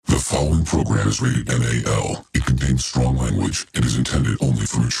following program is rated MAL. It contains strong language and is intended only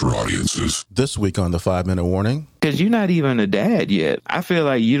for mature audiences. This week on the 5-Minute Warning. Because you're not even a dad yet. I feel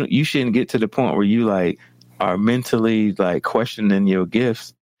like you shouldn't get to the point where you like are mentally like questioning your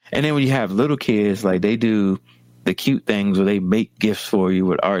gifts. And then when you have little kids, like they do the cute things where they make gifts for you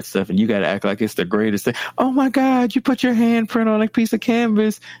with art stuff, and you got to act like it's the greatest thing. Oh my God, you put your handprint on a piece of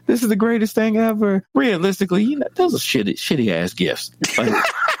canvas. This is the greatest thing ever. Realistically, those are shitty ass gifts. Like,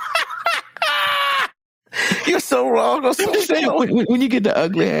 you're so wrong. I'm just saying, when you get the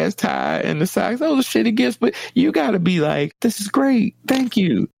ugly ass tie and the socks, those are shitty gifts, but you got to be like, this is great. Thank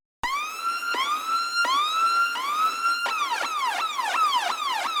you.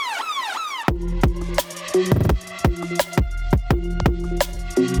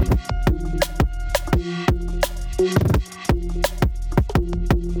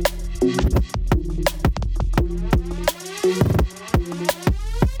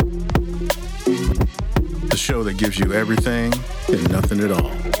 Show that gives you everything and nothing at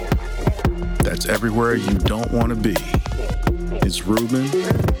all. That's everywhere you don't want to be. It's Ruben,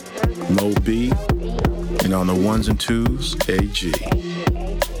 Mo B, and on the ones and twos, AG.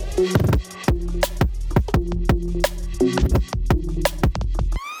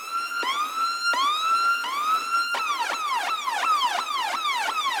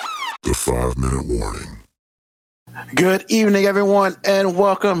 The 5-Minute Warning. Good evening, everyone, and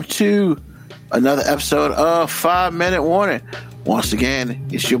welcome to another episode of 5-Minute Warning. Once again,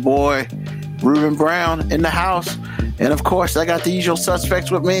 it's your boy, Ruben Brown, in the house. And of course, I got the usual suspects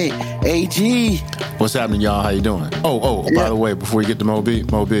with me, AG. What's happening, y'all? How you doing? By the way, before we get to Mo B,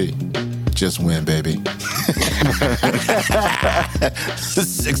 just win, baby.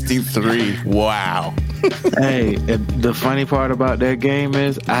 63. Wow. Hey, the funny part about that game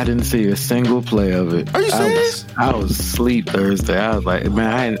is I didn't see a single play of it. Are you serious? I was asleep Thursday. I was like,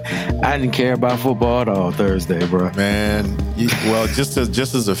 man, I didn't care about football at all Thursday, bro. Man, just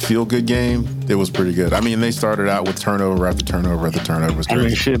as a feel-good game, it was pretty good. I mean, they started out with turnover after turnover after turnover. It was crazy. I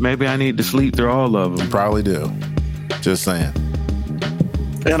mean, shit, maybe I need to sleep through all of them. You probably do. Just saying.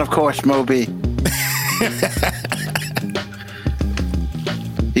 And of course, Moby.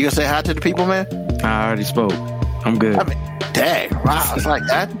 You gonna say hi to the people, man? I already spoke. I'm good. I mean, dang, wow, it's like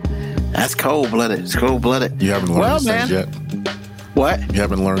that. That's cold-blooded. It's cold-blooded. You haven't learned these things yet? What? You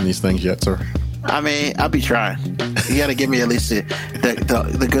haven't learned these things yet, sir? I mean, I'll be trying. You got to give me at least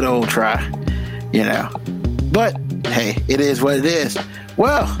the good old try, you know. But, hey, it is what it is.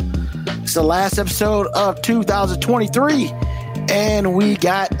 Well, it's the last episode of 2023, and we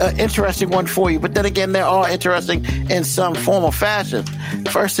got an interesting one for you. But then again, they're all interesting in some form or fashion.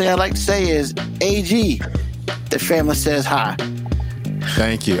 First thing I'd like to say is, AG, the family says hi.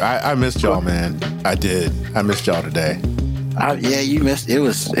 Thank you. I missed y'all, man. I did. I missed y'all today. Yeah, you missed. It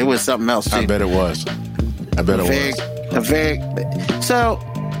was something else too. I bet it was. So,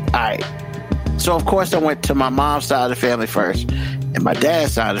 all right. So of course I went to my mom's side of the family first, and my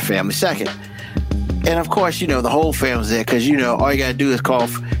dad's side of the family second. And of course, the whole family's there because all you gotta do is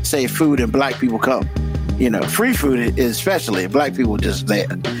say food, and black people come. Free food is especially black people just there.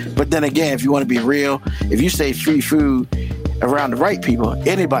 But then again, if you want to be real, if you say free food around the right people,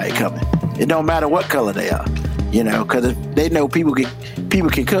 anybody coming. It don't matter what color they are, because if they know people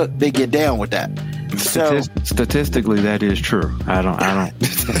can cook, they get down with that. So statistically, that is true. I don't.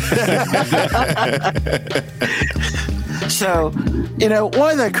 So,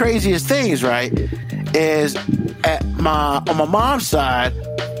 one of the craziest things, right, is on my mom's side,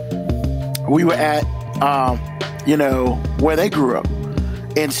 we were at, where they grew up.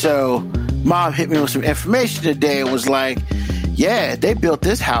 And so mom hit me with some information today and was like, yeah, they built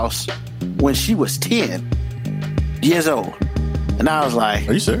this house when she was 10 years old. And I was like,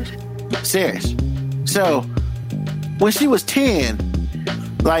 are you serious? Serious. So when she was 10,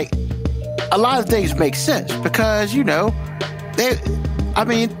 like, a lot of things make sense because,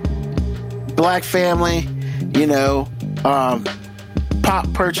 black family,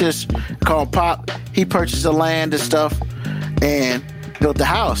 Pop purchased, call him Pop, he purchased the land and stuff and built the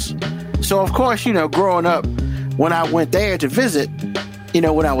house. So, of course, growing up, when I went there to visit,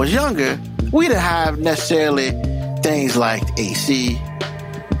 when I was younger, we didn't have necessarily things like AC,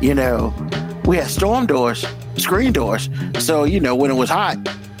 we had storm doors, screen doors. So, when it was hot,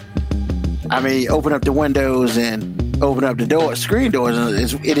 open up the windows and open up the door, screen doors, and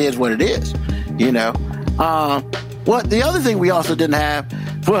it is what it is, the other thing we also didn't have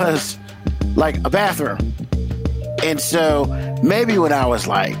was like a bathroom. And so maybe when I was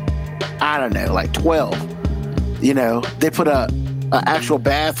like 12, they put a actual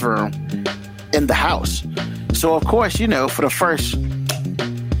bathroom in the house. So of course, for the first,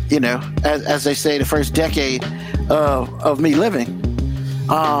 as they say, the first decade of me living,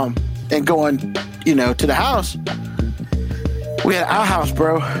 and going, to the house. We had our house,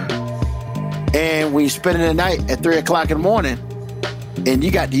 bro, and we spending the night at 3:00 in the morning, and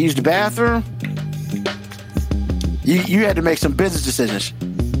you got to use the bathroom. You had to make some business decisions.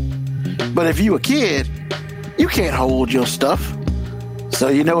 But if you a kid, you can't hold your stuff. So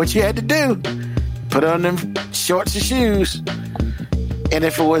you know what you had to do? Put on them shorts and shoes. And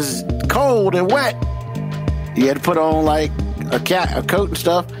if it was cold and wet, you had to put on like a coat and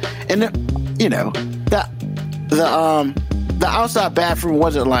stuff. And the outside bathroom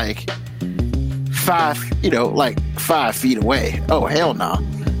wasn't like 5 feet away. Oh, hell no.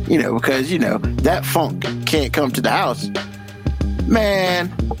 Because that funk can't come to the house. Man,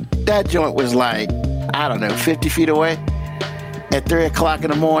 that joint was like, I don't know, 50 feet away at 3:00 in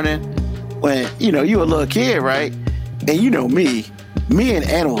the morning when, you a little kid, right? And me and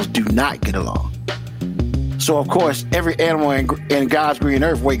animals do not get along. So, of course, every animal in God's green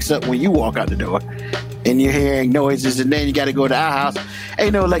earth wakes up when you walk out the door and you're hearing noises, and then you got to go to our house.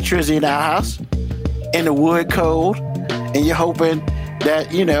 Ain't no electricity in our house. And the wood cold. And you're hoping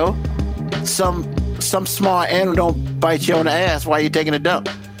that, some small animal don't bite you on the ass while you're taking a dump.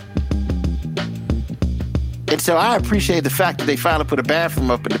 And so I appreciate the fact that they finally put a bathroom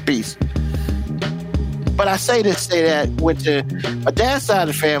up in the piece. But I say that went to my dad's side of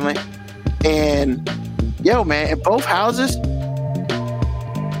the family, and man, in both houses,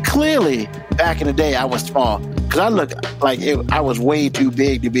 clearly back in the day I was small because I looked like I was way too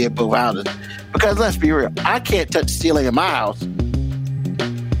big to be in both houses. Because let's be real, I can't touch the ceiling in my house,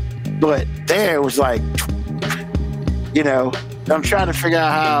 but there it was like, I'm trying to figure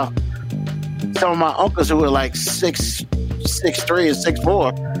out how some of my uncles who were like 6'3" and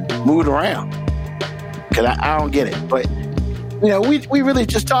 6'4" moved around. Because I don't get it. But, we really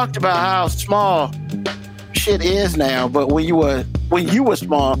just talked about how small shit is now. But when you were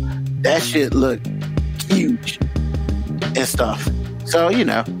small, that shit looked huge and stuff. So,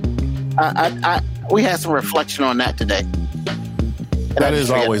 we had some reflection on that today. That is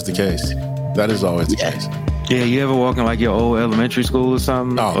always the case. That is always the case. Yeah, you ever walk in like your old elementary school or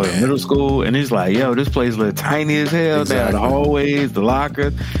something, or middle school, and it's like, this place look tiny as hell. Exactly. The hallways, the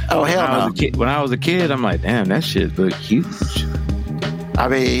lockers. Oh, hell no. When I was a kid, I'm like, damn, that shit look huge. I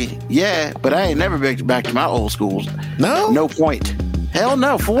mean, yeah, but I ain't never been back to my old schools. No? No point. Hell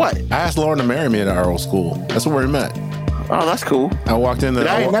no, for what? I asked Lauren to marry me at our old school. That's where we met. Oh, that's cool. I walked in there.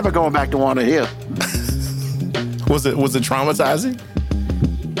 But I ain't never going back to Walnut Hill. Was it traumatizing?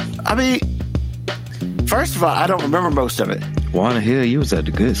 I mean, first of all, I don't remember most of it. Walnut Hill, you was at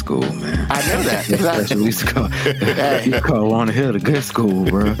the good school, man. I know that. That's what we used to call. You call Walnut Hill the good school,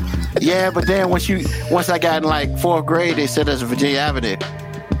 bro. Yeah, but then once I got in like 4th grade, they sent us to Virginia Avenue,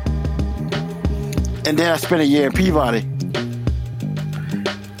 and then I spent a year in Peabody.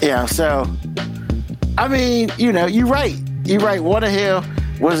 Yeah, so I mean, you're right. You're right. Walnut Hill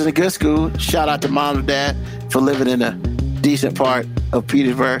wasn't a good school. Shout out to mom and dad for living in a decent part of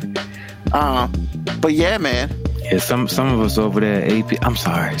Petersburg. But yeah, man. Yeah, some of us over there at AP. I'm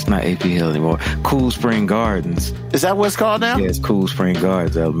sorry, it's not AP Hill anymore. Cool Spring Gardens. Is that what it's called now? Yeah, it's Cool Spring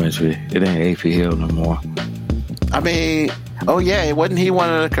Gardens Elementary. It ain't AP Hill no more. I mean, oh yeah, wasn't he one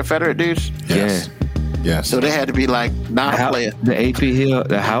of the Confederate dudes? Yes. Yeah. Yes. So they had to be like non-player. The AP Hill,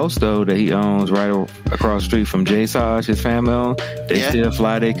 the house though that he owns right across the street from Jay Saj, his family owns, they still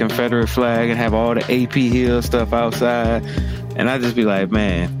fly their Confederate flag and have all the AP Hill stuff outside. And I just be like,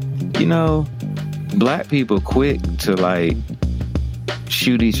 man, black people quick to like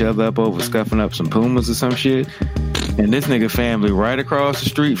shoot each other up over scuffing up some Pumas or some shit. And this nigga family right across the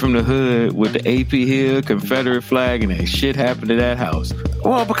street from the hood with the AP Hill Confederate flag, and ain't shit happened to that house.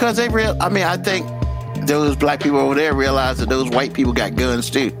 Well, because I think those black people over there realize that those white people got guns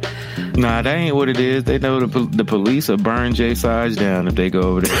too. Nah, that ain't what it is. They know the police will burn Jay Sarge down if they go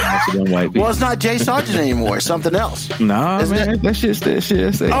over there and answer them white people. Well, it's not Jay Sargent anymore. It's something else. Nah, man. That shit's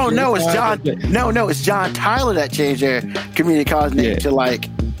Oh, no, it's John. No, it's John Tyler that changed their community college name to like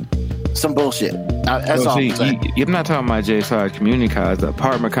some bullshit. That's all I'm saying. You're not talking about Jay Sarge Community College. The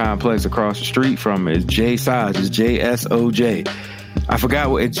apartment complex across the street from it is Jay Sarge. It's JSOJ. I forgot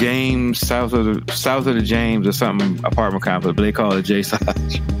what it's James, south of the James or something apartment complex, but they call it Jay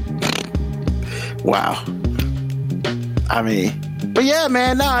Sarge. Wow. I mean, but yeah,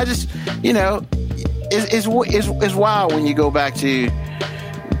 man, no, I just, it's wild when you go back to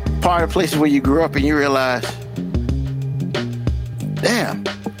part of places where you grew up and you realize, damn,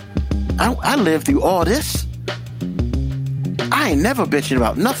 I lived through all this. I ain't never bitching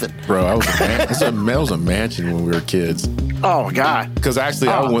about nothing. Bro, that was a mansion when we were kids. Oh my God! Because actually,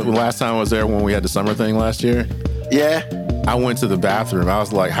 I went last time I was there when we had the summer thing last year. Yeah. I went to the bathroom. I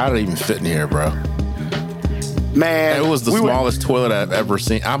was like, how did it even fit in here, bro? Man, and it was the smallest toilet I've ever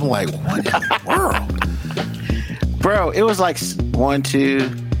seen. I'm like, what in the world? Bro, it was like 1, 2,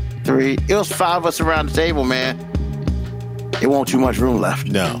 3. It was 5 of us around the table, man. It wasn't too much room left.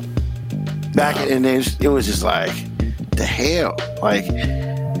 No. And it was just like, the hell? Like,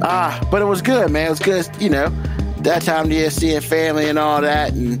 but it was good, man. It was good, that time of year, seeing family and all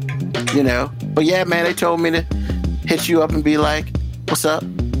that. And, but yeah, man, they told me to hit you up and be like, what's up?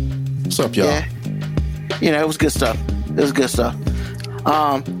 What's up, y'all? Yeah. It was good stuff.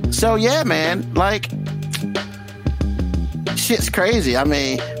 So yeah, man, like, shit's crazy. I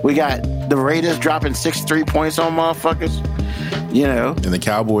mean, we got the Raiders dropping 63 points on motherfuckers, And the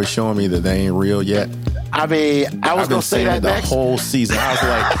Cowboys showing me that they ain't real yet. I mean, I was going to say that the next. whole season. I was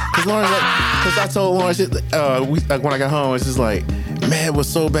like, because I told Lauren, when I got home, it's just like, man, it was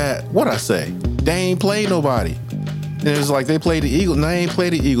so bad. What'd I say? They ain't played nobody. And it was like they played the Eagles. No, they ain't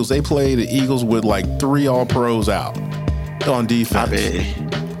played the Eagles. They played the Eagles with like 3 All-Pros out on defense.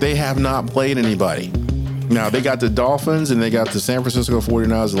 They have not played anybody. Now, they got the Dolphins and they got the San Francisco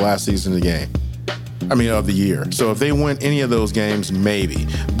 49ers the last season of the game. Of the year. So if they win any of those games, maybe.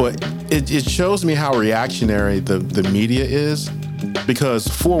 But it shows me how reactionary the media is, because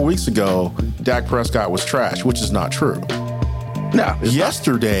 4 weeks ago, Dak Prescott was trash, which is not true. No.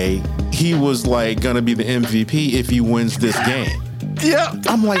 Yesterday, he was like going to be the MVP if he wins this game. Yeah.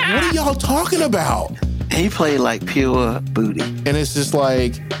 I'm like, what are y'all talking about? He played like pure booty. And it's just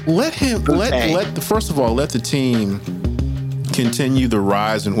like, first of all, let the team continue the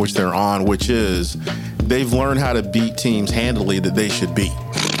rise in which they're on, which is they've learned how to beat teams handily that they should beat.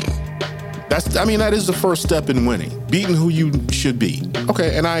 That is the first step in winning, beating who you should beat.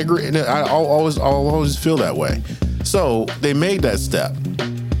 Okay, and I agree. And I'll always feel that way. So they made that step.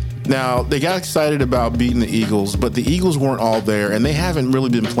 Now, they got excited about beating the Eagles, but the Eagles weren't all there, and they haven't really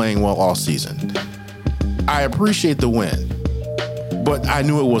been playing well all season. I appreciate the win, but I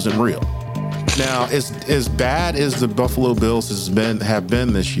knew it wasn't real. Now, as bad as the Buffalo Bills have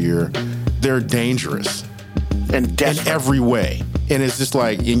been this year, they're dangerous in every way. And it's just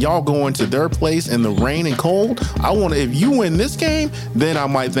like, and y'all going to their place in the rain and cold. If you win this game, then I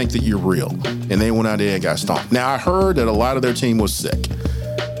might think that you're real. And they went out there and got stomped. Now, I heard that a lot of their team was sick.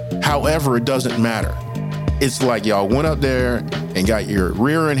 However, it doesn't matter. It's like y'all went up there and got your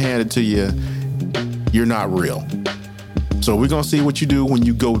rear end handed to you. You're not real. So we're going to see what you do when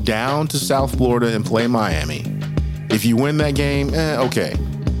you go down to South Florida and play Miami. If you win that game, okay.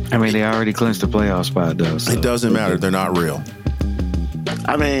 They already clinched the playoff spot, though. So. It doesn't matter. They're not real.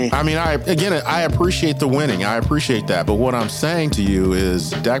 I appreciate the winning. I appreciate that. But what I'm saying to you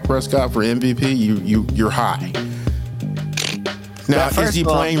is Dak Prescott for MVP, you're high. Now, is he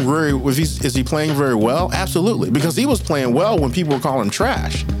playing very well? Absolutely. Because he was playing well when people were calling him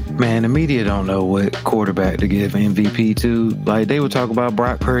trash. Man, the media don't know what quarterback to give MVP to. Like, they would talk about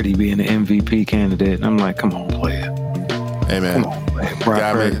Brock Purdy being the MVP candidate. And I'm like, come on, player. Hey, man. Come on,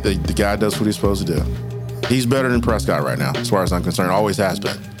 player. The guy does what he's supposed to do. He's better than Prescott right now, as far as I'm concerned. Always has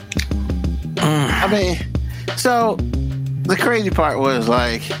been. So the crazy part was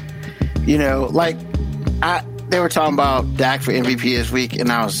like, they were talking about Dak for MVP this week, and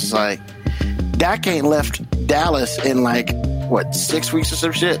I was just like, Dak ain't left Dallas in 6 weeks or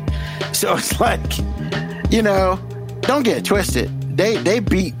some shit. So it's like, don't get it twisted. They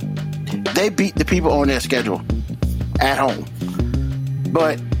beat the people on their schedule at home.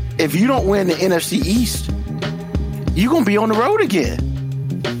 But if you don't win the NFC East, you're going to be on the road again.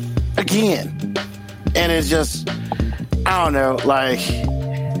 And it's just, I don't know,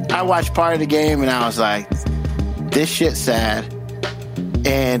 I watched part of the game and I was like, this shit's sad.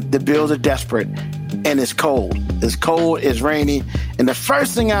 And the Bills are desperate. And it's cold. It's cold, it's rainy. And the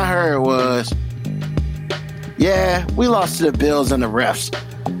first thing I heard was, yeah, we lost to the Bills and the refs.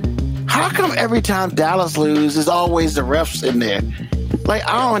 How come every time Dallas loses, there's always the refs in there? I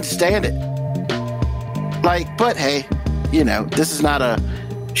don't understand it. But hey, this is not a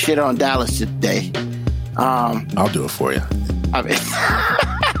shit on Dallas today. I'll do it for you.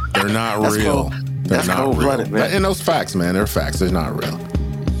 They're not real. Cool. They're not cold-blooded, real. man. And those facts, man, they're facts. They're not real.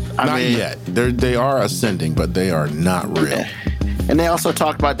 Not yet. They are ascending, but they are not real. Yeah. And they also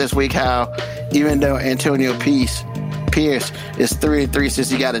talked about this week how even though Antonio Pierce is 3-3 since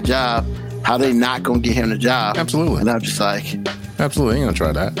he got a job, how they not gonna get him the job. Absolutely. And I'm just like, absolutely, ain't gonna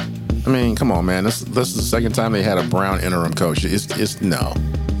try that. Come on, man. This is the second time they had a brown interim coach. It's no.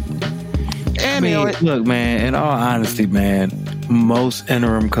 And look, man, in all honesty, man, most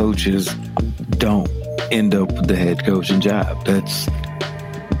interim coaches don't end up with the head coaching job. That's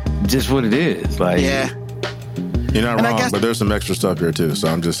just what it is. Like, Yeah. You're not And I wrong, guess- but there's some extra stuff here too. So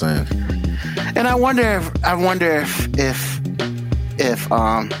I'm just saying. And I wonder if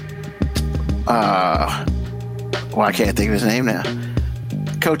well, I can't think of his name now.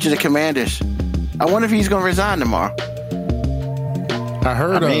 Coach of the Commanders. I wonder if he's going to resign tomorrow. I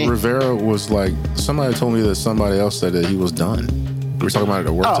heard Rivera was like, somebody told me that somebody else said that he was done. We were talking about it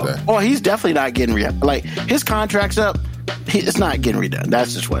at work today. Well, he's definitely not getting like his contract's up. It's not getting redone.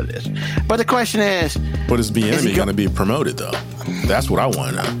 That's just what it is. But the question is, But is Bieniemy going to be promoted though? That's what I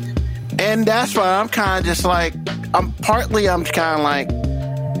want to know. and that's why I'm kind of just like, I'm kind of like,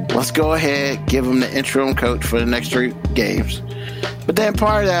 let's go ahead, give him the interim coach for the next 3 games. But then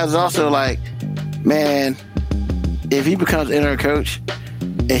part of that is also like, man, if he becomes interim coach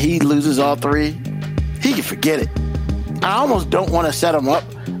and he loses all 3, he can forget it. I almost don't want to set him up.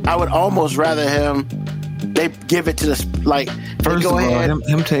 I would almost rather they give it to the, like, first go of all, ahead.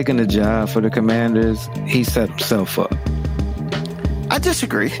 him taking the job for the Commanders, he set himself up. I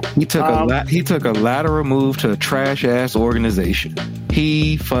disagree. He took a lateral move to a trash ass organization.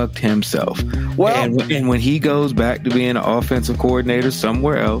 He fucked himself. Well, and when he goes back to being an offensive coordinator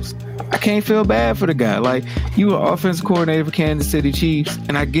somewhere else, I can't feel bad for the guy. Like, you were offensive coordinator for Kansas City Chiefs,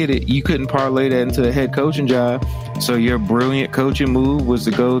 and I get it. You couldn't parlay that into a head coaching job. So your brilliant coaching move was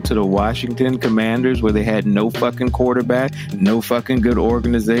to go to the Washington Commanders, where they had no fucking quarterback, no fucking good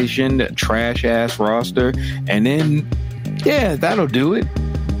organization, trash ass roster, and then, yeah, that'll do it.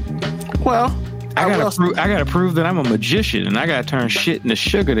 well, I gotta prove that I'm a magician, and I gotta turn shit into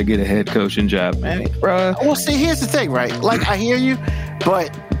sugar to get a head coaching job, man, bruh. Well, see, here's the thing, right? Like, I hear you,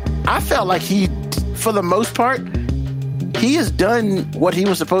 but I felt like he, for the most part, he has done what he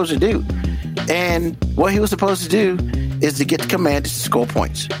was supposed to do. And what he was supposed to do is to get the Commanders to score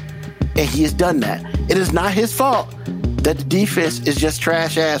points. And he has done that. It is not his fault that the defense is just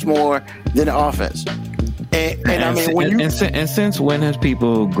trash ass more than the offense. And I mean, when since when has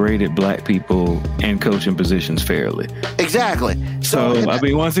people graded black people in coaching positions fairly? Exactly. So I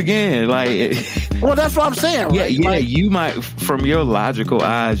mean, once again, like, well, that's what I'm saying. Right? Yeah, Like, you might, from your logical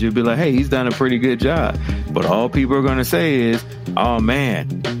eyes, you'll be like, hey, he's done a pretty good job. But all people are going to say is, oh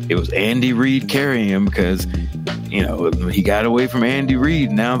man, it was Andy Reid carrying him because, you know, he got away from Andy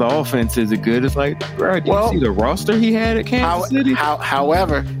Reid. Now the offense isn't good. It's like, bro, do you see the roster he had at Kansas City?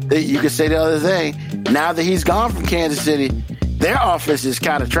 However, you could say the other thing. Now that he's gone from Kansas City, their offense is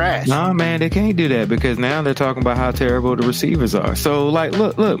kind of trash. No, man, they can't do that because now they're talking about how terrible the receivers are. So, like,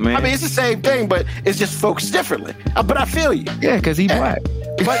 look, man. I mean, it's the same thing, but it's just focused differently. But I feel you. Yeah, because he's black.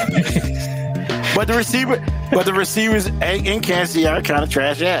 But the receivers in Kansas City are kind of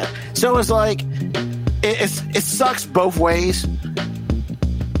trash ass. So it's like it sucks both ways.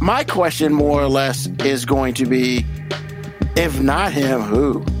 My question, more or less, is going to be, if not him,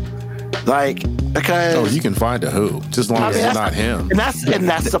 who? Like, because you can find a who, just as long as it's not him. And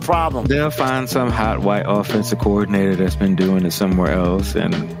that's the problem. They'll find some hot white offensive coordinator that's been doing it somewhere else,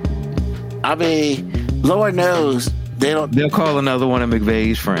 and I mean, Lord knows they'll call another one of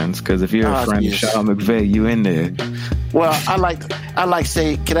McVay's friends, because if you're a friend of Sean McVay, you in there. Well, I like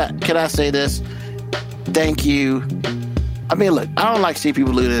say, can I say this? Thank you. I mean, look, I don't like to see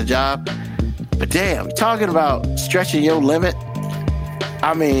people lose their job, but damn, talking about stretching your limit.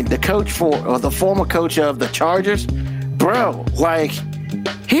 I mean, the former coach of the Chargers, bro, like,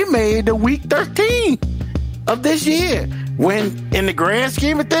 he made the week 13 of this year, when in the grand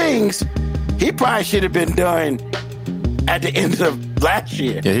scheme of things, he probably should have been done at the end of last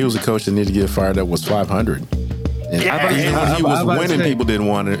year. Yeah, he was a coach that needed to get fired that was 500. And even when he was winning, people didn't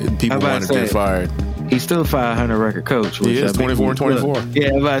want it. People wanted to get fired. He's still a 500 record coach. He is 24-24.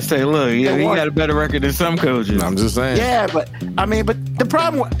 Yeah, if I say, look, he got a better record than some coaches. I'm just saying. Yeah, but the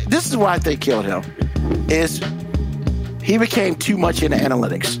problem, this is why they killed him, is he became too much into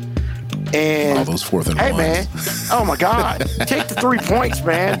analytics. And all those 4th and hey, ones. man, oh my God, take the 3 points,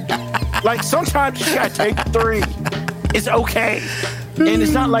 man. Like, sometimes you gotta take the 3. It's okay. And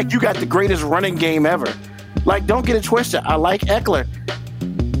it's not like you got the greatest running game ever. Like, don't get it twisted. I like Eckler,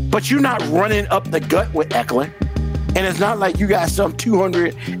 but you're not running up the gut with Eckler. And it's not like you got some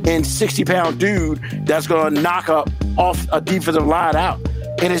 260-pound dude that's going to knock off a defensive line out.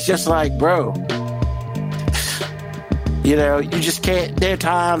 And it's just like, bro, you know, you just can't. There are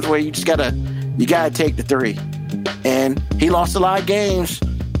times where you gotta take the 3. And he lost a lot of games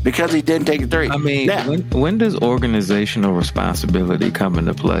because he didn't take the 3. I mean, when does organizational responsibility come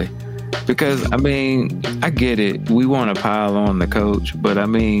into play? Because, I mean, I get it. We want to pile on the coach, but I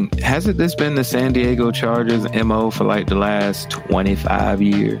mean, hasn't this been the San Diego Chargers MO for like the last 25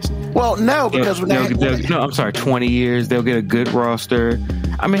 years? Well, no, because I'm sorry, 20 years. They'll get a good roster.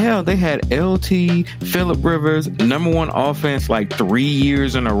 I mean, hell, they had LT, Phillip Rivers, #1 offense like 3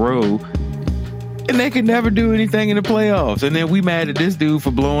 years in a row. And they could never do anything in the playoffs. And then we mad at this dude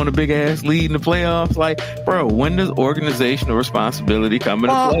for blowing a big ass lead in the playoffs. Like, bro, when does organizational responsibility come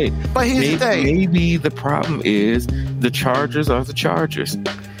into play? But here's the thing. Maybe the problem is the Chargers are the Chargers.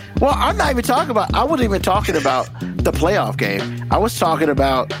 Well, I wasn't even talking about the playoff game. I was talking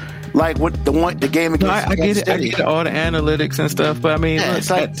about like what the game against. I get it. I get all the analytics and stuff, but I mean, look,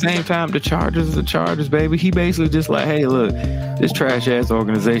 like, at the same time, the Chargers are the Chargers, baby. He basically just like, hey, look, this trash ass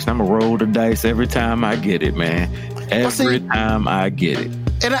organization, I'm gonna roll the dice every time I get it, man. Every time I get it.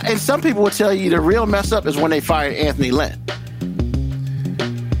 And some people will tell you the real mess up is when they fired Anthony Lynn.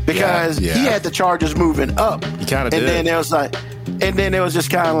 Because he had the Chargers moving up. He kind of did. And then it was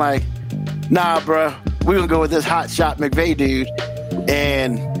just kind of like, nah, bro, we're going to go with this hot shot McVay dude.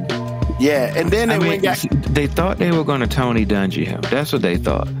 And then they thought they were going to Tony Dungy him. That's what they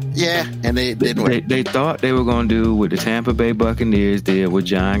thought. Yeah, and they didn't win. They thought they were going to do what the Tampa Bay Buccaneers did with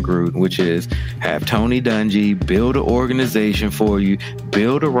John Gruden, which is have Tony Dungy build an organization for you,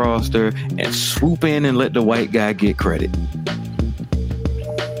 build a roster, and swoop in and let the white guy get credit.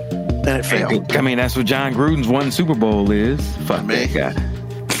 And it failed. I mean, that's what John Gruden's one Super Bowl is. Fuck that guy.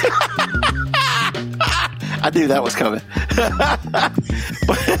 I knew that was coming.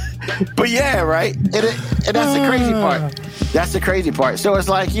 but yeah, right? And that's the crazy part. That's the crazy part. So it's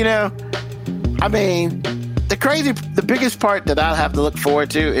like, I mean, the biggest part that I'll have to look forward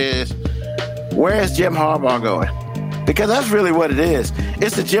to is where is Jim Harbaugh going? Because that's really what it is.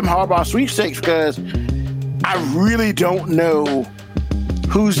 It's the Jim Harbaugh sweepstakes because I really don't know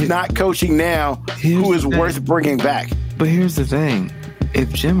who's not coaching now who is worth bringing back. But here's the thing.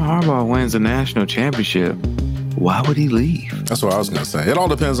 If Jim Harbaugh wins a national championship, why would he leave? That's what I was going to say. It all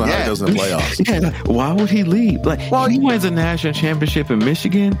depends on how he does in the playoffs. Yeah, why would he leave? Like, he wins a national championship in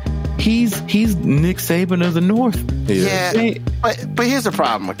Michigan. He's Nick Saban of the North. Yeah, but here's the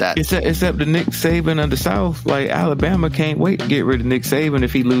problem with that. Except the Nick Saban of the South, like Alabama can't wait to get rid of Nick Saban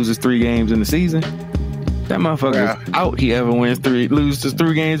if he loses 3 games in the season. That motherfucker's out. He ever loses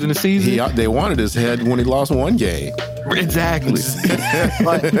 3 games in the season. They wanted his head when he lost 1 game. Exactly.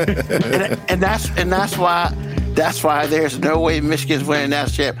 and that's why there's no way Michigan's winning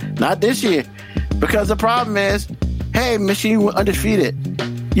that championship. Not this year, because the problem is, hey, Michigan were undefeated.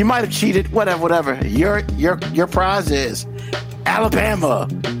 You might have cheated, whatever. Your prize is Alabama.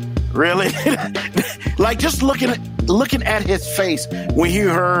 Really? Like just looking at his face when he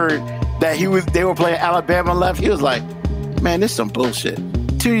heard that they were playing Alabama left, he was like, man, this is some bullshit.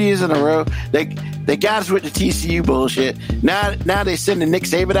 2 years in a row. They got us with the TCU bullshit. Now they sending Nick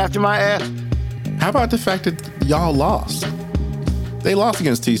Saban after my ass. How about the fact that y'all lost? They lost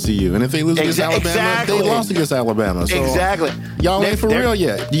against TCU, and if they lose against Alabama, they lost against Alabama. So exactly. Y'all ain't for real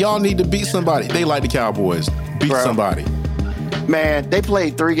yet. Y'all need to beat somebody. They like the Cowboys. Beat somebody. Man, they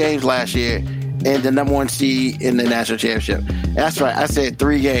played 3 games last year and the #1 seed in the national championship. That's right. I said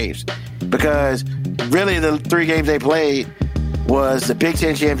 3 games because really the 3 games they played was the Big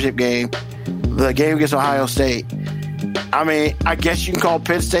Ten championship game, the game against Ohio State. I mean, I guess you can call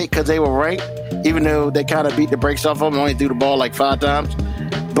Penn State because they were ranked, even though they kind of beat the brakes off them and only threw the ball like 5 times.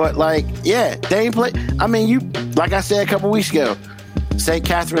 But, like, yeah, they ain't play. I mean, like I said a couple weeks ago, St.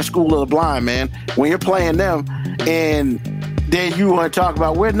 Catherine School of the Blind, man. When you're playing them and then you want to talk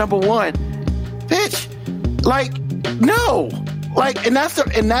about we're #1, bitch, like, no. Like, and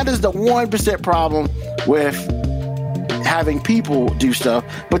that is the 1% problem with having people do stuff.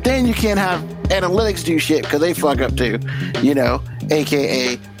 But then you can't have analytics do shit because they fuck up too,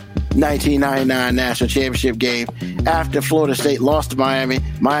 aka 1999 national championship game after Florida State lost to Miami.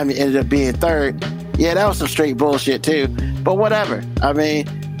 Miami ended up being 3rd. Yeah, that was some straight bullshit too. But whatever. I mean,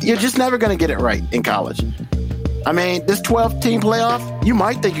 you're just never going to get it right in college. I mean, this 12-team playoff, you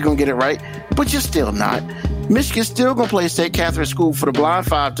might think you're going to get it right, but you're still not. Michigan's still going to play St. Catherine School for the Blind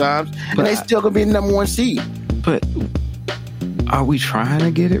 5 times, and they still going to be the #1 seed. But are we trying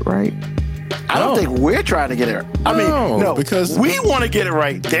to get it right? I don't think we're trying to get it right. I mean, no, because we want to get it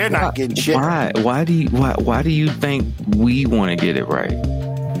right. They're not getting shit. Why do you think we want to get it right?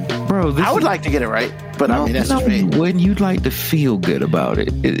 Bro, I would like to get it right, but I mean, that's just me. When you'd like to feel good about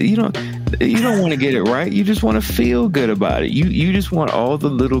it. You don't want to get it right. You just want to feel good about it. You just want all the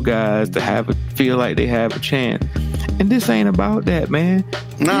little guys to feel like they have a chance. And this ain't about that, man.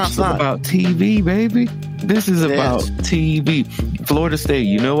 No, it's not about TV, baby. This is about TV. Florida State,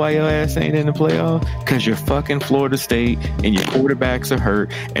 you know why your ass ain't in the playoff? Because you're fucking Florida State and your quarterbacks are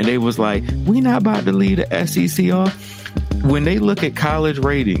hurt. And they was like, we not about to lead the SEC off. When they look at college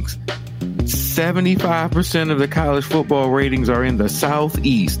ratings, 75% of the college football ratings are in the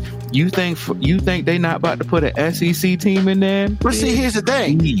Southeast. You think they not about to put an SEC team in there? But see, here's the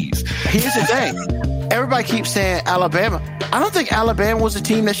thing. Please. Here's the thing. Everybody keeps saying Alabama. I don't think Alabama was a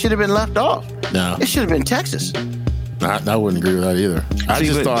team that should have been left off. No. It should have been Texas. I wouldn't agree with that either.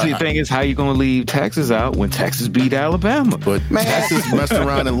 The thing is, how you going to leave Texas out when Texas beat Alabama? But Texas messed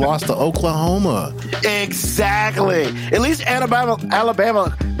around and lost to Oklahoma. Exactly. At least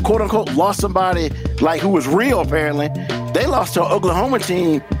Alabama, quote unquote, lost somebody like who was real. Apparently, they lost to an Oklahoma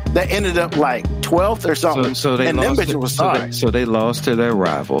team that ended up like 12th or something. So they lost to their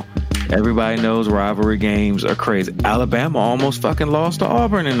rival. Everybody knows rivalry games are crazy. Alabama almost fucking lost to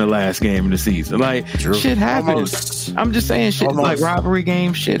Auburn in the last game of the season. Like, shit happens. I'm just saying, shit like rivalry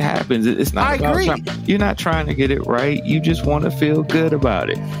games, shit happens. It's not. You're not trying to get it right. You just want to feel good about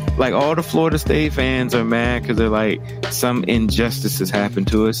it. Like, all the Florida State fans are mad because they're like, some injustices happened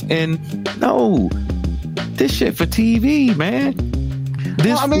to us. And no, this shit for TV, man.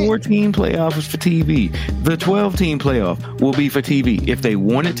 This 14 playoff is for TV. The 12-team playoff will be for TV. If they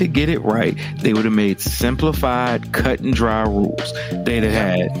wanted to get it right, they would have made simplified, cut and dry rules. They'd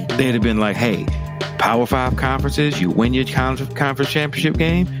have been like, hey, Power 5 conferences, you win your conference championship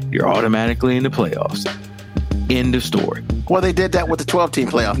game, you're automatically in the playoffs. End of story. Well, they did that with the 12-team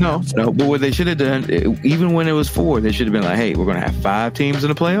playoff. No, but what they should have done, even when it was 4, they should have been like, hey, we're going to have 5 teams in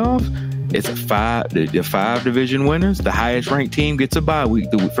the playoff. It's the 5 division winners. The highest ranked team gets a bye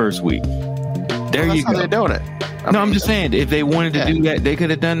week the first week. There you go. They're doing it. I'm just saying, if they wanted to do that, they could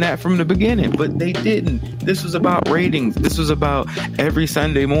have done that from the beginning, but they didn't. This was about ratings. This was about every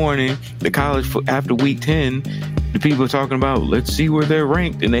Sunday morning, the college after week 10, the people are talking about, let's see where they're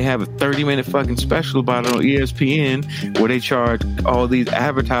ranked, and they have a 30-minute fucking special about it on ESPN where they charge all these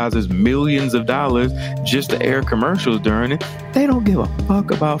advertisers millions of dollars just to air commercials during it. They don't give a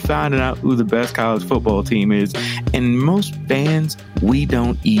fuck about finding out who the best college football team is, and most fans, we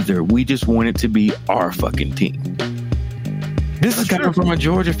don't either. We just want it to be our fucking team. This is coming from a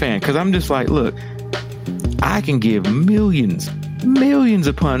Georgia fan, because I'm just like, look, I can give millions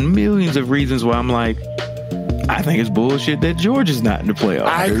upon millions of reasons why I'm like, I think it's bullshit that Georgia's not in the playoffs.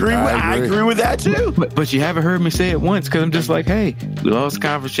 I agree with that too. But you haven't heard me say it once, because I'm just like, hey, we lost the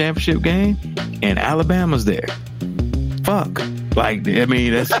conference championship game and Alabama's there. Fuck. Like, I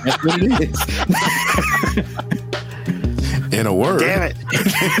mean, that's what it is. In a word. Damn it.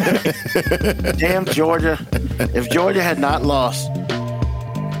 Damn Georgia. If Georgia had not lost,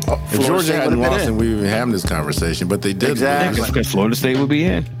 if Georgia hadn't lost, then we would be having this conversation. But they did. Exactly. Because Florida State would be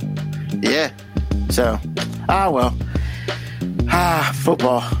in. Yeah. So,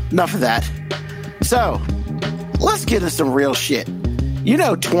 football. Enough of that. So, let's get into some real shit.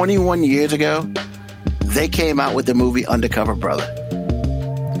 21 years ago, they came out with the movie Undercover Brother.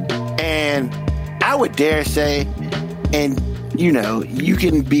 And I would dare say, and you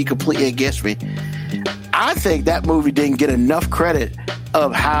can be completely against me, I think that movie didn't get enough credit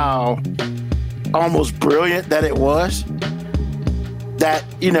of how almost brilliant that it was. That,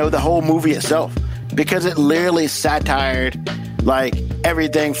 the whole movie itself. Because it literally satired like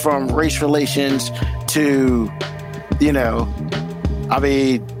everything from race relations to,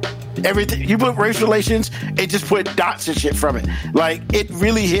 everything. You put race relations, it just put dots and shit from it. Like, it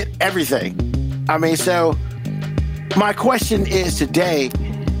really hit everything. So my question is today,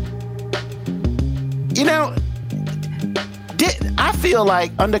 I feel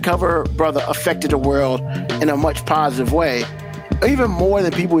like Undercover Brother affected the world in a much positive way, even more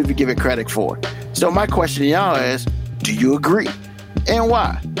than people even give it credit for. So my question to y'all is, do you agree? And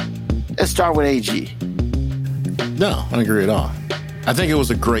why? Let's start with AG. No, I don't agree at all. I think it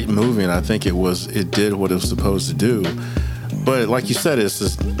was a great movie, and I think it did what it was supposed to do. But like you said, it's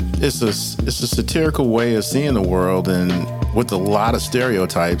a satirical way of seeing the world, and with a lot of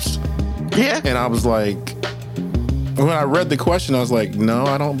stereotypes. Yeah. And I was like, when I read the question, I was like, no,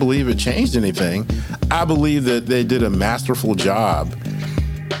 I don't believe it changed anything. I believe that they did a masterful job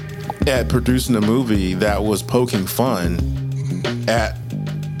at producing a movie that was poking fun at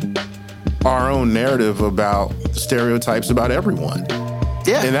our own narrative about stereotypes about everyone.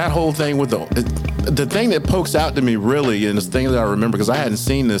 Yeah. And that whole thing with the thing that pokes out to me really, and the thing that I remember, because I hadn't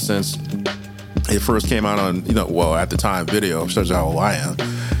seen this since it first came out on, at the time, video, shows you how old I am.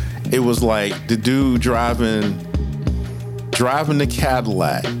 It was like the dude driving the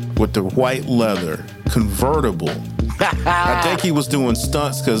Cadillac with the white leather convertible. I think he was doing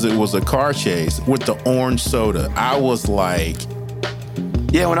stunts because it was a car chase with the orange soda. I was like,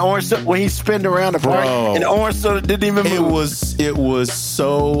 Yeah, when he spinned around the park and the orange soda didn't even move. It was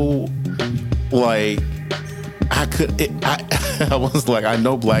so like I was like, I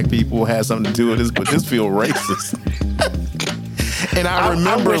know black people had something to do with this, but this feels racist. And I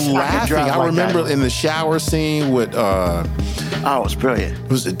remember laughing. I remember in the shower scene with oh, it's brilliant.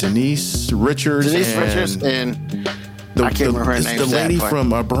 Was it Denise Richards? And I can't remember her name. It's the lady from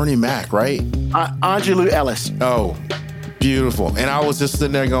Bernie Mac, right? Angelou Ellis. Oh, beautiful. And I was just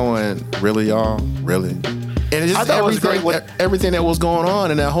sitting there going, really, y'all? Really? And it just, I thought it was great. Everything that was going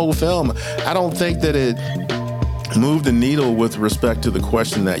on in that whole film, I don't think that it moved the needle with respect to the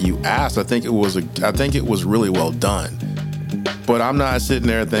question that you asked. I think it was really well done. But I'm not sitting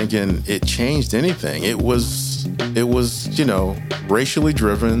there thinking it changed anything. It was, racially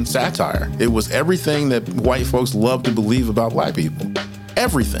driven satire. It was everything that white folks love to believe about black people.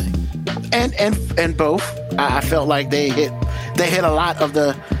 Everything. And both. I felt like they hit a lot of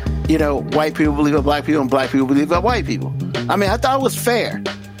the, white people believe in black people and black people believe in white people. I mean, I thought it was fair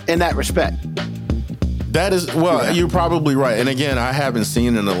in that respect. That is, You're probably right. And again, I haven't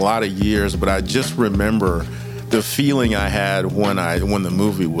seen it in a lot of years, but I just remember the feeling I had when the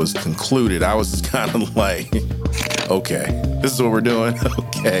movie was concluded. I was just kind of like, okay, this is what we're doing.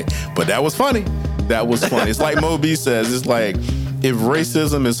 Okay. But that was funny. It's like Mo B says, it's like, if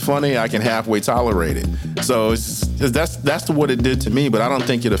racism is funny, I can halfway tolerate it. So that's what it did to me, but I don't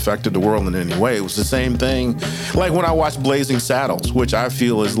think it affected the world in any way. It was the same thing. Like when I watched Blazing Saddles, which I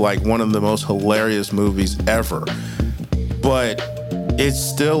feel is like one of the most hilarious movies ever. But it's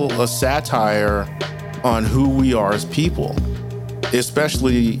still a satire on who we are as people,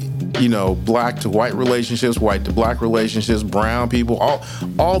 especially, black to white relationships, white to black relationships, brown people,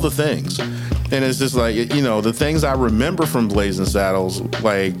 all the things. And it's just like, the things I remember from Blazing Saddles,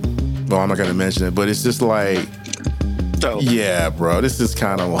 like, well, I'm not going to mention it, but it's just like, yeah, bro, this is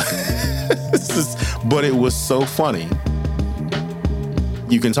kind of like, but it was so funny.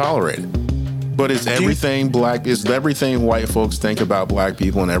 You can tolerate it. But it's everything black, it's everything white folks think about black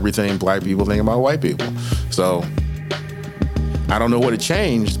people and everything black people think about white people. So I don't know what it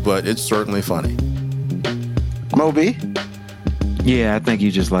changed, but it's certainly funny. Moby? Yeah, I think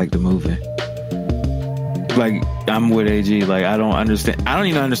you just like the movie. Like, I'm with AG. Like, I don't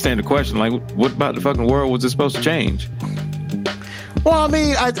even understand the question. Like, what about the fucking world was it supposed to change? Well, I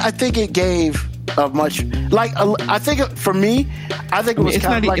mean, I think it gave a much, like, I think for me, I think it was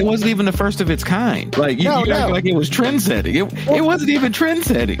kind of like, it wasn't even the first of its kind. Like, you act like it was trend setting. It wasn't even trend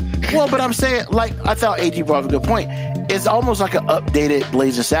setting. Well, but I'm saying, like, I thought AG brought up a good point. It's almost like an updated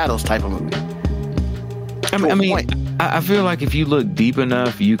Blazing Saddles type of movie. I feel like if you look deep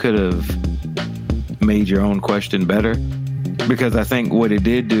enough, you could have made your own question better, because I think what it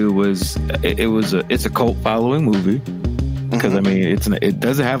did do was it's a cult following movie, because I mean it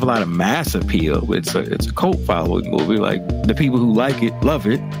doesn't have a lot of mass appeal. It's a cult following movie. Like, the people who like it love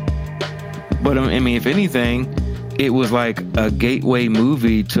it, but I mean, if anything, it was like a gateway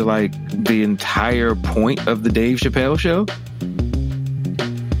movie to like the entire point of the Dave Chappelle show.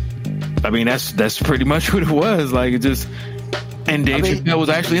 I mean, that's pretty much what it was. Like, it just. And Dave Chappelle was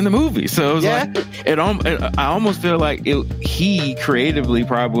actually in the movie, so it was like I almost feel like he creatively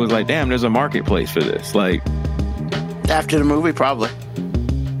probably was like, "Damn, there's a marketplace for this." Like, after the movie, probably.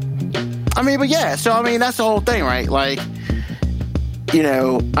 I mean, but yeah. So I mean, that's the whole thing, right? Like,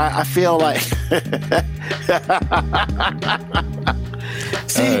 I feel like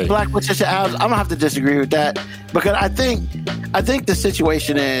Black Patricia Adams. I'm gonna have to disagree with that, because I think the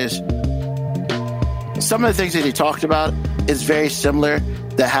situation is some of the things that he talked about is very similar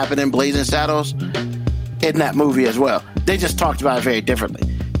that happened in Blazing Saddles in that movie as well. They just talked about it very differently.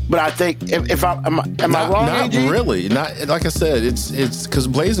 But I think if I am I wrong? Not AG? Really. Not like I said. It's because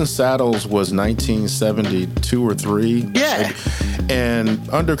Blazing Saddles was 1972 or 3. Yeah. And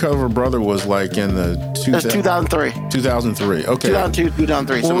Undercover Brother was like in the 2003. 2003. Okay. 2002,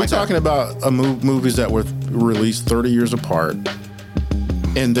 2003. Well, we're talking about movies that were released 30 years apart,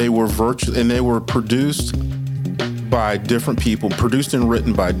 and they were produced by different people, produced and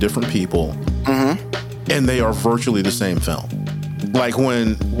written by different people, and they are virtually the same film. Like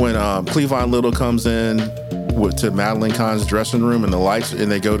when Cleavon Little comes in to Madeline Kahn's dressing room and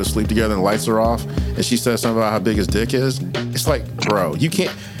they go to sleep together and the lights are off, and she says something about how big his dick is. It's like, bro, you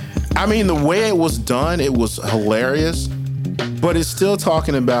can't. I mean, the way it was done, it was hilarious, but it's still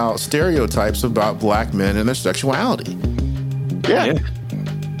talking about stereotypes about black men and their sexuality. Yeah.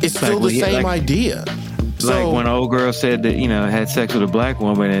 It's still the same idea. Like when an old girl said that, had sex with a black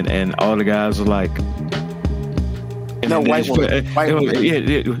woman, and all the guys were like, and No, white woman.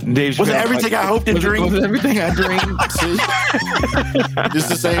 Dave Was it everything I hoped to dream? Was it everything I dreamed? It's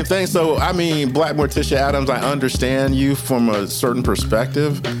the same thing. So, I mean, Black Morticia Addams, I understand you from a certain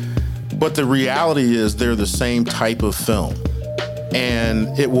perspective, but the reality is they're the same type of film.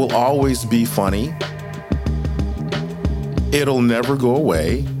 And it will always be funny. It'll never go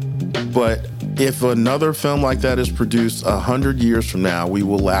away. But if another film like that is produced 100 years from now, we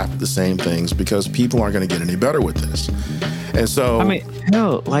will laugh at the same things because people aren't going to get any better with this. And so, I mean,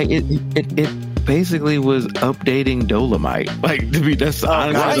 hell, like it basically was updating Dolomite. Like, to be that's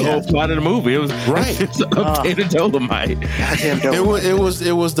honestly the whole plot of the movie. It was it's updated Dolomite.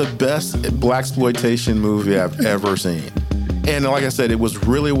 It was the best blaxploitation movie I've ever seen. And like I said, it was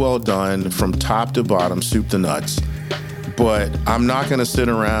really well done from top to bottom, soup to nuts. But I'm not going to sit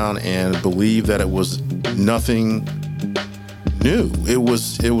around and believe that it was nothing new. It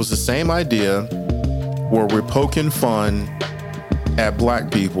was the same idea where we're poking fun at black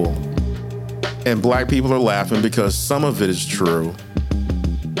people, and black people are laughing because some of it is true,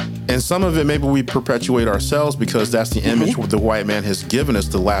 and some of it maybe we perpetuate ourselves because that's the image the white man has given us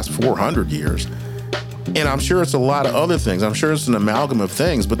the last 400 years. And I'm sure it's a lot of other things. I'm sure it's an amalgam of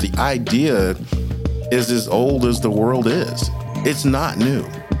things, but the idea is as old as the world is. It's not new.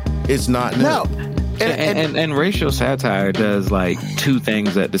 It's not new. No. And racial satire does like two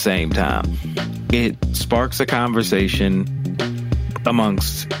things at the same time. It sparks a conversation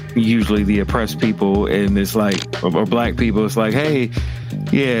amongst usually the oppressed people, and it's like, or black people, it's like, hey,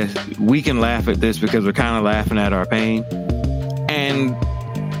 yeah, we can laugh at this because we're kind of laughing at our pain. And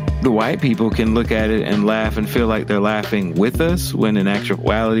the white people can look at it and laugh and feel like they're laughing with us, when in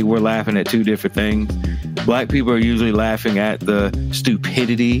actuality we're laughing at two different things. Black people are usually laughing at the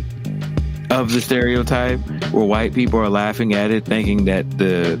stupidity of the stereotype, where white people are laughing at it, thinking that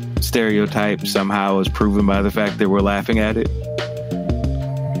the stereotype somehow is proven by the fact that we're laughing at it.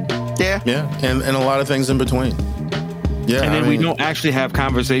 Yeah, and a lot of things in between. Yeah, and then we don't actually have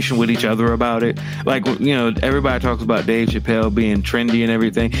conversation with each other about it. Like, you know, everybody talks about Dave Chappelle being trendy and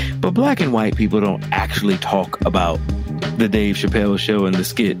everything, but black and white people don't actually talk about the Dave Chappelle show and the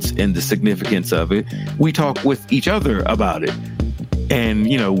skits and the significance of it. We talk with each other about it.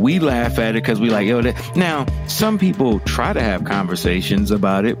 And, you know, we laugh at it because we like, now, some people try to have conversations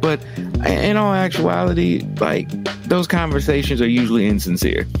about it, but in all actuality, like, those conversations are usually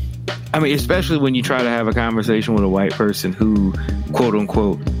insincere. I mean, especially when you try to have a conversation with a white person who, quote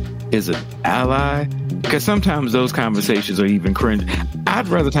unquote, is an ally, because sometimes those conversations are even cringe. I'd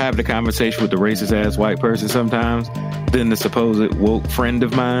rather have the conversation with the racist ass white person sometimes than the supposed woke friend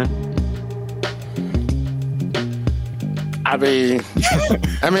of mine. I mean,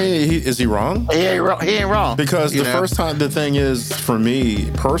 is he wrong? He ain't wrong. Because the first time, the thing is, for me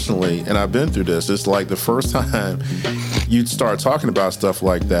personally, and I've been through this, it's like the first time you start talking about stuff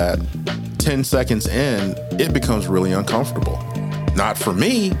like that, 10 seconds in, it becomes really uncomfortable. Not for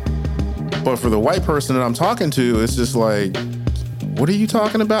me, but for the white person that I'm talking to, it's just like, what are you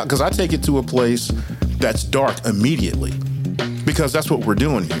talking about? Because I take it to a place that's dark immediately, because that's what we're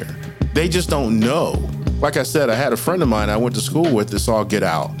doing here. They just don't know. Like I said, I had a friend of mine I went to school with that saw Get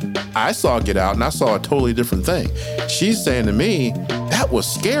Out. I saw Get Out, and I saw a totally different thing. She's saying to me, that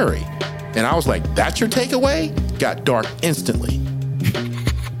was scary. And I was like, that's your takeaway? Got dark instantly.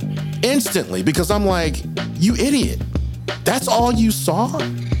 Instantly, because I'm like, you idiot. That's all you saw?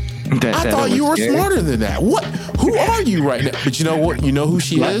 I thought you were smarter than that. What? Who are you right now? But you know what? You know who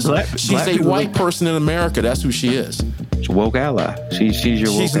she is? She's a white person in America. That's who she is. Woke ally. She's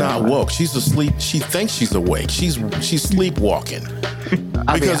your woke. She's not woke. She's asleep. She thinks she's awake. She's sleepwalking.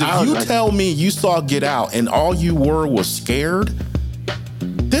 Because if you tell me you saw Get Out and all you were was scared,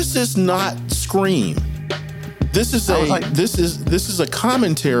 this is not Scream. This is a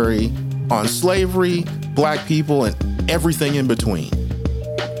commentary on slavery, black people, and everything in between.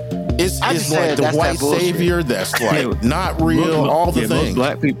 It's like the white savior that's like not real, all the things.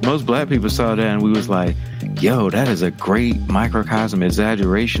 Most black people saw that and we was like, yo, that is a great microcosm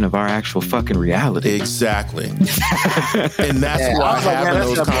exaggeration of our actual fucking reality. Exactly. And that's why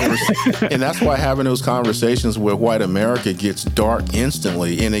having those conversations with white America gets dark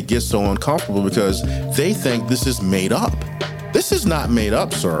instantly, and it gets so uncomfortable because they think this is made up. This is not made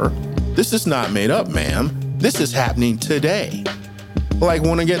up, sir. This is not made up, ma'am. This is happening today. Like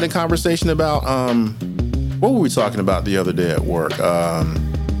when I get in a conversation about, what were we talking about the other day at work?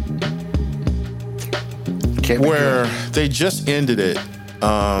 Where they just ended it.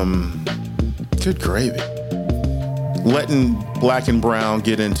 Good gravy. Letting black and brown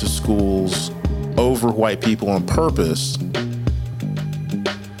get into schools over white people on purpose.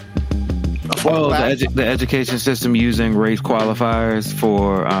 the education system using race qualifiers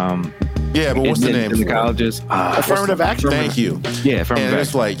for yeah, but what's the name in the for it? colleges? Affirmative action. Thank you. Yeah, affirmative And action.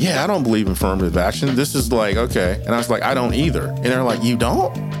 it's like, yeah, I don't believe in affirmative action. This is like, okay. And I was like, I don't either. And they're like, you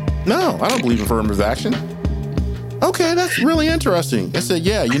don't? No, I don't believe in affirmative action. Okay, that's really interesting. I said,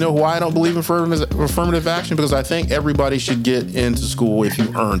 yeah, you know why I don't believe in affirmative action? Because I think everybody should get into school if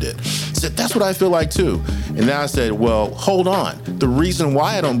you earned it. I said, that's what I feel like too. And then I said, well, hold on. The reason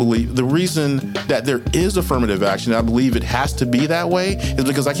why I don't believe, the reason that there is affirmative action, I believe it has to be that way, is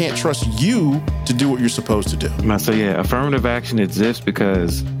because I can't trust you to do what you're supposed to do. So yeah, affirmative action exists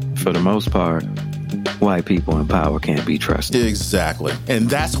because, for the most part, white people in power can't be trusted. Exactly. And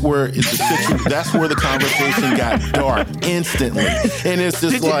that's where that's where the conversation got dark instantly. And it's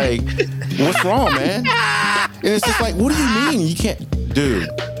just like, what's wrong, man? And it's just like, what do you mean you can't? Dude,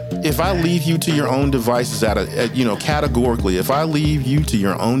 if I leave you to your own devices categorically, if I leave you to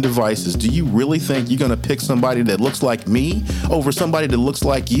your own devices, do you really think you're going to pick somebody that looks like me over somebody that looks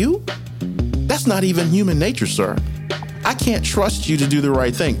like you? That's not even human nature, sir. I can't trust you to do the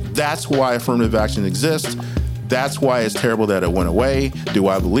right thing. That's why affirmative action exists. That's why it's terrible that it went away. Do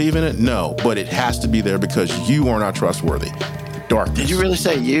I believe in it? No, but it has to be there because you are not trustworthy. Darkness. Did you really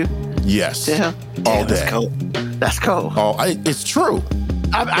say you? Yes. Yeah. All day. That's cool. That's cool. It's true.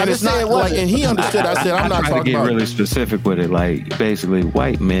 I it's not like, and he understood. I said, I'm not trying to talking get about really specific with it. Like, basically,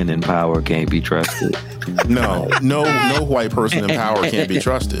 white men in power can't be trusted. No white person in power can't be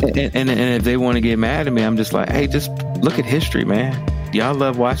trusted. And if they want to get mad at me, I'm just like, hey, just look at history, man. Y'all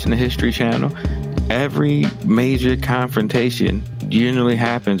love watching the History Channel. Every major confrontation usually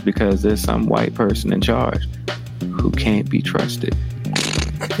happens because there's some white person in charge who can't be trusted.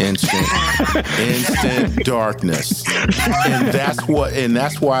 Instant darkness. And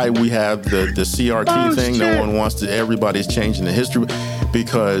that's why we have the CRT thing. Shit. No one wants to, everybody's changing the history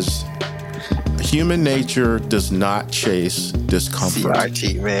because human nature does not chase discomfort.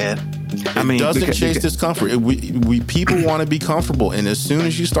 CRT, man. It doesn't chase discomfort. We people want to be comfortable, and as soon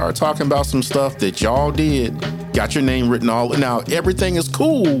as you start talking about some stuff that y'all did, got your name written all. Now everything is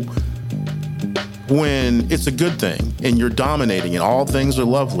cool when it's a good thing and you're dominating and all things are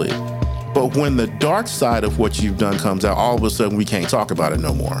lovely. But when the dark side of what you've done comes out, all of a sudden we can't talk about it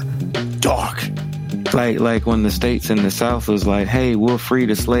no more. Dark. Like when the states in the South was like, hey, we'll free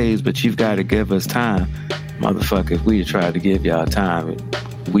the slaves, but you've got to give us time. Motherfucker, if we had tried to give y'all time,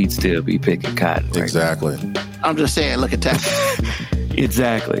 we'd still be picking cotton. Right? Exactly. I'm just saying, look at Texas.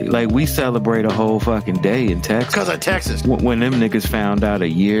 Exactly. Like, we celebrate a whole fucking day in Texas. Because of Texas. When them niggas found out a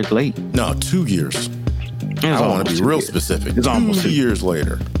year late. No, 2 years. I want to be real specific. It's almost 2 years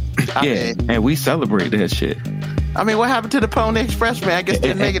later. Yeah, and we celebrate that shit. I mean, what happened to the Pony Express, man? I guess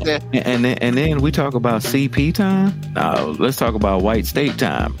didn't make it there. And then we talk about CP time. No, let's talk about white state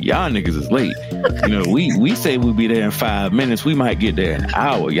time. Y'all niggas is late. We say we'll be there in 5 minutes. We might get there in an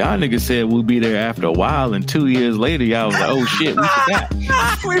hour. Y'all niggas said we'll be there after a while, and 2 years later, y'all was like, oh shit, we forgot.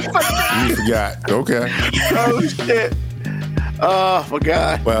 We forgot. Okay. Oh shit. Oh my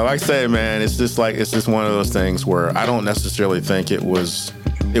God. Well, like I say, man, it's just one of those things where I don't necessarily think it was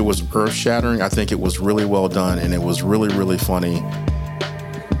earth shattering. I think it was really well done and it was really, really funny.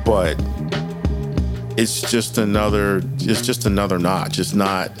 But it's just another notch.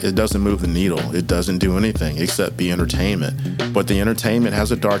 It doesn't move the needle. It doesn't do anything except be entertainment. But the entertainment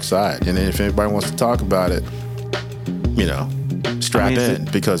has a dark side. And if anybody wants to talk about it, strap in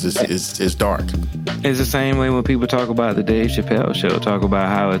because it's dark. It's the same way when people talk about the Dave Chappelle show, talk about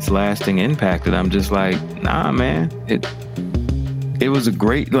how it's lasting impact. And I'm just like, nah, man. It was a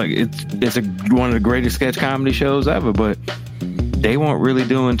great, it's one of the greatest sketch comedy shows ever, but they weren't really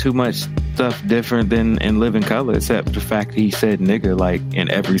doing too much stuff different than in Living Color, except the fact he said nigga in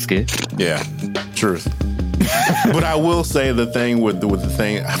every skit. Yeah, truth. But I will say the thing with the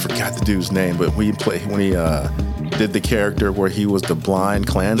thing, I forgot the dude's name, but when he did the character where he was the blind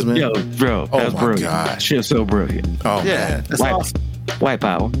Klansman. Yo, bro, that's brilliant. Gosh. Shit's so brilliant. Oh Yeah, man, that's awesome. White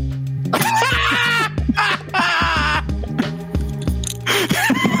power.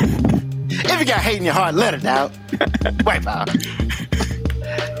 If you got hate in your heart, let it out. White power.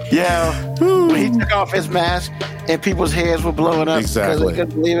 Yeah. When he took off his mask and people's heads were blowing up because Exactly. they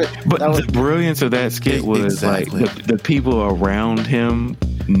couldn't believe it. But the brilliance of that skit was Exactly. like the people around him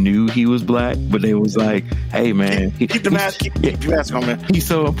knew he was black, but they was like, hey man, Keep the mask. Keep the mask on, man. he's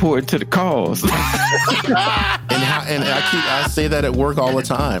so important to the cause. and I say that at work all the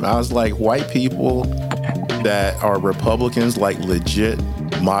time. I was like, white people that are Republicans, like legit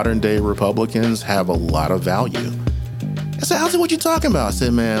modern day Republicans, have a lot of value. I said, how's it what you talking about? I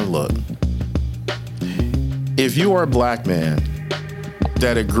said, man, look, if you are a black man,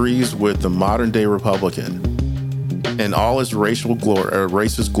 that agrees with the modern day Republican in all his racial glory, or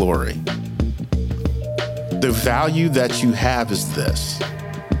racist glory, the value that you have is this.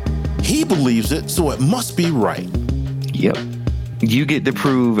 He believes it, so it must be right. Yep. You get to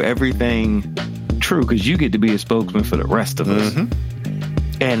prove everything true because you get to be a spokesman for the rest of us.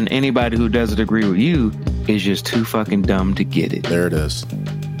 And anybody who doesn't agree with you is just too fucking dumb to get it. There it is.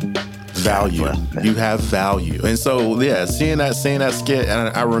 Value. You have value. And so, yeah, seeing that skit,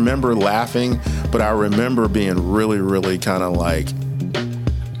 and I remember laughing, but I remember being really, really kind of like,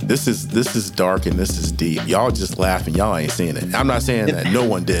 this is dark and this is deep. Y'all just laughing. Y'all ain't seeing it. I'm not saying that no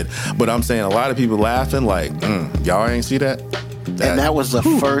one did, but I'm saying a lot of people laughing like, y'all ain't see that? And that was the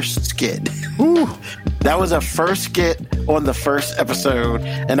first skit. That was the first skit on the first episode.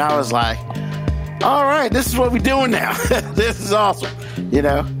 And I was like, all right, this is what we're doing now. This is awesome. You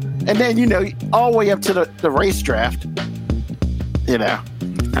know? And then, you know, all the way up to the race draft. You know?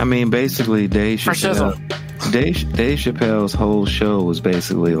 I mean, basically, Dave Chappelle's whole show was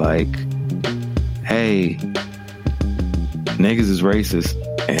basically like, hey, niggas is racist,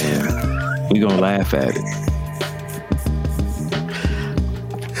 and we gonna laugh at it.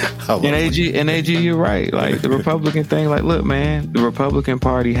 And AG, you're right. Like, the Republican thing, like, look, man, the Republican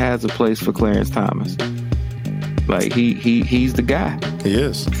Party has a place for Clarence Thomas. Like, he's the guy. He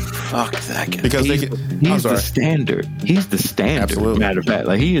is. Fuck that guy. Because he's the standard. He's the standard. Absolutely. Matter of fact,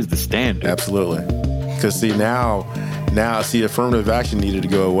 like, he is the standard. Absolutely. Because see now, affirmative action needed to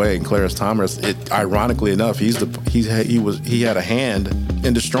go away, and Clarence Thomas, ironically enough, he had a hand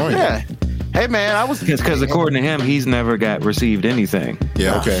in destroying it. Hey man, I was because according to him, he's never got received anything.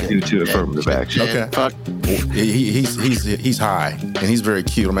 Yeah, okay. Due to affirmative action. Okay. Fuck. He's high and he's very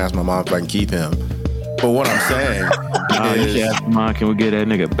cute. I'm gonna ask my mom if I can keep him. But what I'm saying is, you should ask Mom, can we get that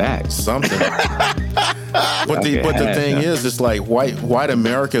nigga back? Something. But the thing is, it's like white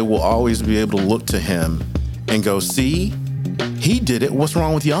America will always be able to look to him and go, see, he did it. What's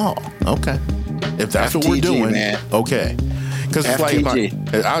wrong with y'all? Okay, if that's what we're doing, man. Okay. Because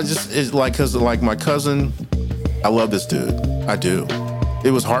it's like, because my cousin, I love this dude. I do.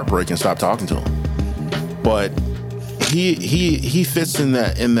 It was heartbreaking. Stop talking to him. But he fits in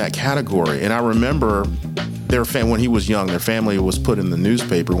that category. And I remember when he was young, their family was put in the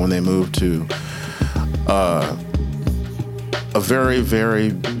newspaper when they moved to a very,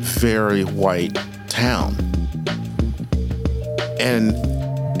 very, very white town. And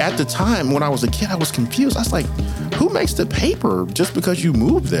at the time, when I was a kid, I was confused. I was like, who makes the paper just because you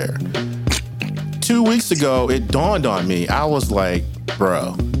moved there? 2 weeks ago, it dawned on me. I was like,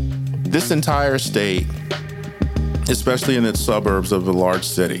 bro, this entire state, especially in its suburbs of a large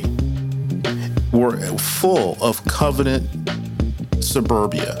city, were full of covenant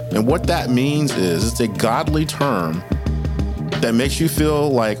suburbia. And what that means is it's a godly term that makes you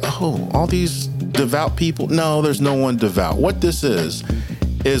feel like, oh, all these devout people. No, there's no one devout. What this is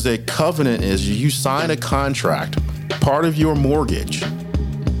a covenant is you sign a contract, part of your mortgage.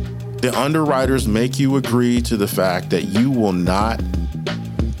 The underwriters make you agree to the fact that you will not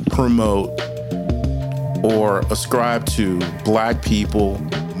promote or ascribe to black people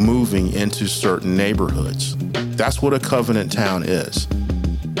moving into certain neighborhoods. That's what a covenant town is.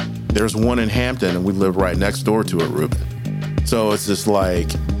 There's one in Hampton and we live right next door to it, Ruben. So it's just like,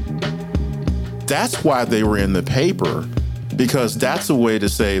 that's why they were in the paper. Because that's a way to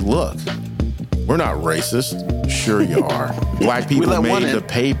say, look, we're not racist. Sure you are. Black people made the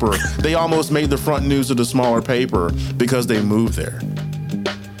paper. They almost made the front news of the smaller paper because they moved there.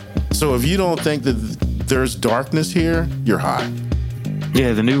 So if you don't think that there's darkness here, you're high.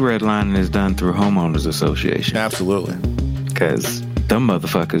 Yeah, the new redlining is done through homeowners association. Absolutely. Because them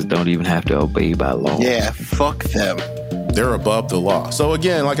motherfuckers don't even have to obey by law. Yeah, fuck them. They're above the law. So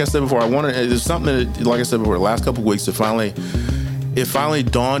again, like I said before, there's something that, like I said before, the last couple of weeks, it finally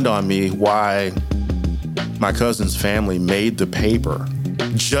dawned on me why my cousin's family made the paper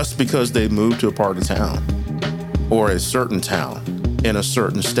just because they moved to a part of town or a certain town in a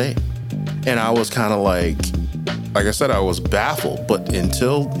certain state. And I was kind of like I said, I was baffled. But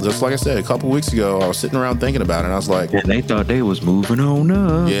until, just like I said, a couple of weeks ago, I was sitting around thinking about it, and I was like, and they thought they was moving on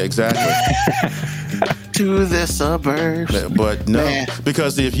up. Yeah, exactly. To the suburbs. But no,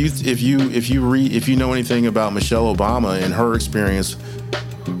 because if you know anything about Michelle Obama and her experience,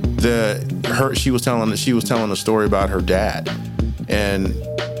 she was telling a story about her dad, and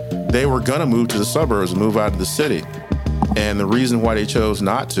they were gonna move to the suburbs and move out of the city, and the reason why they chose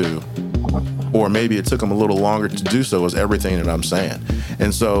not to, or maybe it took them a little longer to do so, is everything that I'm saying.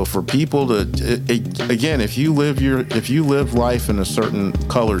 And so for people to, again, if you live life in a certain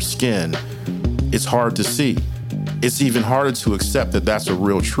colored skin, it's hard to see. it's even harder to accept that that's a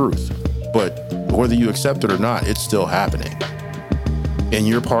real truth. But whether you accept it or not, it's still happening. And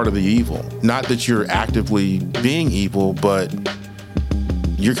you're part of the evil. Not that you're actively being evil, but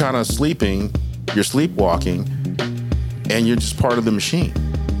you're kind of sleeping, you're sleepwalking, and you're just part of the machine.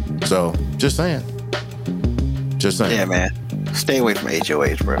 So, just saying. Just saying. Yeah, man. Stay away from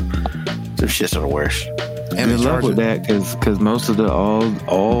HOAs, bro. Some shit's are the worst. And in love with that because most of the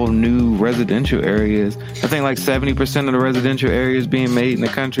all new residential areas, I think like 70% of the residential areas being made in the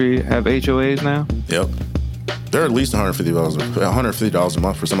country have HOAs now. Yep. They're at least $150 a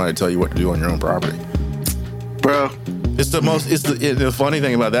month for somebody to tell you what to do on your own property. Bro. It's the most, the funny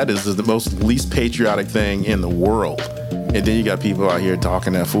thing about that is it's the most least patriotic thing in the world. And then you got people out here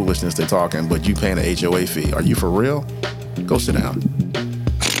talking that foolishness they're talking, but you paying an HOA fee. Are you for real? Go sit down.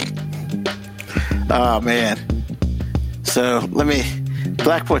 Oh, man. So,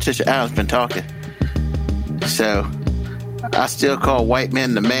 Black Politician Al's been talking. So, I still call white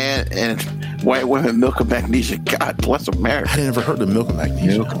men the man and white women milk of magnesia. God bless America. I never heard of milk of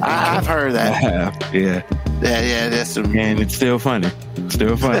magnesia. I've heard that. I have, yeah. Yeah, that's some... And it's still funny.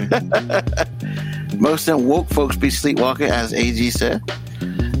 Still funny. Most of them woke folks be sleepwalking, as AG said.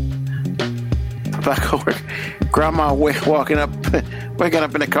 Back over. Grandma waking up in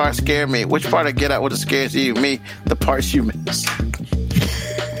the car scared me. Which part of Get Out was scared you? Me, the parts you missed.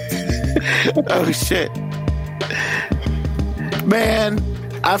 Oh, shit. Man,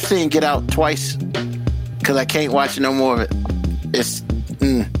 I've seen Get Out twice because I can't watch no more of it. It's,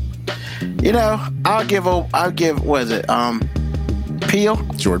 you know, I'll give, what is it, Peele?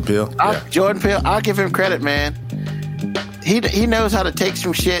 Jordan Peele? Yeah. Jordan Peele, I'll give him credit, man. He knows how to take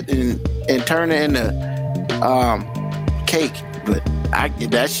some shit and turn it into cake, but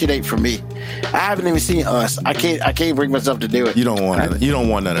that shit ain't for me. I haven't even seen Us. I can't bring myself to do it. You don't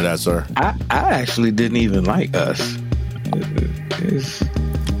want none of that, sir. I actually didn't even like Us.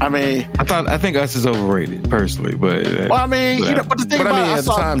 I think Us is overrated personally, but but the thing at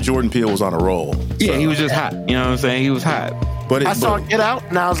the time Jordan Peele was on a roll. Yeah, he was just hot. You know what I'm saying? He was hot. But I saw Get Out,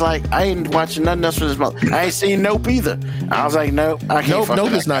 and I was like, I ain't watching nothing else for this month. I ain't seen Nope either. I was like, nope, I can't.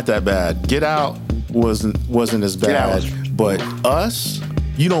 Nope is not that bad. Get Out wasn't as bad, but Us,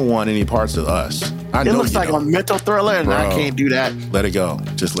 you don't want any parts of Us. It looks like a mental thriller, and I can't do that. Let it go.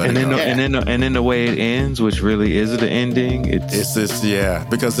 Just let it go. And then the way it ends, which really is the ending, it's this,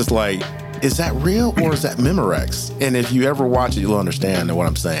 because it's like, is that real or is that Memorex? And if you ever watch it, you'll understand what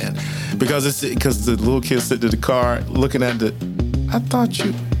I'm saying. Because the little kid sitting in the car looking at I thought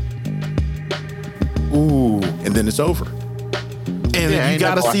you, and then it's over. And you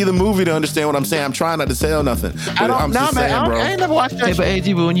got to see the movie to understand what I'm saying. I'm trying not to say nothing. I'm just saying, bro. I ain't never watched that. Hey, but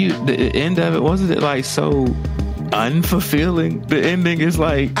AG, but when the end of it, wasn't it like so unfulfilling? The ending is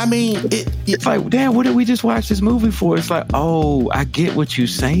like, it's like, damn, what did we just watch this movie for? It's like, oh, I get what you're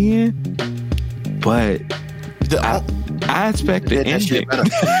saying, but I expect the ending.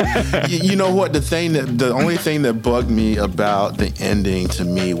 You know what? The only thing that bugged me about the ending to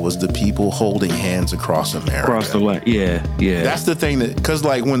me was the people holding hands across America. Across the way, yeah. That's the thing because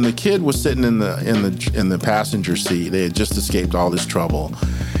like when the kid was sitting in the passenger seat, they had just escaped all this trouble,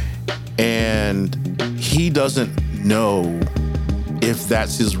 and he doesn't know if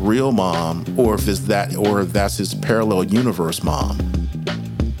that's his real mom or if that's his parallel universe mom,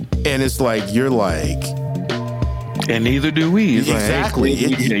 and it's like you're like. And neither do we. It's exactly.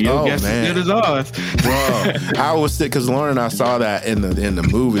 Like, hey, your guess is good as ours. Bro, I was sick because Lauren and I saw that in the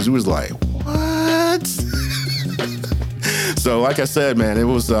movies. It was like, what? So, like I said, man, it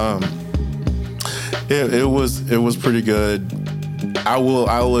was it was pretty good. I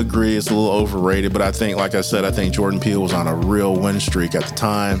will agree it's a little overrated, but I think, like I said, I think Jordan Peele was on a real win streak at the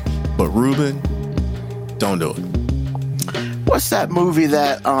time. But Ruben, don't do it. What's that movie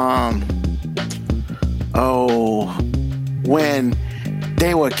that when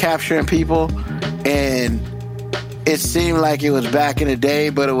they were capturing people and it seemed like it was back in the day,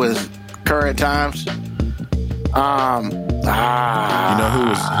 but it was current times.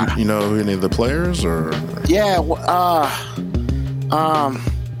 You know who any of the players or? Yeah,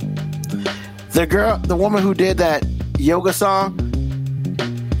 the woman who did that yoga song,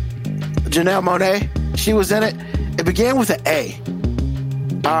 Janelle Monáe, she was in it. It began with an A.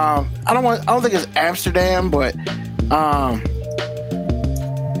 I don't think it's Amsterdam, but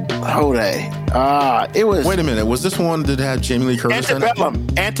it was. Wait a minute, was this one that had Jamie Lee Curtis in it?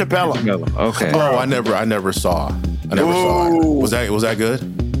 Antebellum. Okay. Oh, I never saw it. Was that good?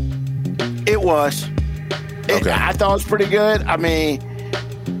 It was. Okay. I thought it was pretty good. I mean,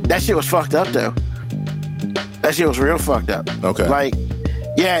 that shit was fucked up though. That shit was real fucked up. Okay. Like,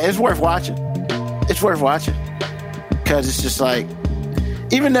 yeah, it's worth watching. It's worth watching. because it's just like,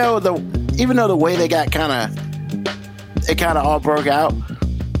 even though the way they got kind of all broke out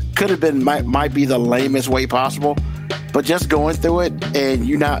could have been might be the lamest way possible, but just going through it and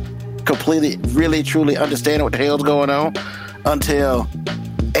you not completely, really, truly understanding what the hell's going on until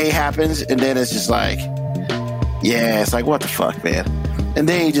A happens, and then it's just like, yeah, it's like, what the fuck, man? And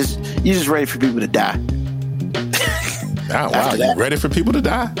then you just ready for people to die. Oh, wow, you ready for people to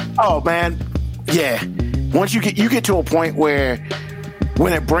die? Oh man, yeah. Once you get to a point where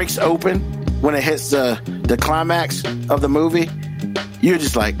when it breaks open, when it hits the climax of the movie, you're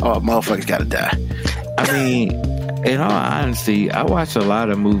just like, oh, motherfuckers gotta die. I mean, in all honesty, I watch a lot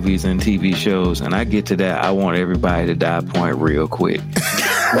of movies and TV shows, and I get to that I want everybody to die point real quick.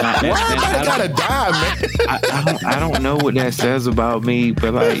 I gotta die, man. I don't know what that says about me,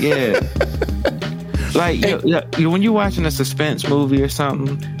 but like, yeah. Like, when you're watching a suspense movie or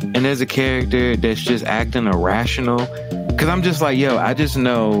something, and there's a character that's just acting irrational, because I'm just like, I just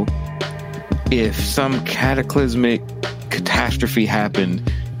know if some cataclysmic catastrophe happened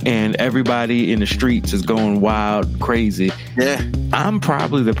and everybody in the streets is going wild, crazy, I'm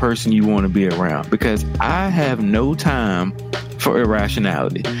probably the person you want to be around, because I have no time for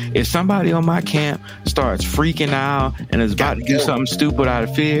irrationality. If somebody on my camp starts freaking out and is about to do something stupid out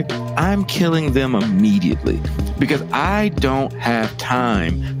of fear, I'm killing them immediately, because I don't have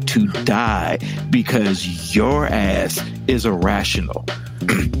time to die because your ass is irrational.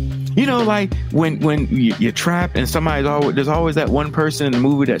 You know, like when you're trapped and there's always that one person in the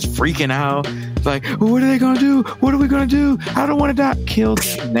movie that's freaking out. It's like, what are they gonna do? What are we gonna do? I don't want to die. Kill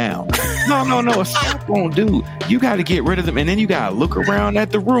them now. No. A stop won't do. You got to get rid of them, and then you got to look around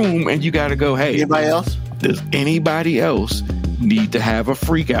at the room and you got to go, hey, anybody else? Does anybody else need to have a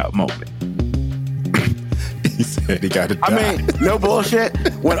freak out moment? He said he got to die. I mean, no bullshit.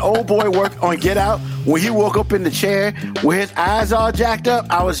 When old boy worked on Get Out, when he woke up in the chair with his eyes all jacked up,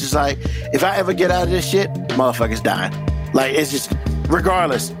 I was just like, if I ever get out of this shit, motherfuckers dying. Like, it's just,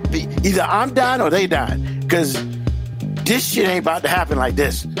 regardless, either I'm dying or they dying, because this shit ain't about to happen like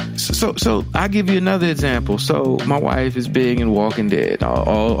this. So I'll give you another example. So my wife is big in Walking Dead,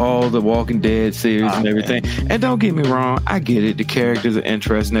 all the Walking Dead series and everything. Man. And don't get me wrong, I get it. The characters are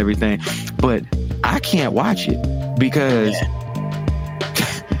interesting and everything, but I can't watch it because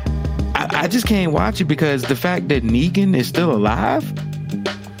I just can't watch it because the fact that Negan is still alive,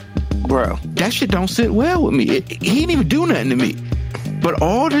 bro, that shit don't sit well with me. He didn't even do nothing to me. But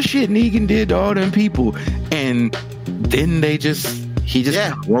all the shit Negan did to all them people, and then he just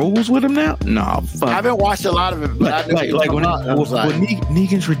rolls with him now? Nah, fuck. I haven't watched a lot of it. But like when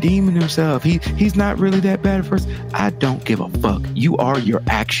Negan's redeeming himself, he's not really that bad at first. I don't give a fuck. You are your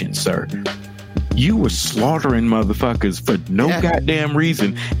actions, sir. You were slaughtering motherfuckers for no goddamn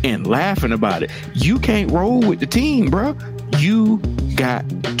reason and laughing about it. You can't roll with the team, bro. You got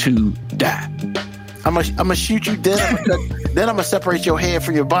to die. I'm gonna shoot you dead. Then I'm gonna separate your head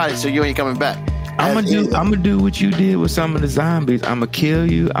from your body so you ain't coming back. I'm gonna do what you did with some of the zombies. I'm gonna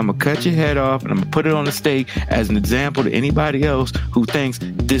kill you. I'm gonna cut your head off, and I'm gonna put it on the stake as an example to anybody else who thinks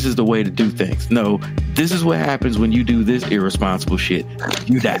this is the way to do things. No, this is what happens when you do this irresponsible shit.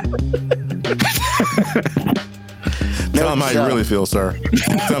 You die. Tell them how you really feel, sir.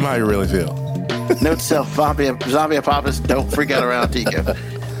 Tell them how you really feel. Note to self: zombie apocalypse. Don't freak out around Tico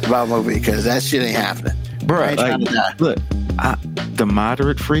about movie, because that shit ain't happening. Bro, look. The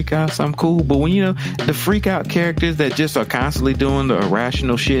moderate freak outs, I'm cool, but when the freak out characters that just are constantly doing the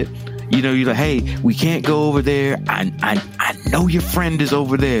irrational shit, you're like, hey, we can't go over there. I know your friend is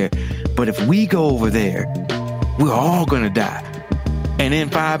over there, but if we go over there, we're all gonna die. And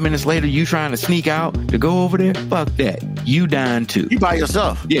then 5 minutes later, you trying to sneak out to go over there? Fuck that. You dying too. You by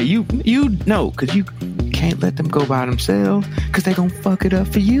yourself. Yeah, you know, because you can't let them go by themselves, because they gonna fuck it up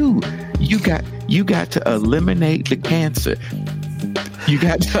for you. You got to eliminate the cancer. You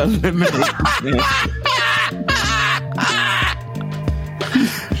got to eliminate the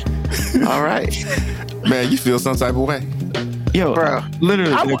cancer. All right. Man, you feel some type of way. Yo, bro,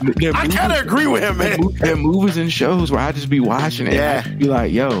 literally, I kind of agree with him, man. There are movies and shows where I just be watching it. Yeah. And I be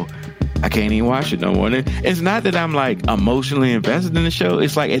like, yo, I can't even watch it no more. And it's not that I'm like emotionally invested in the show.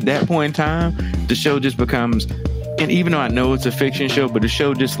 It's like at that point in time, the show just becomes, and even though I know it's a fiction show, but the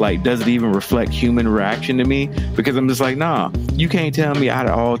show just like doesn't even reflect human reaction to me, because I'm just like, nah, you can't tell me out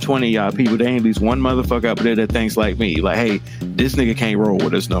of all 20 of y'all people, there ain't at least one motherfucker up there that thinks like me. Like, hey, this nigga can't roll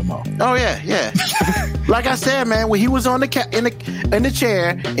with us no more. Oh yeah. Like I said, man, when he was on in the chair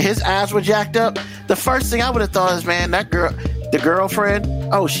and his eyes were jacked up, the first thing I would have thought is, man, that girl, the girlfriend,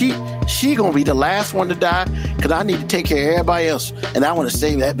 oh, she gonna be the last one to die, because I need to take care of everybody else, and I want to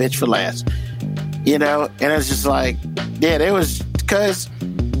save that bitch for last. And it's just like, Yeah, they was because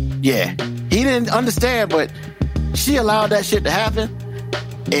he didn't understand, but she allowed that shit to happen,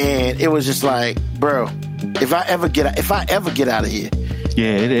 and it was just like, bro, if I ever get out of here.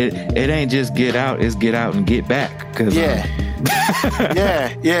 Yeah, it ain't just get out, it's get out and get back. Cause, yeah.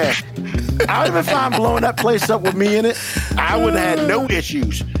 Yeah. I would have been fine blowing that place up with me in it. I would have had no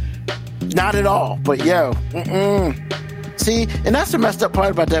issues. Not at all. But see, and that's the messed up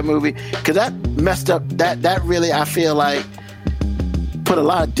part about that movie, because that messed up, that really, I feel like, put a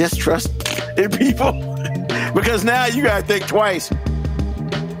lot of distrust in people. Because now you gotta think twice.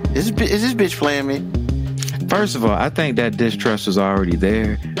 Is this bitch playing me? First of all, I think that distrust was already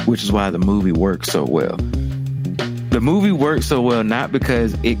there, which is why the movie works so well. The movie works so well not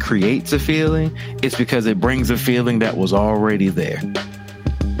because it creates a feeling, it's because it brings a feeling that was already there.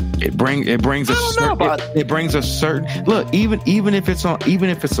 It brings a certain look, even if it's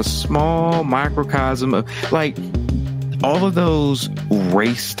a small microcosm of, like, all of those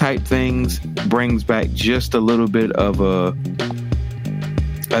race type things brings back just a little bit of a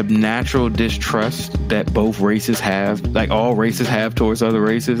natural distrust that both races have, like all races have towards other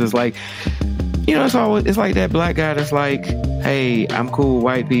races. It's like, you know, it's like that black guy that's like, hey, I'm cool with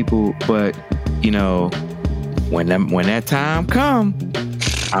white people, but you know, when that time come,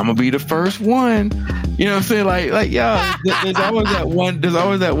 I'm gonna be the first one. You know what I'm saying? Like, yeah, there's always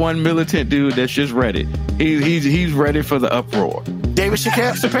that one militant dude that's just ready. He's ready for the uproar. David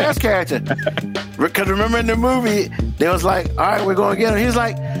Chappelle's character. Because remember in the movie, they was like, all right, we're going to get him. He was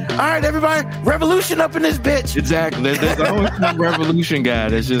like, all right, everybody, revolution up in this bitch. Exactly. There's always some revolution guy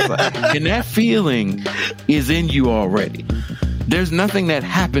that's just like, and that feeling is in you already. There's nothing that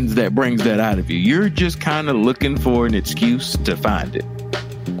happens that brings that out of you. You're just kind of looking for an excuse to find it.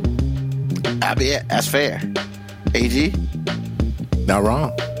 I mean, that's fair. AG? Not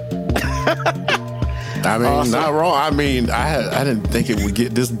wrong. I mean, awesome. Not wrong. I mean, I didn't think it would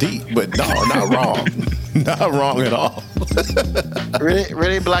get this deep, but no, not wrong. Not wrong at all.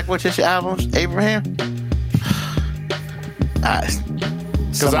 Really, Black Witch albums, Abraham?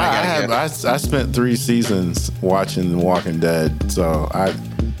 Because I spent 3 seasons watching The Walking Dead, so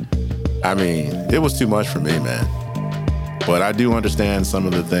I mean, it was too much for me, man. But I do understand some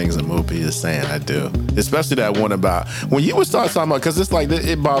of the things that Mopi is saying. I do, especially that one about when you would start talking about, because it's like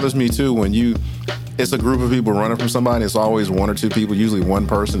it bothers me too when it's a group of people running from somebody. It's always 1 or 2 people. Usually one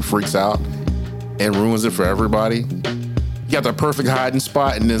person freaks out and ruins it for everybody. You got the perfect hiding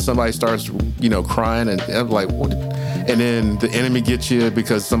spot, and then somebody starts, crying, and I'm like, what? And then the enemy gets you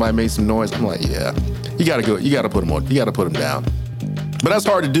because somebody made some noise. I'm like, yeah, you got to go. You got to put them on. You got to put them down. But that's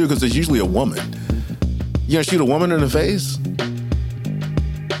hard to do because it's usually a woman. You gonna shoot a woman in the face?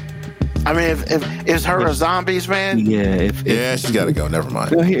 I mean, if her or zombies, man. Yeah, she's got to go. Never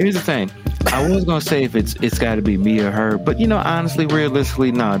mind. Well, here's the thing. I was gonna say if it's got to be me or her, but honestly,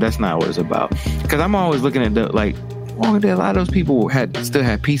 realistically, no, that's not what it's about. Because I'm always looking at a lot of those people still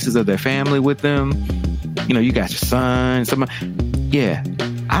had pieces of their family with them. You got your son, somebody. Yeah,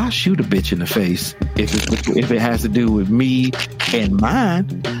 I'll shoot a bitch in the face if it has to do with me and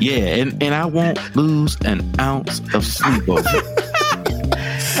mine. Yeah, and I won't lose an ounce of sleep over it.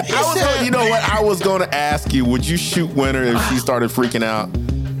 I was going to ask you, would you shoot Winter if she started freaking out?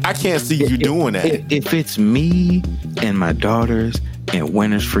 I can't see you doing that. If it's me and my daughters and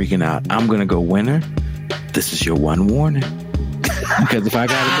Winter's freaking out, I'm going to go, Winter, this is your one warning. Because if I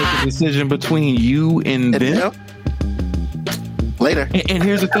got to make a decision between you and them, later. And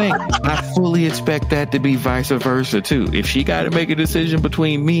here's the thing, I fully expect that to be vice versa too. If she got to make a decision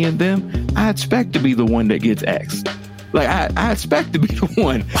between me and them, I expect to be the one that gets axed. Like I expect to be the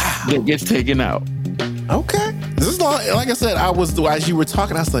one that gets taken out. Okay. This is like I said, as you were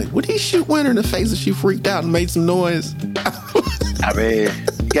talking, I was like, would he shoot Winter in the face if she freaked out and made some noise? I mean,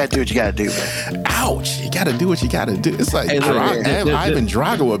 you gotta do what you gotta do, man. Ouch. You gotta do what you gotta do. It's like Ivan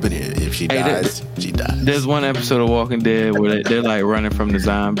Drago up in here. If she dies, she dies. There's one episode of Walking Dead where they're like running from the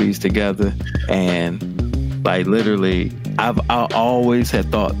zombies together, and like literally I always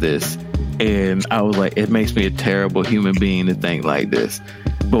had thought this, and I was like, it makes me a terrible human being to think like this.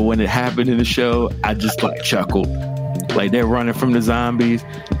 But when it happened in the show, I just like chuckled. Like they're running from the zombies,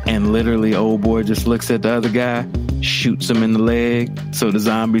 and literally old boy just looks at the other guy, shoots him in the leg so the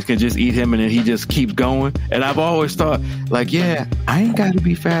zombies can just eat him, and then he just keeps going. And I've always thought, like, yeah, I ain't got to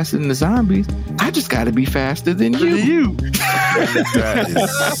be faster than the zombies. I just got to be faster than you. That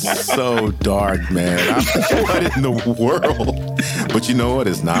is so dark, man. What in the world? But you know what?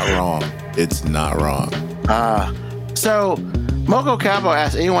 It's not wrong. It's not wrong. So Moco Cowboy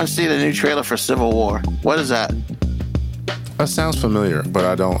asked, anyone see the new trailer for Civil War? What is that? That sounds familiar, but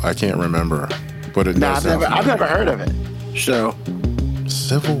I can't remember. but it No, does I've never heard of it. So,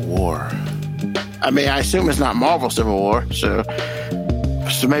 Civil War. I mean, I assume it's not Marvel Civil War. So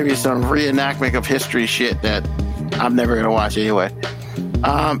maybe it's some reenactment of history shit that I'm never gonna watch anyway.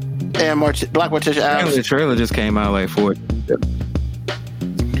 And Black Morticia Adams. The trailer just came out like for it.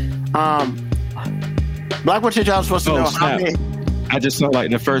 Black Morticia Adams supposed to know how many. I just saw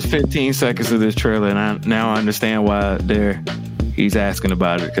like the first 15 seconds of this trailer, and now I understand why he's asking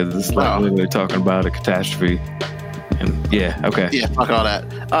about it, because it's like literally talking about a catastrophe. And yeah, okay. Yeah, fuck all that.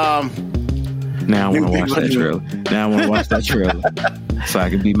 Now I want to watch that trailer. Now I want to watch that trailer so I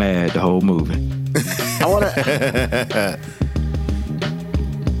can be mad the whole movie. I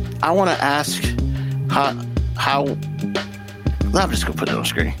want to ask how. I'm just gonna put it on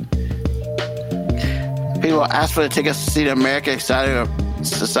screen. People ask for the tickets to see the American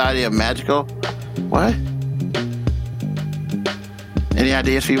Society of Magical. What? Any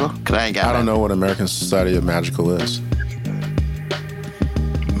ideas, people? Cause I ain't got. I don't know what American Society of Magical is.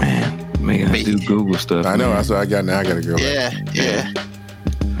 Man, I do Google stuff. I know. That's what I got now. I gotta go. Yeah.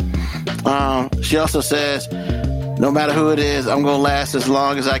 She also says, no matter who it is, I'm gonna last as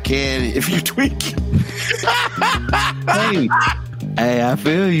long as I can if you tweak. hey, I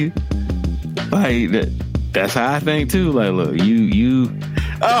feel you. Like that's how I think too. Like, look, you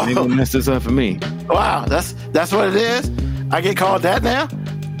ain't gonna mess this up for me. Wow, that's what it is. I get called that now.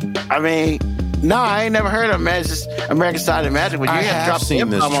 I mean, no, I ain't never heard of American Society of Magic. I have seen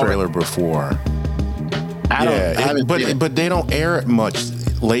this trailer before. But they don't air it much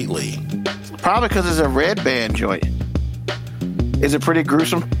lately. Probably because it's a red band joint. Is it pretty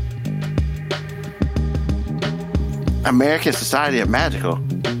gruesome? American Society of Magical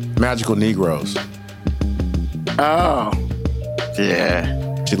Negroes. Oh,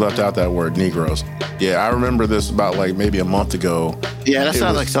 yeah. She left out that word, Negroes. Yeah, I remember this about like maybe a month ago. Yeah, that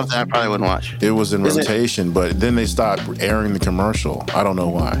sounds like something I probably wouldn't watch. It was in rotation, but then they stopped airing the commercial. I don't know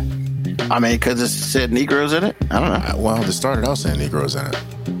why. I mean, because it said Negroes in it? I don't know. Well, they started out saying Negroes in it.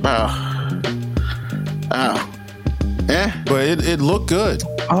 Oh. Yeah. But it looked good.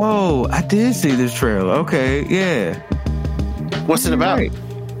 Oh, I did see this trailer. Okay, yeah. What's it about? Right.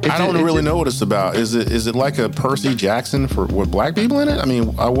 I don't really know what it's about. Is it like a Percy Jackson with black people in it? I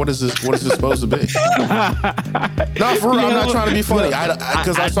mean, what is this? What is this supposed to be? No, for real. I'm not trying to be funny.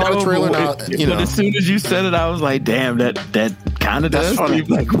 Because I saw the trailer now. But as soon as you said it, I was like, damn, that kind of does seem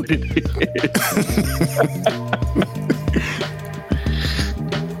like what it is.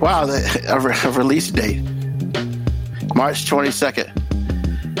 Wow, a release date, March 22nd.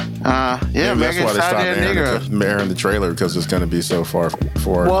 Yeah, that's why they stopped airing the trailer, because it's going to be so far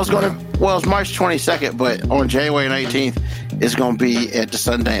forward. Well, it's March 22nd, but on January 19th, it's going to be at the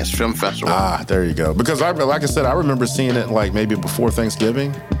Sundance Film Festival. Ah, there you go. Because like I said, I remember seeing it like maybe before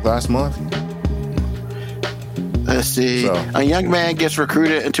Thanksgiving last month. Let's see. A young man gets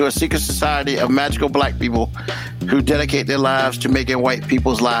recruited into a secret society of magical black people who dedicate their lives to making white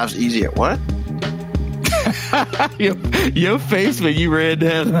people's lives easier. What? Your face when you read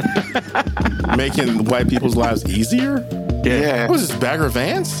that. Making white people's lives easier? Yeah. What was this, Bagger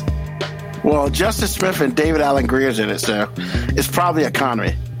Vance? Well, Justice Smith and David Allen Greer's in it, so it's probably a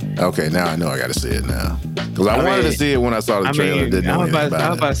comedy. Okay, now I know I got to see it now. Because I wanted to see it when I saw the trailer. I was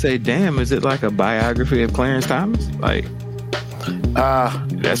about to say, damn, is it like a biography of Clarence Thomas? Like,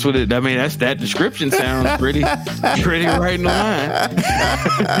 that's what it. I mean, that description sounds pretty right in the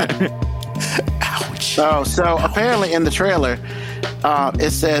line. Ouch. So apparently in the trailer,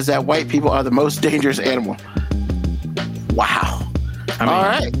 it says that white people are the most dangerous animal. Wow. All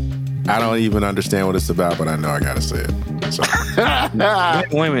right. I don't even understand what it's about, but I know I got to see it. So.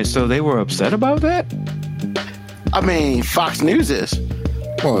 Wait a minute. So they were upset about that? I mean, Fox News is.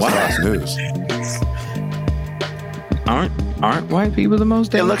 Well, it's Fox News. Aren't white people the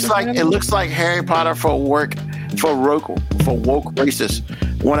most dangerous? It looks like Harry Potter for woke racists.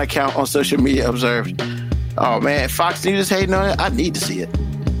 One account on social media observed. Oh man, Fox News is hating on it. I need to see it.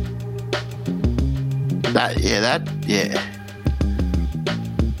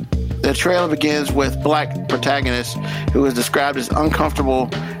 The trailer begins with black protagonist who is described as uncomfortable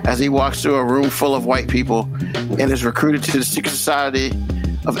as he walks through a room full of white people and is recruited to the secret society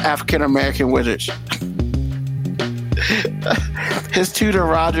of African American wizards. His tutor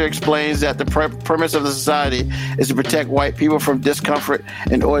Roger explains that the premise of the society is to protect white people from discomfort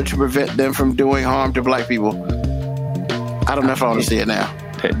in order to prevent them from doing harm to black people. I don't know if I want to see it now.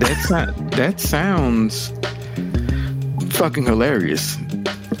 That sounds fucking hilarious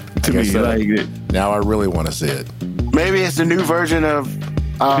to me. Now I really want to see it. Maybe it's the new version of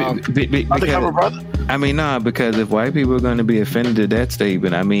Undercover Brother. I mean, because if white people are going to be offended at that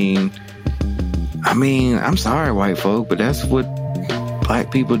statement, I mean, I mean, I'm sorry, white folk, but that's what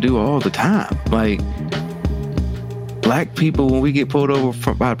black people do all the time. Like, black people, when we get pulled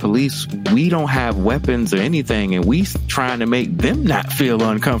over by police, we don't have weapons or anything, and we trying to make them not feel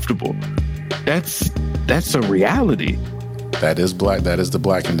uncomfortable. That's a reality. That is black. That is the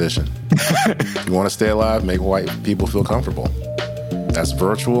black condition. You want to stay alive, make white people feel comfortable. That's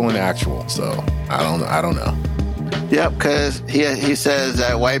virtual and actual. So I don't know. Yep, because he says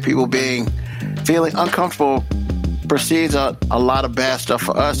that white people feeling uncomfortable precedes a lot of bad stuff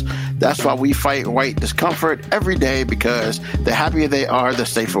for us. That's why we fight white discomfort every day, because the happier they are, the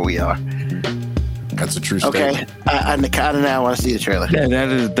safer we are. That's a true statement. Okay, I now want to see the trailer. Yeah,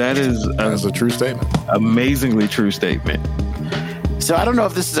 that is a true statement. Amazingly true statement. So I don't know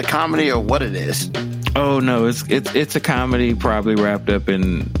if this is a comedy or what it is. Oh no, it's a comedy, probably wrapped up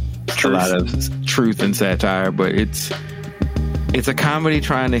in a lot of truth and satire, but it's a comedy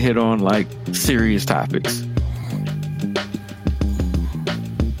trying to hit on like serious topics.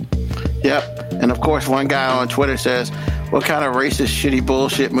 Yep, and of course, one guy on Twitter says, "What kind of racist, shitty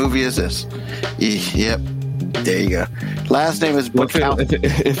bullshit movie is this?" Yep, there you go. Last name is Bukowski.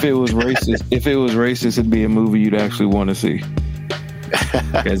 If it was racist, it'd be a movie you'd actually want to see.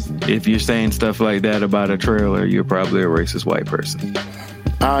 Because if you're saying stuff like that about a trailer, you're probably a racist white person.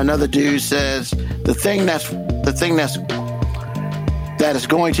 Another dude says the thing that is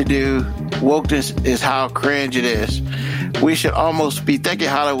going to do wokeness is how cringe it is. We should almost be thanking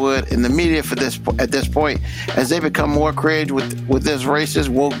Hollywood and the media at this point, as they become more cringe with this racist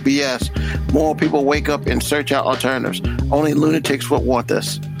woke BS. More people wake up and search out alternatives. Only lunatics would want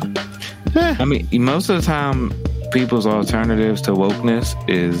this. I mean, most of the time, people's alternatives to wokeness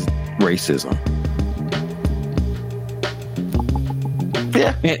is racism.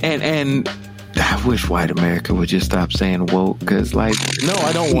 Yeah, and I wish white America would just stop saying woke, because like, no,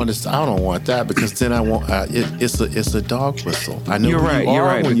 I don't want that, because then I want it's a dog whistle. I know you're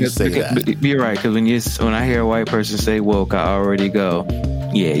right when you say that. You're right, because when I hear a white person say woke, I already go,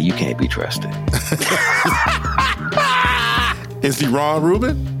 yeah, you can't be trusted. Is he wrong,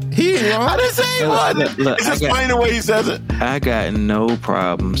 Ruben? He ain't wrong. I didn't say he wasn't. It's just funny the way he says it. I got no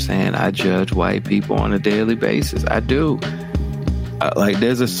problem saying I judge white people on a daily basis. I do. Like,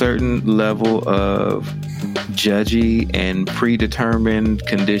 there's a certain level of judgy and predetermined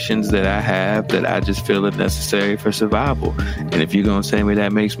conditions that I have that I just feel are necessary for survival. And if you're going to say me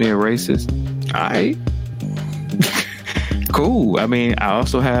that makes me a racist, all right. Cool. I mean, I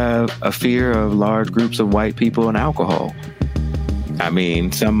also have a fear of large groups of white people and alcohol. I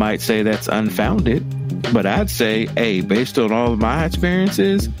mean, some might say that's unfounded, but I'd say, hey, based on all of my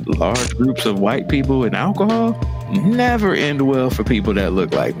experiences, large groups of white people and alcohol never end well for people that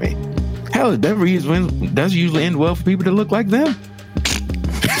look like me. Hell, it does usually end well for people that look like them.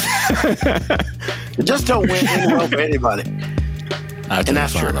 It just don't end well for anybody. And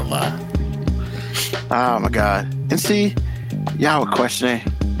that's true. A lot. Oh my God. And see, y'all were questioning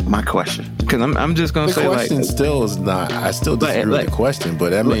my question. Because I'm just going to say, the question still is not, I still disagree with the question,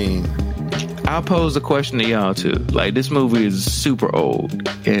 but I mean, I'll pose the question to y'all too. Like, this movie is super old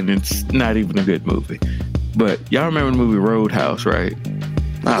and it's not even a good movie. But y'all remember the movie Roadhouse, right?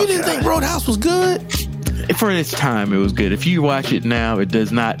 You didn't think Roadhouse was good? For its time, it was good. If you watch it now, it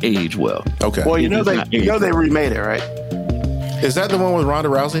does not age well. Okay. Well, they remade it, right? Is that the one with Ronda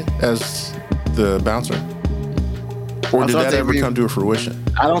Rousey as the bouncer? Or did that ever come to a fruition?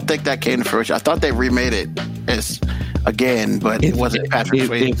 I don't think that came to fruition. I thought they remade it again, but it wasn't Patrick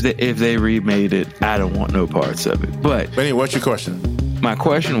Swayze. If they remade it, I don't want no parts of it. But anyway, what's your question? My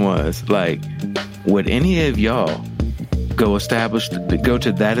question was, like, would any of y'all go to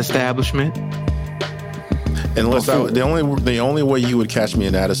that establishment? Unless the only way you would catch me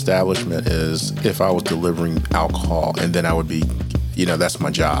in that establishment is if I was delivering alcohol, and then I would be, that's my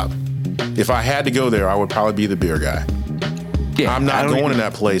job. If I had to go there, I would probably be the beer guy. Yeah, I'm not going to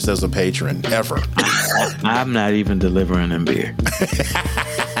that place as a patron ever. I'm not even delivering them beer.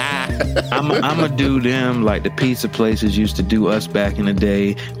 I'm gonna do them like the pizza places used to do us back in the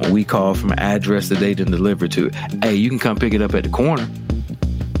day when we called from an address that they didn't deliver to. Hey, you can come pick it up at the corner.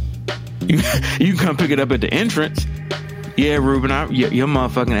 You can come pick it up at the entrance. Yeah, Ruben, your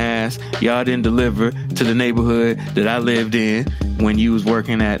motherfucking ass. Y'all didn't deliver to the neighborhood that I lived in when you was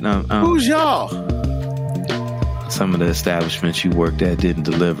working at. Who's y'all? Some of the establishments you worked at didn't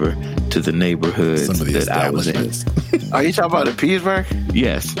deliver to the neighborhoods that I was in. Are you talking about in Petersburg?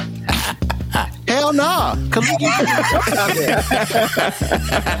 Yes. Hell no. Cause we get out there.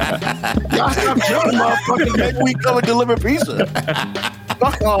 Y'all stop chilling, motherfuckers. Maybe we come and deliver pizza.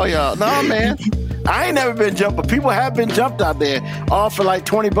 Fuck all y'all. No, man. I ain't never been jumped, but people have been jumped out there, all for like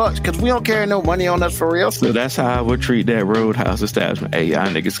 $20 because we don't carry no money on us for real. So that's how I would treat that Roadhouse establishment. Hey, y'all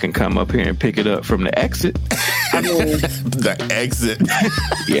niggas can come up here and pick it up from the exit. I mean, The exit.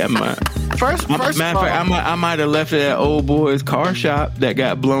 Yeah, man. first Matter of fact, I might have left it at old boy's car shop that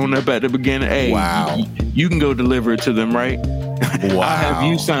got blown up at the beginning. Hey, Wow. you can go deliver it to them, right? Wow. I'll have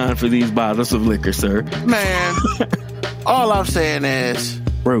you sign for these bottles of liquor, sir. man, all I'm saying is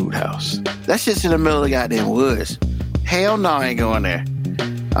Roadhouse. that shit's in the middle of the goddamn woods. Hell no, I ain't going there.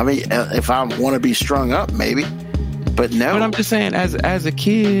 I mean, if I want to be strung up, maybe, but no. But I'm just saying, as a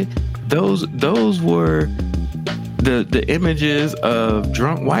kid, those were the images of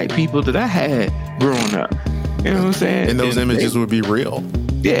drunk white people that I had growing up. You know what I'm saying? And those images would be real.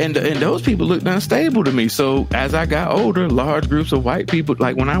 Yeah, and those people looked unstable to me. So as I got older, large groups of white people,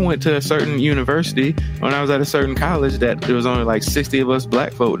 like when I went to a certain university, when I was at a certain college, that there was only like 60 of us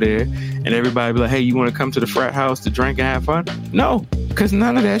black folk there, and everybody be like, hey, you want to come to the frat house to drink and have fun? No, because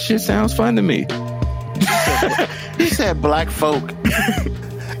none of that shit sounds fun to me. He said black folk.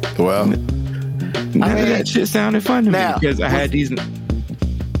 Well, None of that shit sounded fun to me because I had these.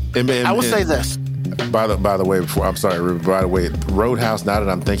 I would say this. By the way, I'm sorry, Ruben, by the way, Roadhouse, now that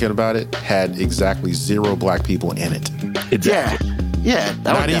I'm thinking about it, had exactly 0 black people in it. Exactly. Yeah.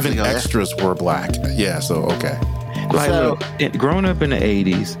 Not even extras were black. Yeah, so okay. Like, So- look, growing up in the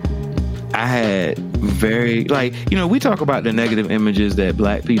 80s, I had very, like, you know, we talk about the negative images that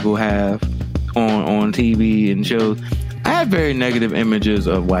black people have on TV and shows. I had very negative images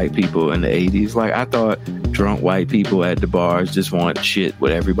of white people in the 80s. Like, I thought drunk white people at the bars just want shit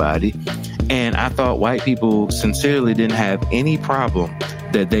with everybody. And I thought white people sincerely didn't have any problem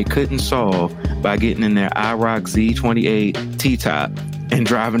that they couldn't solve by getting in their IROC Z28 T-top and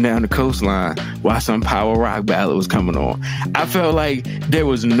driving down the coastline while some power rock ballad was coming on. I felt like there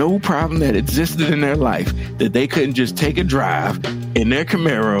was no problem that existed in their life that they couldn't just take a drive in their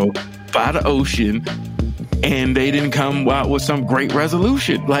Camaro by the ocean and they didn't come out with some great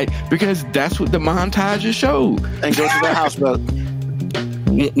resolution. Like, because that's what the montages showed. And go to the houseboat.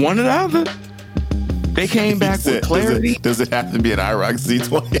 One or the other. They came back with clarity. Does it have to be an IROC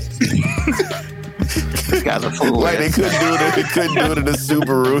Z20? This guy's a fool. Like, they couldn't do it. They couldn't do it in a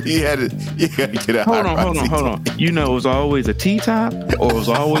Subaru. You had to get a Hold IROC on. You know, it was always a T-top or it was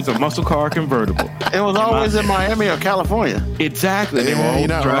always a muscle car convertible. It was always in Miami or California. Exactly. They were Yeah, always you're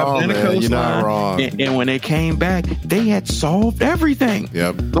not driving wrong, in the man. coastline. You're not wrong. And when they came back, they had solved everything.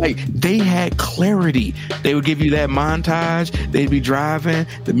 Yep. Like, they had clarity. They would give you that montage. They'd be driving.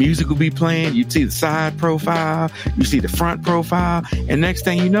 The music would be playing. You'd see the side profile. You see the front profile. And next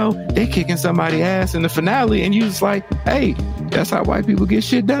thing you know, they kicking somebody's ass in the finale. And you just like, hey, that's how white people get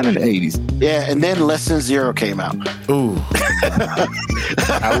shit done in the 80s. Yeah, and then Less Than Zero came out. Ooh.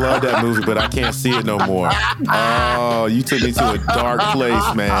 I love that movie, but I can't see it no more. Oh, you took me to a dark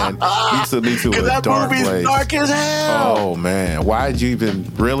place, man. You took me to a That dark movie's place. dark as hell. Oh, man. Why'd you even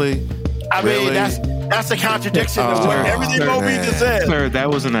really? I mean, Really? that's a contradiction of what everything sir, Moby man. just said. Sir, that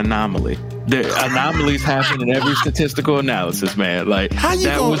was an anomaly. The anomalies happen in every statistical analysis, man. Like, How you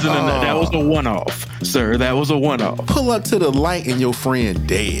that gonna- that was a one-off, sir. That was a one-off. Pull up to the light and your friend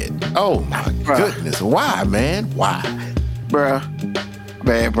dead. Oh, my Bruh. goodness. Why, man? Why? Bruh.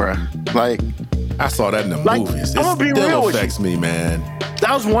 Like, I saw that in the Like, movies. It I'm gonna be still real with affects me, man.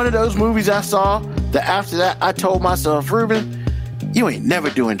 that was one of those movies I saw that after that, I told myself, Ruben, you ain't never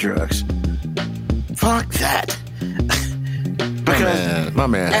doing drugs. Fuck that. Because My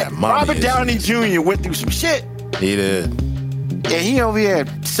man had mommy Robert issues. Downey Jr. went through some shit. He did. And he over here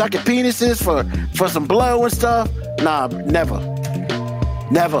sucking penises for some blow and stuff. Nah, never.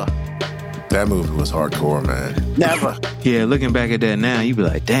 That movie was hardcore, man. Never. Yeah, looking back at that now, you be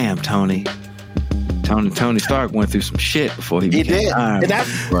like, damn, Tony Stark went through some shit before he He became did. Iron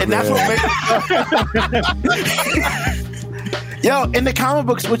And that's what made Yo, in the comic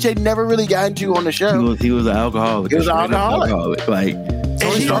books, which they never really got into on the show. He was an alcoholic. He was an Straight up alcoholic. Like,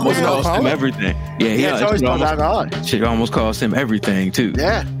 he it almost was cost him alcoholic? everything. Yeah, Yeah, Joey's called alcoholic. shit almost cost him everything too.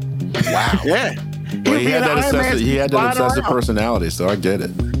 Yeah. Wow. Yeah. Well, he be had an that Iron Man he had that flying obsessive around. personality, so I get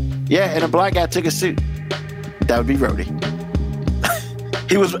it. Yeah, and a black guy took a suit. That would be Rhodey.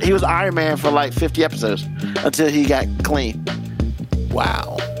 he was Iron Man for like 50 episodes until he got clean.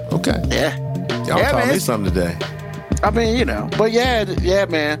 Wow. Okay. Yeah. Y'all Yeah, taught man. me something today. I mean, you know. But yeah,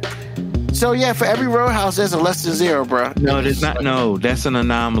 man. So yeah, for every Roadhouse, there's a Less Than Zero, bro. No, there's not. No, that's an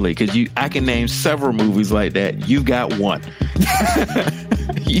anomaly because I can name several movies like that. You got one.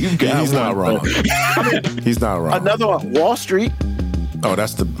 You got He's one. not wrong. He's not wrong. Another one, Wall Street. Oh,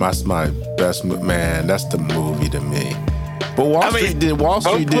 that's my best man. That's the movie to me. But Wall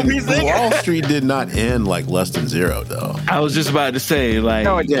Street did not end like less than zero, though. I was just about to say, like,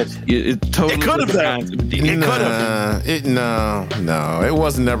 No, it did. It totally It could have done. It could have. No, it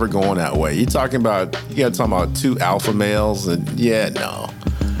was never going that way. You talking about two alpha males, and no.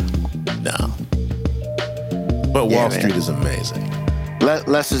 But Wall Street is amazing.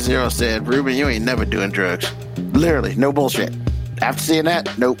 Less than zero said, Ruben, you ain't never doing drugs. Literally, no bullshit. After seeing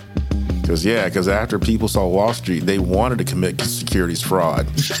that, nope. Because after people saw Wall Street, they wanted to commit securities fraud.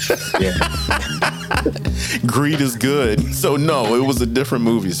 Greed is good. So no, it was a different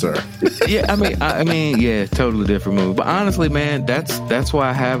movie, sir. I mean, totally different movie. But honestly, man, that's why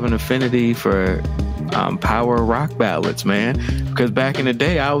I have an affinity for power rock ballads, man. Because back in the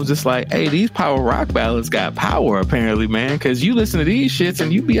day, I was just like, hey, these power rock ballads got power, apparently, man. Because you listen to these shits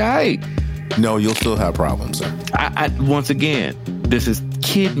and you be all right. No, you'll still have problems, sir. I once again, this is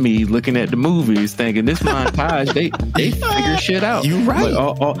kid me looking at the movies thinking this montage, they figure shit out. You right.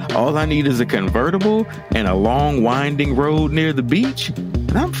 Like, all I need is a convertible and a long winding road near the beach,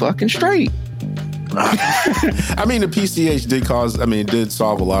 and I'm fucking straight. I mean, the PCH did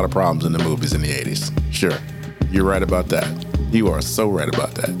solve a lot of problems in the movies in the 80s. Sure. You're right about that. You are so right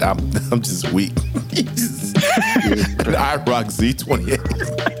about that. I'm just weak. I rock Z28.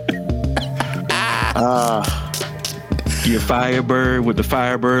 Your Firebird with the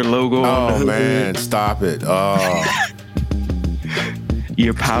Firebird logo on the hood. Man, stop it.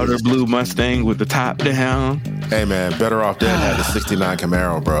 Your powder blue Mustang with the top down. Hey, man, Better Off Dead had the 69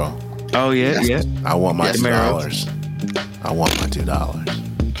 Camaro, bro. Oh, yeah. I want my $2. I want my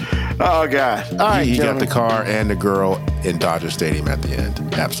 $2. Oh, God. All right, he got the car and the girl in Dodger Stadium at the end.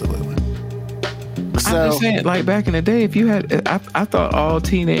 Absolutely. I'm just saying, like back in the day, if you had, I thought all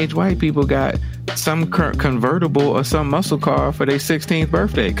teenage white people got some convertible or some muscle car for their 16th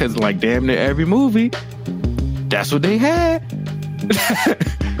birthday, because like damn near every movie, that's what they had.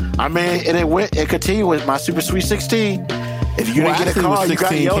 I mean, and it continued with my Super Sweet 16. If you didn't get a car, you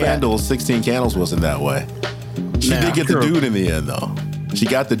got yelled at. 16 Candles wasn't that way. She did get the dude in the end, though. She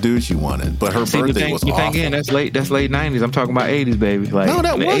got the dude she wanted, but her birthday was awful. Again, that's late 90s. I'm talking about 80s, baby. Like, no,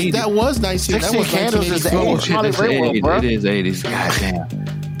 that was 16 Candles is the 80s. It is 80s. Goddamn.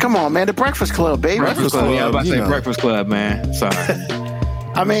 Come on, man. The Breakfast Club, baby. Breakfast Club. Yeah, I was about to say Breakfast Club, man. Sorry.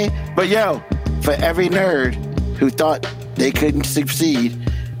 I mean, but for every nerd who thought they couldn't succeed,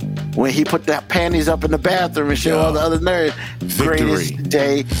 when he put the panties up in the bathroom and showed all the other nerds, greatest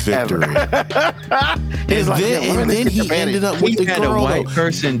day ever. And then he ended up with the girl. He had a white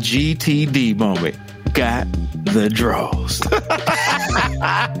person GTD moment. Got the draws.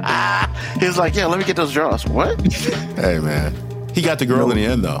 He's like, let me get those draws. What? Hey, man. He got the girl in the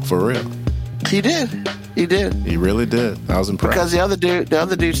end, though, for real. He did. He really did. I was impressed. Because the other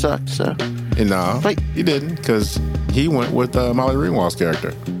dude sucked, so. No, he didn't, because he went with Molly Ringwald's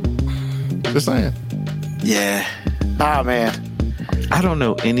character. Just saying. Yeah. Oh, man. I don't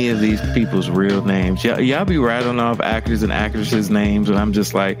know any of these people's real names. Y'all be rattling off actors and actresses' names, and I'm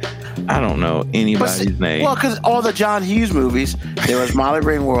just like, I don't know anybody's name. Well, because all the John Hughes movies, there was Molly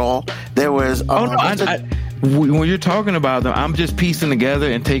Ringwald, there was... when you're talking about them, I'm just piecing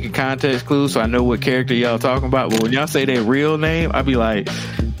together and taking context clues so I know what character y'all talking about. But when y'all say their real name, I'll be like,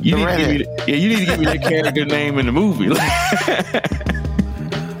 you need to give me that character name in the movie.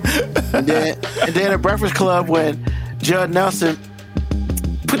 And then at Breakfast Club, when Judd Nelson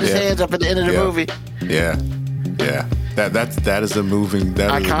put his hands up at the end of the movie. Yeah. That is a moving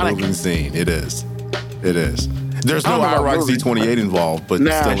scene. It is. There's no I Rock Z28 involved, but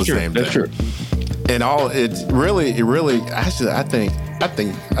still the same thing. That's true. And it really actually I think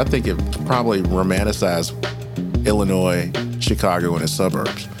it probably romanticized Illinois, Chicago, and its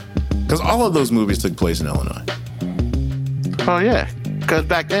suburbs, because all of those movies took place in Illinois. Oh yeah, because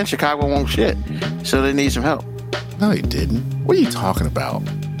back then Chicago won't shit, so they need some help. No, he didn't. What are you talking about?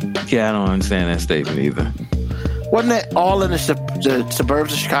 Yeah, I don't understand that statement either. Wasn't it all in the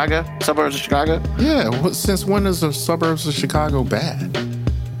suburbs of Chicago? Suburbs of Chicago? Yeah. Since when is the suburbs of Chicago bad?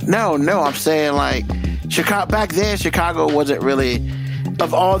 No. I'm saying like Chicago back then. Chicago wasn't really,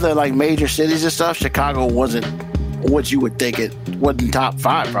 of all the like major cities and stuff. Chicago wasn't what you would think it wasn't top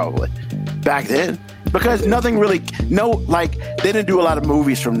 5 probably back then, because nothing really. They didn't do a lot of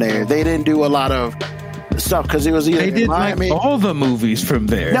movies from there. They didn't do a lot of stuff because it was either they did Miami. Like all the movies from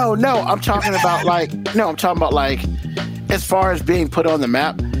there. No, I'm talking about like as far as being put on the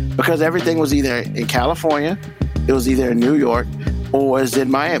map, because everything was either in California, it was either in New York, or was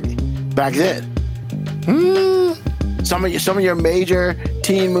in Miami back then. Some of your major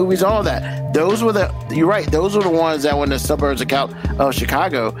teen movies, all that. You're right. Those were the ones that were in the suburbs of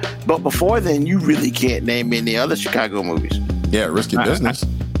Chicago. But before then, you really can't name any other Chicago movies. Yeah, Risky Business.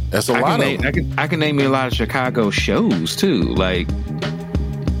 That's a lot of them. I can name you a lot of Chicago shows too, like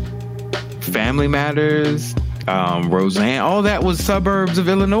Family Matters, Roseanne. All that was suburbs of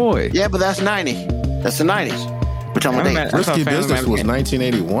Illinois. Yeah, but that's 90. That's the 90s. We're talking about Risky Business was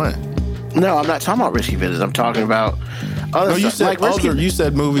 1981. No, I'm not talking about Risky Business. I'm talking about other you stuff. said Like you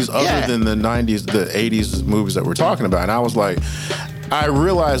said movies other than the 90s, the 80s movies that we're talking about. And I was like, I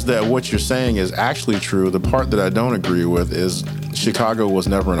realized that what you're saying is actually true. The part that I don't agree with is Chicago was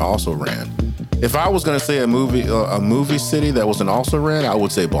never an also ran. If I was going to say a movie city that was an also ran, I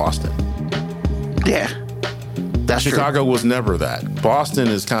would say Boston. Yeah, that's Chicago true. was never that. Boston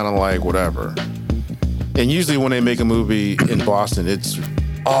is kind of like whatever. And usually when they make a movie in Boston, it's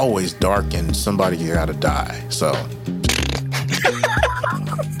always dark and somebody got to die. So,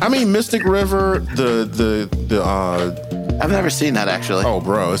 I mean, Mystic River, I've never seen that actually. Oh,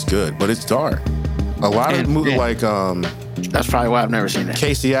 bro, it's good, but it's dark. A lot of movies like that's probably why I've never seen it.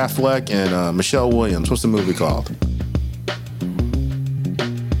 Casey Affleck and Michelle Williams. What's the movie called?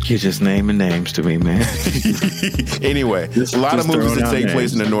 You're just naming names to me, man. Anyway, a lot of movies that take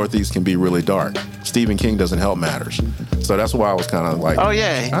place in the Northeast can be really dark. Stephen King doesn't help matters. So that's why I was kind of like... Oh,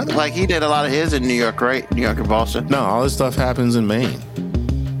 yeah. Like, he did a lot of his in New York, right? New York and Boston. No, all this stuff happens in Maine.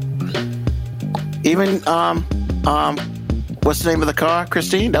 Even, what's the name of the car?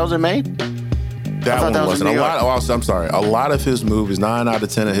 Christine? That was in Maine? That one wasn't. I'm sorry. A lot of his movies, 9 out of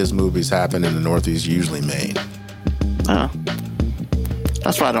 10 of his movies happen in the Northeast, usually Maine. Oh.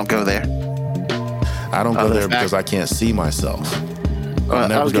 That's why I don't go there. I don't go there because I can't see myself.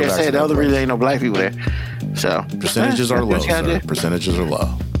 I was going to say, the other reason ain't no black people there. So percentages are low, sir. Percentages are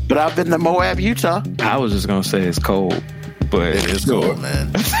low. But I've been to Moab, Utah. I was just going to say it's cold. But it is cold,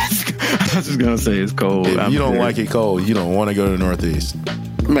 man. I was just going to say it's cold. If you don't like it cold, you don't want to go to the Northeast.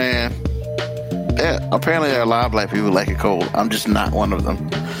 Man. Yeah, apparently there are a lot of black people who like it cold. I'm just not one of them.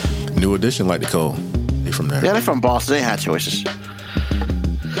 New Edition like the cold. They from there. Yeah, they're from Boston. They had choices.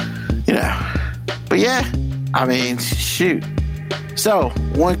 You know. But yeah, I mean, shoot. So,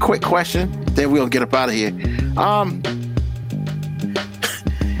 one quick question, then we'll get up out of here.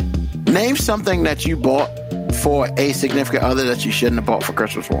 Name something that you bought for a significant other that you shouldn't have bought for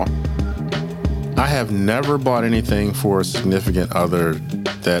Christmas for them. I have never bought anything for a significant other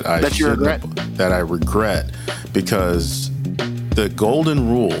that I regret because the golden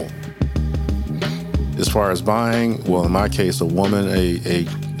rule as far as buying, well, in my case, a woman a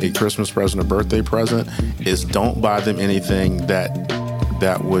Christmas present or birthday present is don't buy them anything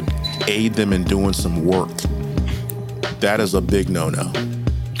that would aid them in doing some work. That is a big no-no.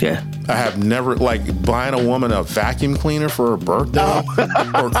 Yeah. I have never, like, buying a woman a vacuum cleaner for her birthday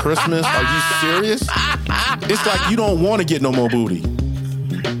or Christmas. Are you serious? It's like you don't want to get no more booty.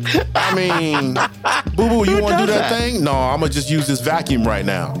 I mean, boo-boo, you want to do that thing? No, I'm going to just use this vacuum right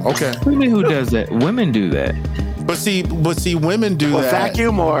now. Okay. What do you mean who does that? Women do that. But see, women do that.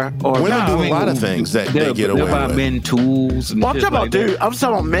 Vacuum or women do a lot of things that they get away with. Men tools and I'm shit talking about, like dude. that. I'm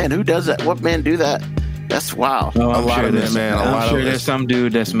talking about men. Who does that? What men do that? That's wild. Oh, a lot of them, man. I'm sure there's some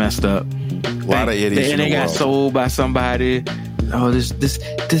dude that's messed up. A lot of idiots. And they got sold by somebody. Oh,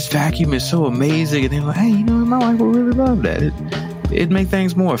 this vacuum is so amazing, and they're like, hey, you know, my wife would really love that. It make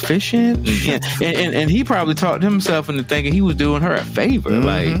things more efficient. and he probably talked himself into thinking he was doing her a favor. Mm-hmm.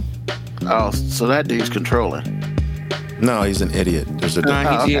 Like, oh, so that dude's controlling. No, he's an idiot. There's a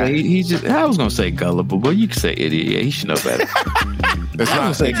he's just. I was gonna say gullible, but you can say idiot. Yeah, he should know better. It's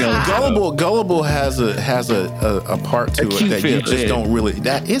not say gullible. Gullible has a part to it that you just don't really.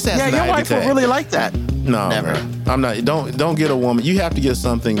 That is as your wife would really like that. No, never. I'm not. Don't get a woman. You have to get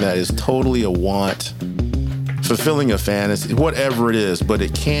something that is totally a want, fulfilling a fantasy, whatever it is. But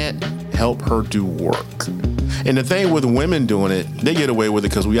it can't help her do work. And the thing with women doing it, they get away with it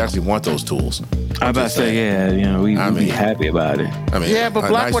because we actually want those tools. I'm about to say, yeah, you know, we'd be happy about it. I mean, yeah, but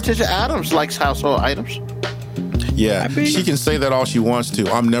Black Morticia Adams likes household items. Yeah, she can say that all she wants to.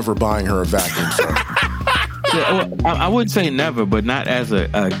 I'm never buying her a vacuum, sir. Yeah, well, I wouldn't say never, but not as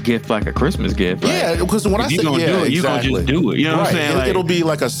a gift, like a Christmas gift. Like, yeah, because when I say do it, you're going to just do it. You know what I'm saying? Like, it'll be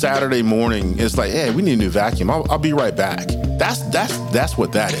like a Saturday morning. It's like, hey, we need a new vacuum. I'll be right back. That's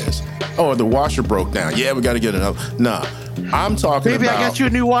what that is. Oh, the washer broke down. Yeah, we got to get another. Nah, I'm talking Maybe about... I got you a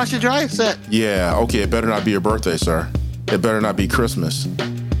new washer dryer set. Yeah, okay, it better not be your birthday, sir. It better not be Christmas.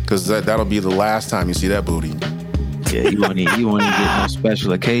 Because that'll be the last time you see that booty. Yeah, you won't even get no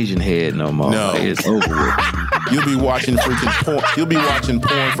special occasion head no more. No. Like, it's over with. You'll be watching freaking porn. You'll be watching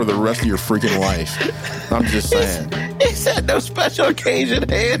porn for the rest of your freaking life. I'm just saying. He said no special occasion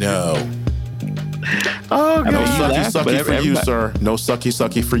head. No. Oh, No God. sucky for you, sir. No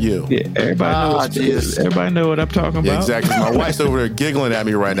sucky for you. Yeah, everybody know what I'm talking about. Yeah, exactly. My wife's over there giggling at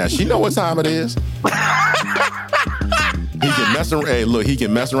me right now. She know what time it is. He can mess around. Hey, look, he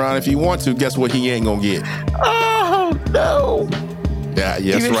can mess around if he wants to. Guess what? He ain't gonna get. Oh, no. Yeah,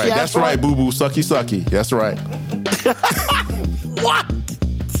 that's right. That's right, boo boo, sucky. That's right. What?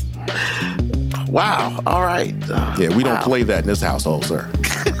 Wow. All right. Yeah, we don't play that in this household, sir.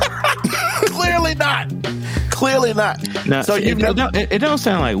 Clearly not. Clearly not. Now, So it don't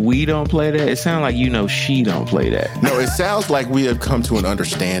sound like we don't play that. It sounds like she don't play that. No, it sounds like we have come to an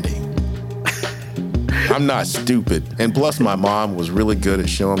understanding. I'm not stupid. And plus, my mom was really good at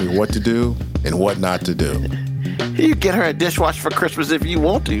showing me what to do and what not to do. You get her a dishwasher for Christmas if you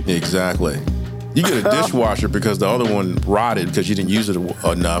want to. Exactly. You get a dishwasher because the other one rotted because you didn't use it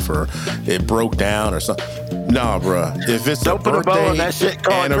enough or it broke down or something. Nah, bruh. If it's a birthday,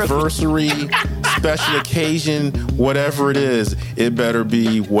 anniversary, special occasion, whatever it is, it better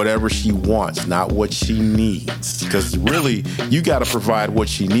be whatever she wants, not what she needs. Because really, you got to provide what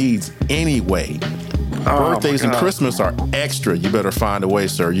she needs anyway. Birthdays and Christmas are extra. You better find a way,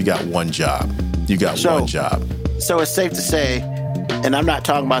 sir. You got one job. One job. So it's safe to say, and I'm not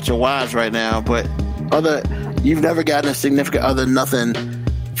talking about your wives right now, but you've never gotten a significant other nothing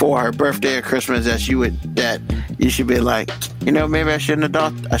for her birthday or Christmas that you should be like, maybe I shouldn't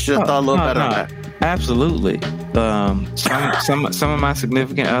have thought. I should have thought a little better on that. Absolutely. Some of my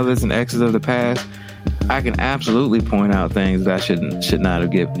significant others and exes of the past, I can absolutely point out things that I should not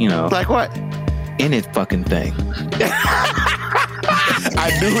have given. Like what? Any fucking thing. I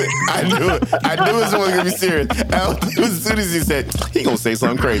knew it. I knew it was gonna be serious. As soon as he said, he gonna say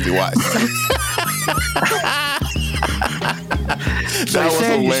something crazy. Watch. So you're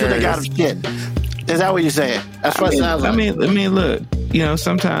saying you should have got him shit. Is that what you're saying? That's what it sounds like. I mean, look,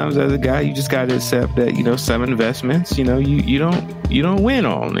 sometimes as a guy, you just got to accept that, some investments, you don't win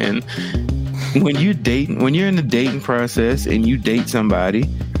on. And when you're in the dating process and you date somebody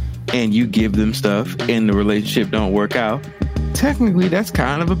and you give them stuff and the relationship don't work out, technically that's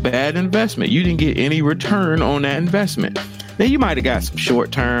kind of a bad investment. You didn't get any return on that investment. Now you might have got some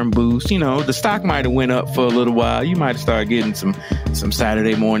short-term boost. The stock might have went up for a little while. You might have started getting some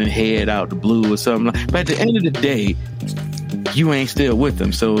Saturday morning head out the blue or something. But at the end of the day, you ain't still with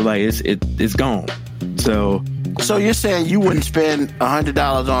them. So like it's gone. So you're saying you wouldn't spend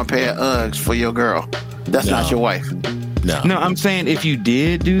 $100 on a pair of Uggs for your girl? That's not your wife. No, I'm saying if you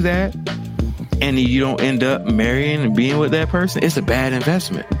did do that and you don't end up marrying and being with that person, it's a bad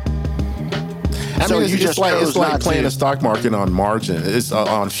investment. It's like playing the stock market on margin. It's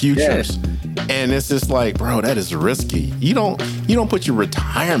on futures. Yeah. And it's just like, bro, that is risky. You don't put your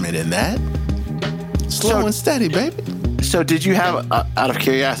retirement in that. Slow and steady, baby. So did you have, out of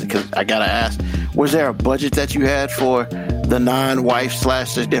curiosity, because I got to ask, was there a budget that you had for the non-wife /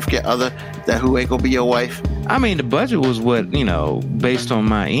 significant other who ain't gonna be your wife? I mean, the budget was what, based on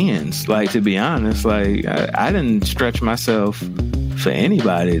my ends. Like, to be honest, like, I didn't stretch myself for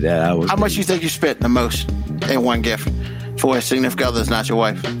anybody that I was. How much you think you spent the most in one gift for a significant other that's not your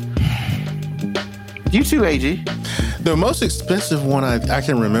wife? You too, AG. The most expensive one I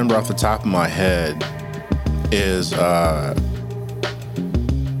can remember off the top of my head is an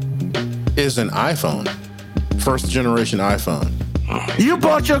iPhone. First generation iPhone. You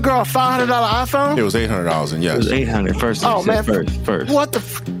bought your girl a $500 iPhone? It was $800, and yes. It was $800 first. Oh, man. First. What the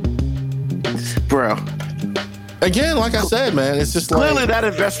bro. Again, like I said, man, it's just clearly that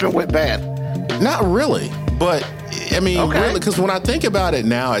investment went bad. Not really, but I mean, really, because when I think about it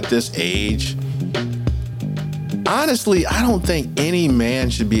now at this age, honestly, I don't think any man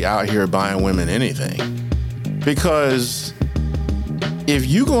should be out here buying women anything. Because if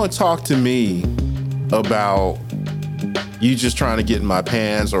you going to talk to me about you just trying to get in my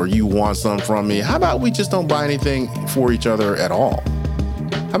pants or you want something from me, how about we just don't buy anything for each other at all?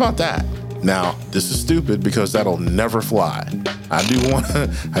 How about that? Now, this is stupid because that'll never fly. I do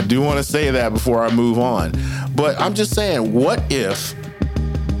want to say that before I move on. But I'm just saying, what if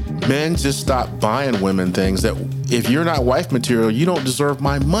men just stop buying women things that if you're not wife material, you don't deserve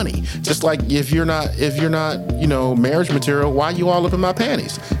my money. Just like if you're not, marriage material, why you all up in my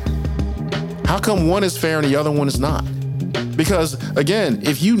panties? How come one is fair and the other one is not? Because again,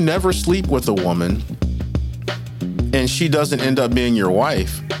 if you never sleep with a woman and she doesn't end up being your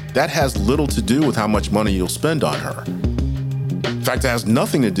wife, that has little to do with how much money you'll spend on her. In fact, it has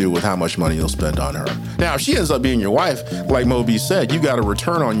nothing to do with how much money you'll spend on her. Now, if she ends up being your wife, like Moby said, you got a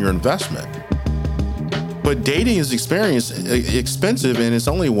return on your investment. But dating is expensive and it's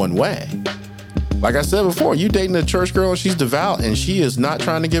only one way. Like I said before, you dating a church girl and she's devout and she is not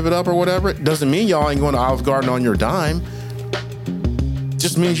trying to give it up or whatever, it doesn't mean y'all ain't going to Olive Garden on your dime.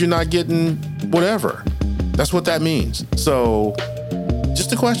 Just means you're not getting whatever. That's what that means. So,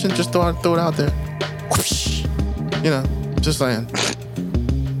 just a question. Just throw it out there. Whoosh. You know, just saying.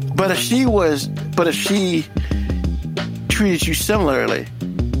 But if she treated you similarly,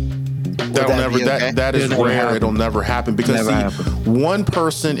 that is rare. It'll never happen because one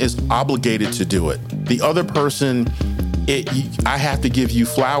person is obligated to do it. The other person, I have to give you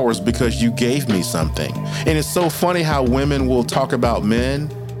flowers because you gave me something. And it's so funny how women will talk about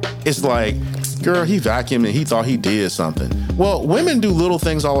men. It's like, girl, he vacuumed and he thought he did something. Well, women do little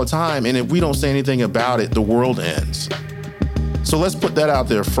things all the time, and if we don't say anything about it, the world ends. So let's put that out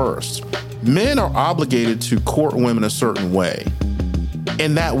there first. Men are obligated to court women a certain way.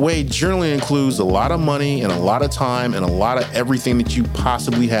 And that way generally includes a lot of money and a lot of time and a lot of everything that you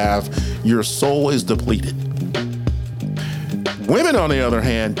possibly have. Your soul is depleted. Women, on the other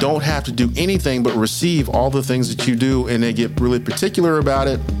hand, don't have to do anything but receive all the things that you do, and they get really particular about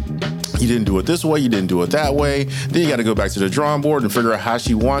it. You didn't do it this way, you didn't do it that way. Then you got to go back to the drawing board and figure out how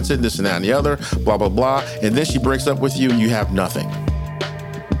she wants it, this and that and the other, blah, blah, blah. And then she breaks up with you and you have nothing.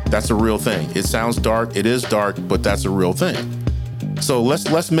 That's a real thing. It sounds dark, it is dark, but that's a real thing. So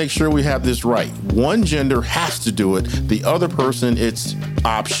let's make sure we have this right. One gender has to do it. The other person, it's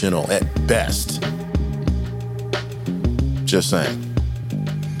optional at best. Just saying.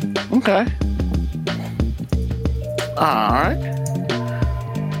 Okay. All right.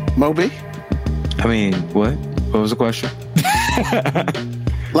 Moby? I mean, what? What was the question?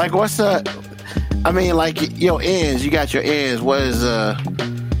 Like, what's like your ends, you got your ends. What is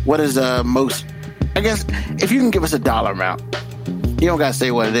most, I guess, if you can give us a dollar amount, you don't got to say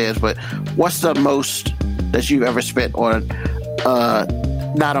what it is, but what's the most that you've ever spent on,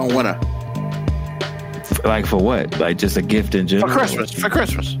 not on winter? Like for what? Like just a gift in general? For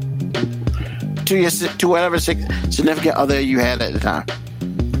Christmas. To whatever significant other you had at the time.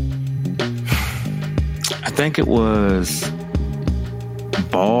 I think it was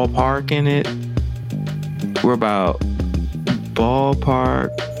ballpark in it. We're about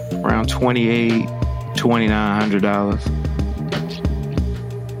ballpark around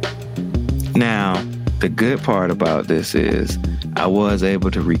 $2,900. Now, the good part about this is I was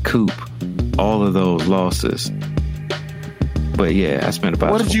able to recoup all of those losses. But yeah, I spent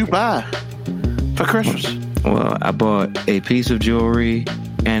about... What did you buy for Christmas? Well, I bought a piece of jewelry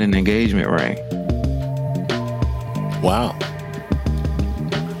and an engagement ring. Wow.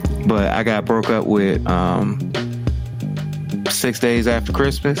 But I got broke up with 6 days after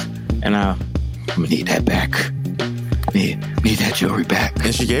Christmas, and I'm gonna need that back. Need that jewelry back.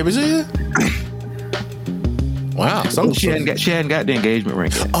 And she gave it to you? Wow. She hadn't got the engagement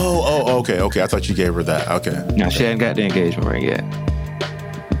ring yet. Oh, okay. I thought you gave her that. Okay. No, she hadn't got the engagement ring yet.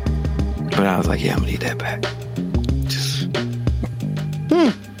 But I was like, yeah, I'm gonna need that back.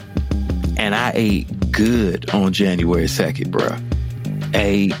 And I ate good on January 2nd, bro.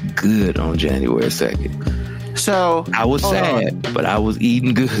 Ate good on January 2nd. So I was sad, but I was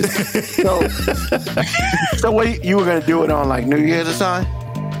eating good. So what, you were gonna do it on like New Year's or something?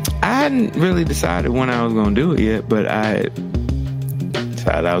 I hadn't really decided when I was gonna do it yet, but I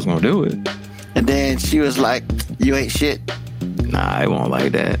decided I was gonna do it. And then she was like, "You ain't shit." Nah, it won't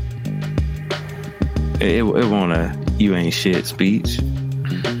like that. It won't a "you ain't shit" speech.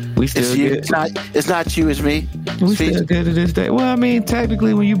 We still it's not you, it's me. We still good to this day. Well, I mean,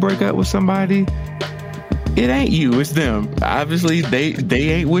 technically, when you break up with somebody, it ain't you, it's them. Obviously, they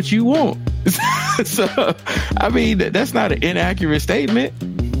ain't what you want. So, I mean, that's not an inaccurate statement.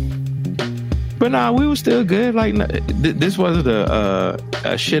 But nah, we were still good. Like, this wasn't a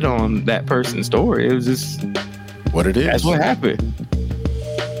shit on that person's story. It was just what it is. That's what happened.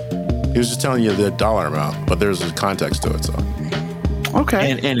 He was just telling you the dollar amount, but there's a context to it. So,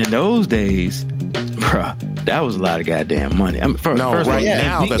 okay. And in those days, bruh, that was a lot of goddamn money. I mean, now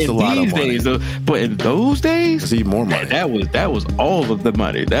that's a lot of money. But in those days, it's even more money. That was all of the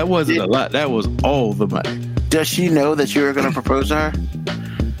money. That wasn't a lot. That was all the money. Does she know that you were going to propose to her?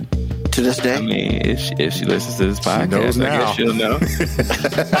 To this day? I mean, if she listens to this podcast, I guess she'll know.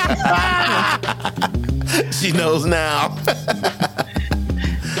 She knows now.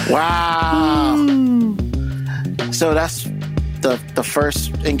 Wow. So that's the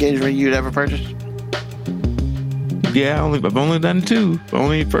first engagement you'd ever purchased? Yeah, I've only done two.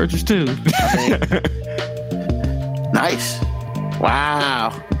 Only purchased two. Nice.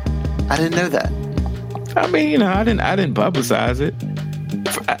 Wow. I didn't know that. I mean, I didn't publicize it.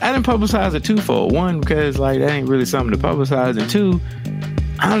 I didn't publicize it twofold. One, because like that ain't really something to publicize, and two,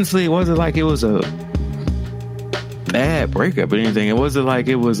 honestly, it wasn't like it was a bad breakup or anything. It wasn't like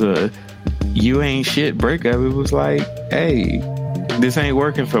it was a you ain't shit breakup. It was like, hey, this ain't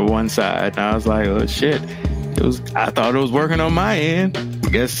working for one side. And I was like, oh shit. I thought it was working on my end. I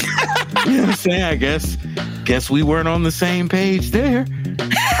guess, you know what I'm saying? I guess we weren't on the same page there.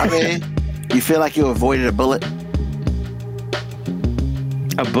 I mean, you feel like you avoided a bullet?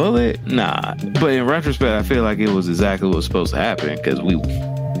 A bullet? Nah. But in retrospect, I feel like it was exactly what was supposed to happen because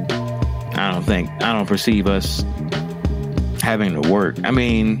I don't perceive us having to work. I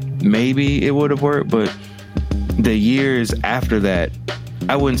mean, maybe it would have worked, but the years after that,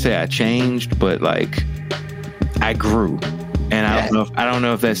 I wouldn't say I changed, but like I grew. And I don't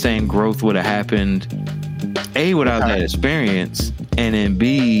know if that same growth would have happened A, without that experience, and then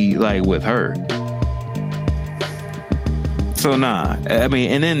B, like with her. So nah, I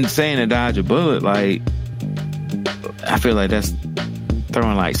mean, and then saying to dodge a bullet, like I feel like that's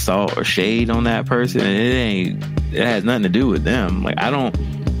throwing like salt or shade on that person, and it has nothing to do with them. Like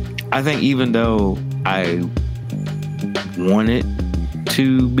I think even though I wanted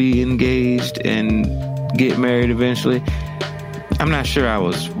to be engaged and get married eventually, I'm not sure I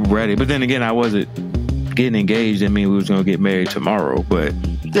was ready. But then again, I wasn't getting engaged. I mean, we was gonna get married tomorrow. But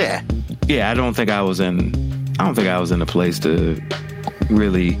yeah, I don't think I was in a place to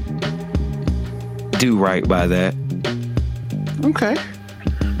really do right by that. Okay.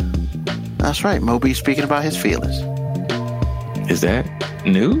 That's right. Moby speaking about his feelings. Is that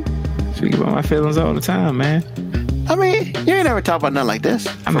new? Speaking about my feelings all the time, man. I mean, you ain't never talk about nothing like this.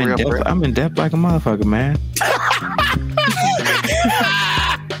 I'm in depth like a motherfucker, man.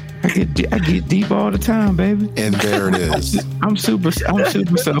 I get deep all the time, baby. And there it is. I'm super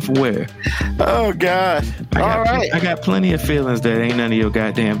self-aware. Oh God! All right, I got plenty of feelings that ain't none of your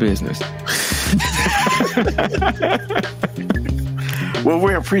goddamn business. Well,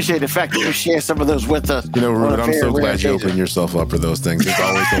 we appreciate the fact that you share some of those with us. You know, Ruben, I'm so glad you open yourself up for those things. It's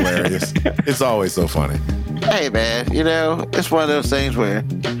always hilarious. It's always so funny. Hey, man, you know, it's one of those things where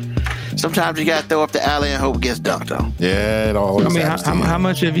sometimes you got to throw up the alley and hope it gets dunked on. Yeah, it always happens. How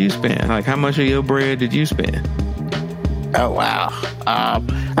much have you spent? Like, how much of your bread did you spend? Oh, wow. I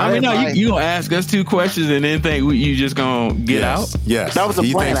mean, no, you going to ask us two questions and then think you just going to get out? Yes. That was a plan.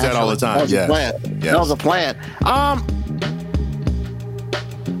 He thinks that all the time. That was a plan.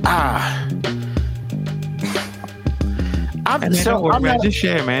 Just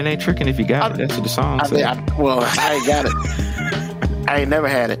share, man. It ain't tricking if you got it. That's what the song says. I ain't got it. I ain't never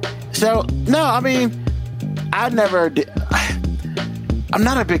had it. So no, I mean, I'm not a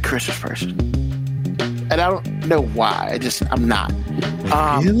big Christmas person, and I don't know why. I'm not.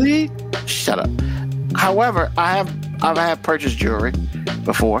 Really? Shut up. However, I've had purchased jewelry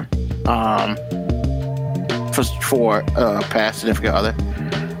before, for a past significant other.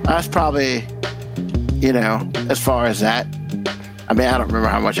 That's probably, as far as that. I mean, I don't remember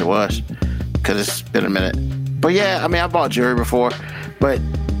how much it was because it's been a minute. But yeah, I mean, I bought jewelry before, but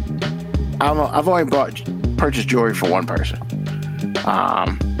I've only purchased jewelry for one person.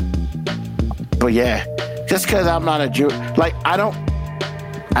 But yeah, just because I'm not a jewelry, like I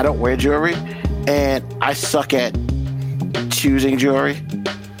don't wear jewelry, and I suck at choosing jewelry.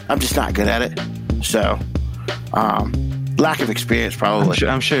 I'm just not good at it. So, lack of experience, probably.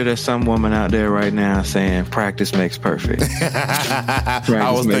 I'm sure there's some woman out there right now saying practice makes perfect. I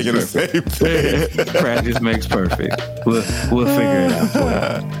was thinking the same thing. Practice makes perfect. We'll figure it out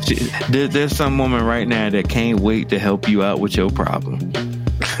for you. There's some woman right now that can't wait to help you out with your problem.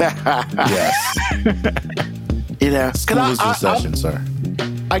 Yes. School is in session, sir.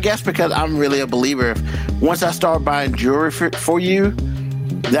 I guess because I'm really a believer. Once I start buying jewelry for you,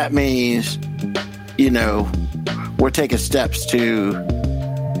 that means, we're taking steps to,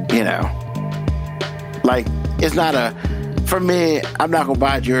 like, it's not for me, I'm not going to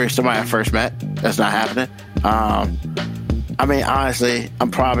buy jewelry to somebody I first met. That's not happening. I mean, honestly,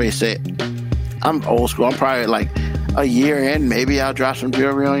 I'm old school. I'm probably like a year in, maybe I'll drop some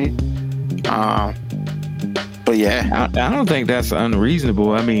jewelry on you. But yeah. I don't think that's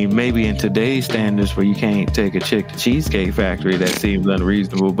unreasonable. I mean, maybe in today's standards where you can't take a chick to Cheesecake Factory, that seems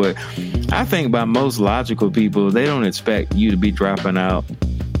unreasonable. But I think by most logical people, they don't expect you to be dropping out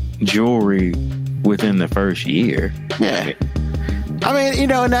jewelry within the first year. Yeah. I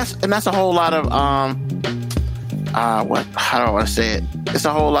mean, and that's a whole lot of how do I want to say it? It's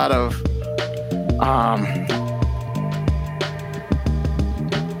a whole lot of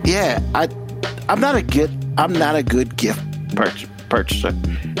I'm not a good gift purchaser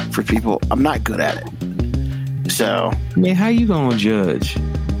for people. I'm not good at it. So I mean, how you gonna judge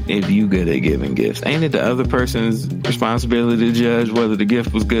if you good at giving gifts? Ain't it the other person's responsibility to judge whether the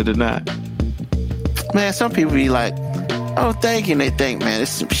gift was good or not? Man, some people be like, "Oh, thank you," and they think, "Man,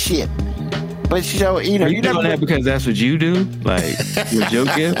 it's some shit." But you know, Are you doing that because that's what you do, like with your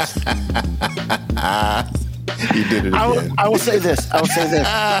gifts? You did it again. I will say this.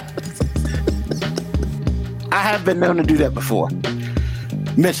 I have been known to do that before,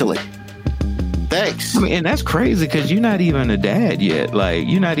 mentally. Thanks. I mean, and that's crazy because you're not even a dad yet. Like,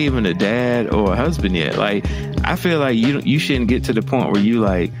 you're not even a dad or a husband yet. Like, I feel like you shouldn't get to the point where you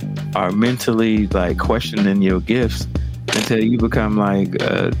like are mentally like questioning your gifts until you become like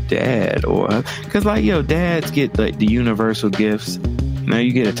a dad, or because like dads get like the universal gifts. Now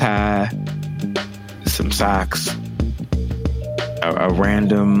you get a tie, some socks, a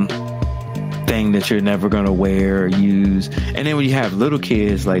random thing that you're never gonna wear or use, and then when you have little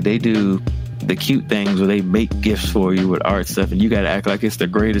kids, like they do the cute things where they make gifts for you with art stuff, and you gotta act like it's the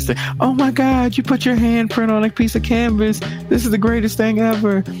greatest thing. Oh my God, you put your handprint on a piece of canvas. This is the greatest thing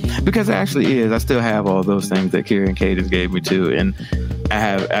ever. Because it actually is. I still have all those things that Kira and Cadence gave me too, and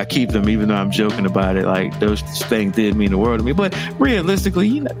I keep them even though I'm joking about it. Like, those things did mean the world to me. But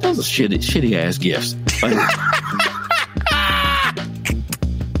realistically, those are shitty ass gifts. Like,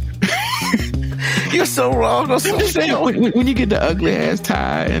 you're so wrong. I'm just saying, when you get the ugly ass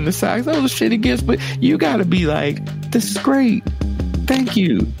tie and the socks, those are shitty gifts, but you gotta be like, this is great. Thank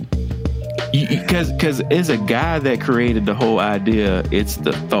you. Because as a guy that created the whole idea, it's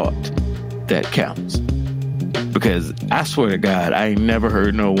the thought that counts. Because I swear to God, I ain't never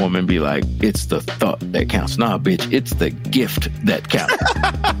heard no woman be like, it's the thought that counts. Nah, bitch, it's the gift that counts.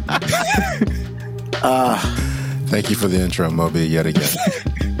 Thank you for the intro, Moby, yet again.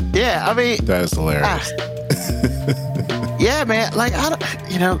 Yeah, I mean, that is hilarious. Yeah, man. Like,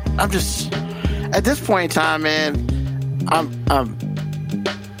 I'm just at this point in time, man. I'm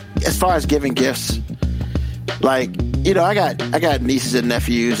as far as giving gifts, like, I got nieces and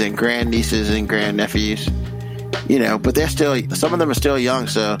nephews and grandnieces and grandnephews. But they're still, some of them are still young,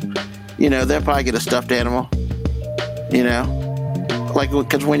 so they'll probably get a stuffed animal. Like,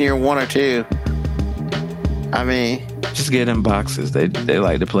 because when you're 1 or 2, I mean. Just get in boxes. They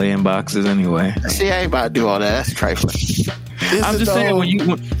like to play in boxes anyway. See, I ain't about to do all that. That's trifling. I'm just saying, when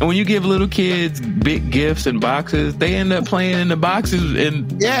you give little kids big gifts and boxes, they end up playing in the boxes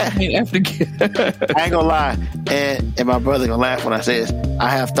and after. I ain't gonna lie, and my brother gonna laugh when I say this. I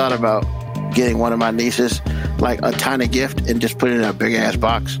have thought about getting one of my nieces like a tiny gift and just put it in a big ass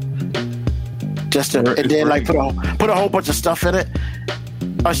box, and then like put a whole bunch of stuff in it.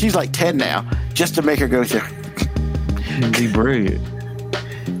 Oh, she's like 10 now, just to make her go through. Be brilliant.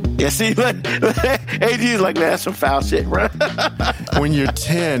 Yeah, see, like, AG's like, man, that's some foul shit, bro. When you're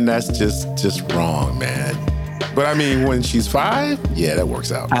 10, that's just wrong, man. But I mean, when she's 5, yeah, that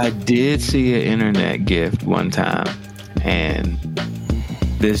works out. I did see an internet gift one time, and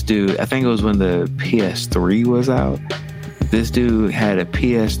this dude, I think it was when the PS3 was out, this dude had a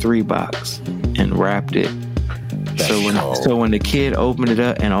PS3 box and wrapped it. So when the kid opened it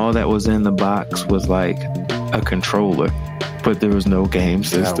up and all that was in the box was like a controller, but there was no game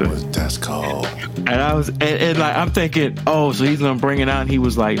system. That's cold. And I was, and like, I'm thinking, oh, so he's gonna bring it out. And he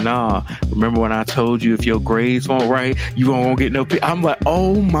was like, nah, remember when I told you if your grades weren't right, you won't get no. I'm like,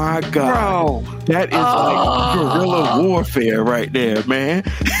 oh my God, bro, that is like guerrilla warfare right there, man.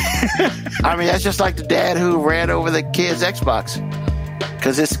 I mean, that's just like the dad who ran over the kid's Xbox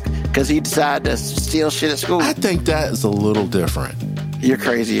because he decided to steal shit at school. I think that is a little different. You're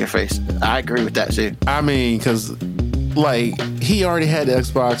crazy in your face. I agree with that too. I mean, because like, he already had the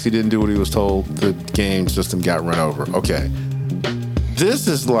Xbox. He didn't do what he was told. The game system got run over. Okay. This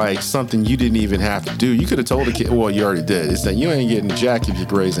is like something you didn't even have to do. You could have told the kid, well, you already did. It's that you ain't getting jack if your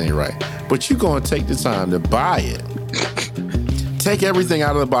grades ain't right. But you're going to take the time to buy it. Take everything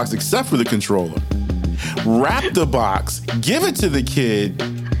out of the box except for the controller. Wrap the box. Give it to the kid.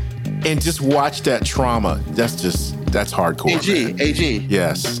 And just watch that trauma. That's hardcore. AG.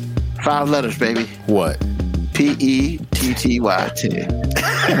 Yes. 5 letters, baby. What? Petty. The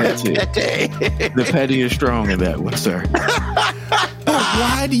petty is strong in that one, sir. But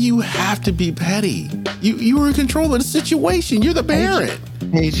why do you have to be petty? You were in control of the situation. You're the parent.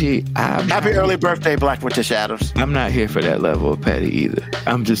 AG, happy early birthday, Black Winter Shadows. I'm not here for that level of petty either.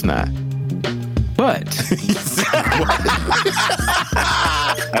 I'm just not. But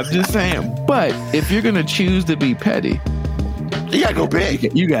I'm just saying, but if you're gonna choose to be petty, you gotta go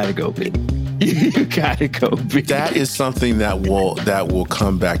big. You gotta go big. You gotta go big. That is something that will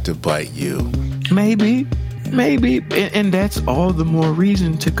come back to bite you. Maybe. Maybe, and that's all the more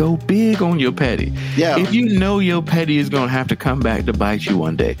reason to go big on your petty. Yeah. If you know your petty is going to have to come back to bite you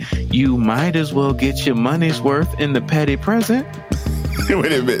one day, you might as well get your money's worth in the petty present.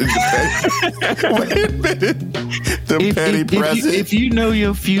 Wait a minute. The petty present. If you know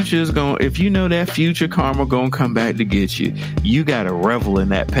your future's going, if you know that future karma going to come back to get you, you got to revel in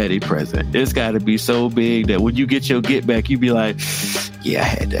that petty present. It's got to be so big that when you get your get back, you be like, yeah, I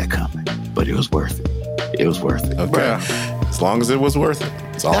had that coming, but it was worth it. It was worth it. Okay. As long as it was worth it.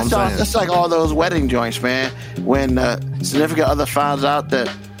 That's all I'm saying. That's like all those wedding joints, man. When significant other finds out that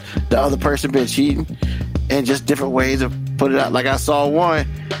the other person been cheating, and just different ways of put it out. Like I saw one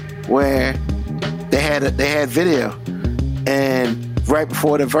where they had video, and right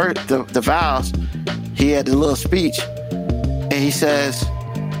before the vows, he had the little speech, and he says,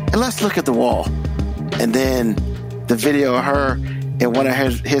 "And let's look at the wall," and then the video of her and one of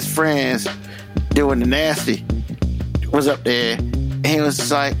his friends doing the nasty was up there, and he was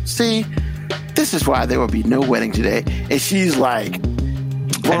just like, "See, this is why there will be no wedding today," and she's like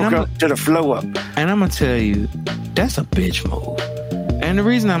broke up to the flow up. And I'm gonna tell you, that's a bitch move. And the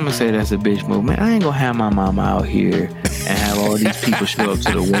reason I'm gonna say that's a bitch move, man, I ain't gonna have my mama out here and have all these people show up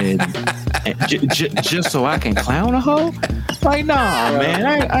to the wedding and just so I can clown a hoe. Like, nah, man,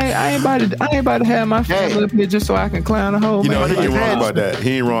 I ain't about to have my family up here just so I can clown a hoe. You know, man. he ain't wrong about that.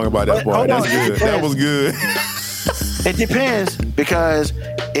 He ain't wrong about that part. That's good. That was good. It depends, because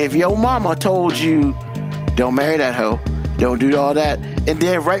if your mama told you, don't marry that hoe, don't do all that, and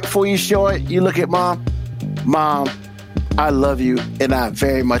then right before you show it, you look at mom, I love you, and I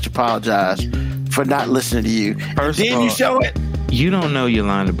very much apologize for not listening to you. First and then of all, you show it. You don't know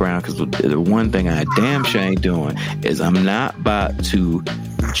Yolanda Brown, because the one thing I damn sure ain't doing is I'm not about to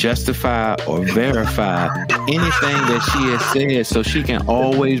justify or verify anything that she has said, so she can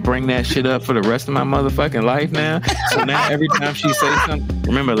always bring that shit up for the rest of my motherfucking life now. So now every time she says something,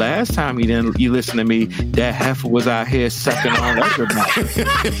 remember last time you listened to me, that heifer was out here sucking on everybody.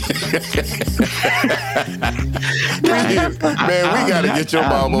 Man, we gotta get your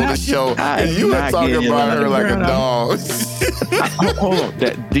mom on the show, and you were talking about her like a dog. Hold on,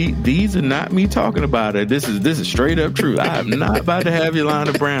 these are not me talking about her. This is straight up true. I am not about to have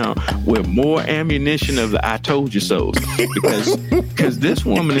Yolanda Brown with more ammunition of the "I told you so," because this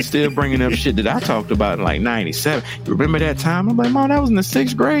woman is still bringing up shit that I talked about in like '97. You remember that time? I'm like, Mom, that was in the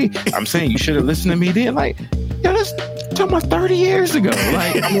 6th grade. I'm saying you should have listened to me then. Like, yo, that's talking about 30 years ago.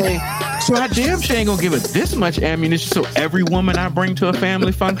 Like, so I damn sure ain't gonna give her this much ammunition. So every woman I bring to a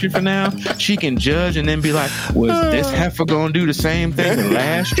family function for now, she can judge and then be like, was this heifer gonna do the same thing the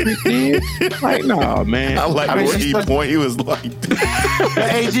last trick did? Like, no, man. I like where he was like,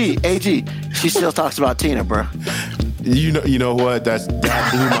 AG, she still talks about Tina, bro. You know what? That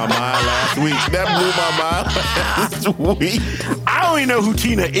blew my mind last week. That blew my mind last week. I don't even know who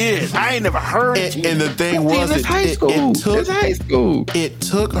Tina is. I ain't never heard of Tina. And the thing was, it's high school. It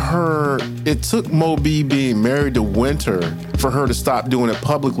took Mo B being married to Winter for her to stop doing it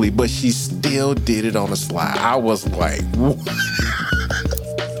publicly, but she still did it on the slide. I was like,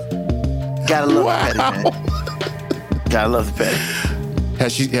 gotta love the petty, man. Gotta love the petty.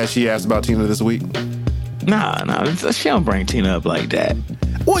 Has she asked about Tina this week? Nah, she don't bring Tina up like that.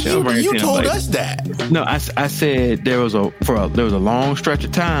 Well, you told us that. No, I said there was a long stretch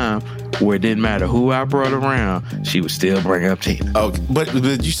of time where it didn't matter who I brought around, she would still bring up Tina. Oh, but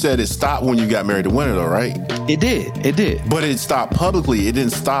you said it stopped when you got married to Winter, though, right? It did. But it stopped publicly. It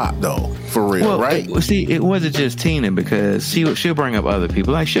didn't stop though, for real, right? It wasn't just Tina, because she'll bring up other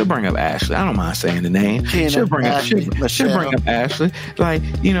people. Like, she'll bring up Ashley. I don't mind saying the name. She'll bring up Ashley. Like,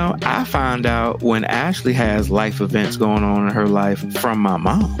 you know, I find out when Ashley has life events going on in her life from my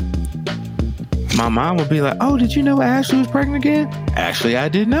mom. My mom would be like, "Oh, did you know Ashley was pregnant again?" Actually, I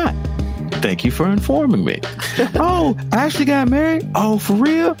did not. Thank you for informing me. Oh, Ashley got married? Oh, for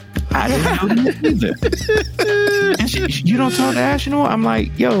real? I didn't know that either. And you don't talk to Ashley no more? I'm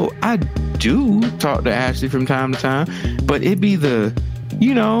like, yo, I do talk to Ashley from time to time, but it be the,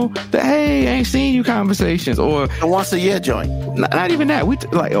 you know, the hey, I ain't seen you conversations, or the once a year joint. Not even that. We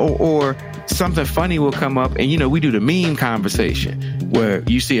like, or something funny will come up, and you know, we do the meme conversation where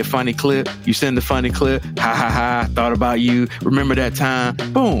you see a funny clip, you send the funny clip, ha ha ha, thought about you, remember that time,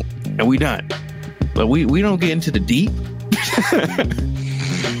 boom, and we done. But we don't get into the deep.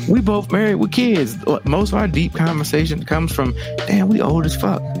 We both married with kids. Most of our deep conversation comes from, damn, we old as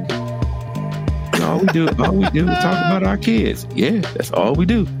fuck. All we do is talk about our kids. Yeah, that's all we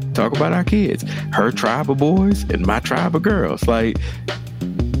do. Talk about our kids. Her tribe of boys and my tribe of girls. Like,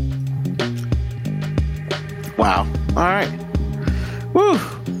 wow. All right. Woo.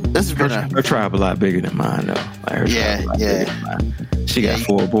 this has been her tribe a lot bigger than mine, though. Like her tribe a lot bigger than mine. She got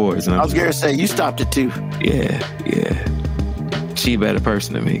 4 boys. And I was gonna say you stopped it too. Yeah. She a better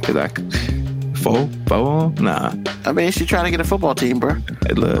person than me because I 4? Nah. I mean, she trying to get a football team, bro.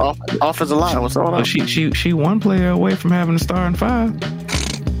 Hey, look, offensive line. What's going on? She one player away from having a star in 5.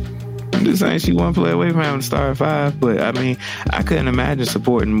 I'm just saying she one player away from having a star in 5. But I mean, I couldn't imagine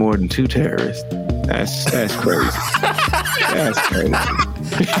supporting more than 2 terrorists. That's crazy. That's crazy.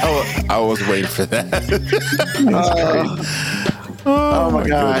 I was waiting for that. Oh my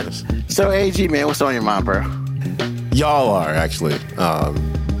God. Goodness. So AG, man, what's on your mind, bro? Y'all are actually.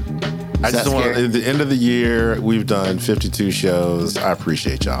 I just want at the end of the year, we've done 52 shows. I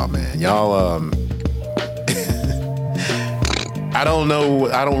appreciate y'all, man. Y'all, I don't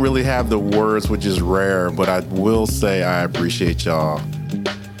know. I don't really have the words, which is rare, but I will say I appreciate y'all.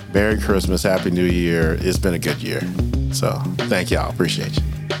 Merry Christmas, Happy New Year. It's been a good year. So thank y'all. Appreciate you.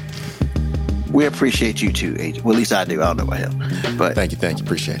 We appreciate you too, AG. Well, at least I do. I don't know about him. But Thank you.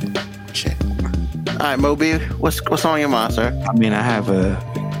 Appreciate it. all right, Moby, what's on your mind, sir? I mean, I have a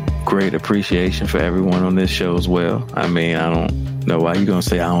great appreciation for everyone on this show as well. I mean, I don't know why you're gonna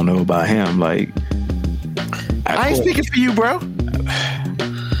say I don't know about him. Like, I ain't speaking for you, bro.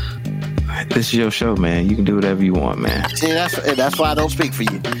 This is your show, man. You can do whatever you want, man. See, that's why I don't speak for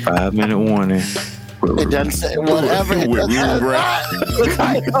you. 5-minute warning. It doesn't say whatever. That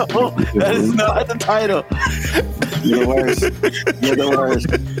is not the title. You're the worst.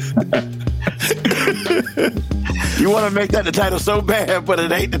 You want to make that the title so bad, but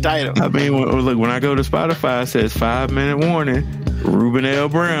it ain't the title. I mean, look, when I go to Spotify, it says 5-minute warning. Ruben L.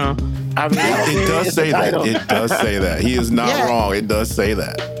 Brown. I mean, It does say that. It does say that. He is not wrong. It does say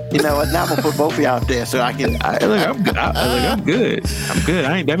that. You know what? Now I'm gonna put both of y'all up there so I can. I'm good. I'm good.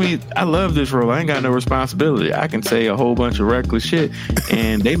 I love this role. I ain't got no responsibility. I can say a whole bunch of reckless shit,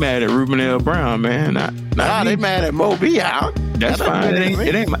 and they mad at Ruben L. Brown, man. Nah, they mad at Moby out. That's fine.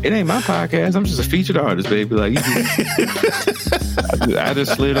 It ain't my podcast. I'm just a featured artist, baby. Like, I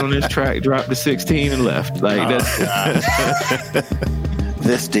just slid on this track, dropped the 16, and left. Like that's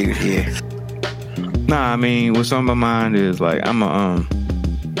this dude here. Nah, I mean, what's on my mind is like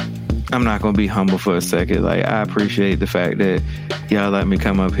I'm not gonna be humble for a second. Like, I appreciate the fact that y'all let me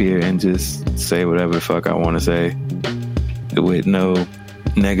come up here and just say whatever the fuck I want to say with no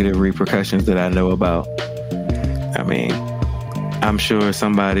negative repercussions that I know about. I mean, I'm sure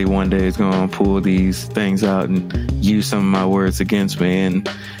somebody one day is gonna pull these things out and use some of my words against me, and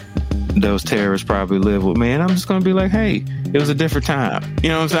those terrorists probably live with me, and I'm just gonna be like, hey, it was a different time. You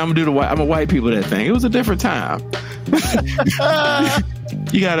know what I'm saying? I'm a white people that thing. It was a different time.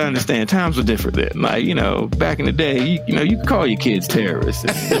 You gotta understand, times were different then. Like, you know, back in the day, you could call your kids terrorists.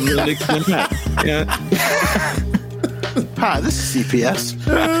 Hi, this is CPS.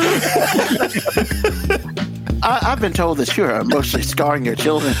 I've been told that you're emotionally scarring your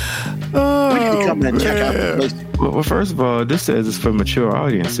children. We need to come in and check out the place. Well, first of all, this says it's for mature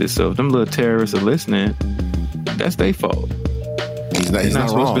audiences. So if them little terrorists are listening, that's their fault. He's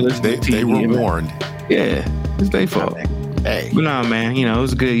not wrong. They were warned. Yeah, it's their fault. Hey. But no, man, it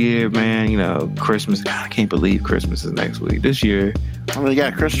was a good year, man. Christmas. God, I can't believe Christmas is next week. This year. I mean, you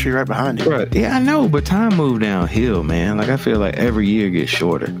got a Christmas tree right behind you. Right. Yeah, I know, but time moved downhill, man. Like, I feel like every year gets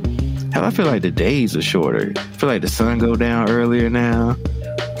shorter. Hell, I feel like the days are shorter. I feel like the sun go down earlier now.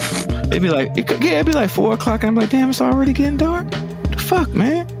 It'd be like 4 o'clock, and I'm like, damn, it's already getting dark. The fuck,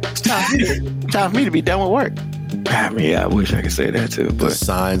 man? It's time for me to be done with work. I mean, yeah, I wish I could say that too. But The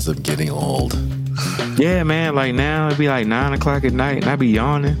signs of getting old. yeah, man, like now it'd be like 9 o'clock at night, and I'd be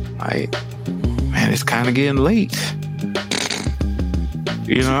yawning. Like, man, it's kind of getting late.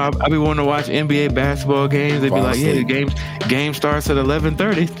 I'd be wanting to watch NBA basketball games. They'd be like, yeah, the game starts at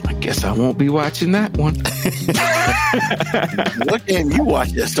 11:30. I guess I won't be watching that one. What game you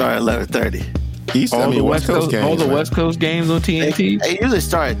watch that start at 11:30? All the West Coast games on TNT. They usually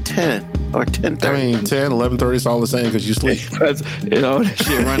start at 10 or 10:30. I mean, 10, 11:30 is all the same because you sleep. All that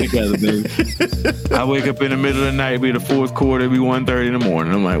shit run together, baby. I wake up in the middle of the night, be the fourth quarter, be 1:30 in the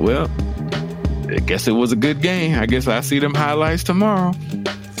morning. I'm like, well, I guess it was a good game. I guess I see them highlights tomorrow.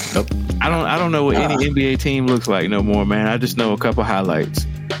 Nope. I don't know what any NBA team looks like no more, man. I just know a couple highlights.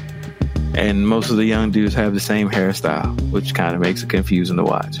 And most of the young dudes have the same hairstyle, which kind of makes it confusing to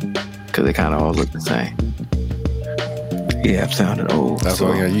watch because they kind of all look the same. Yeah, I'm sounding old. That's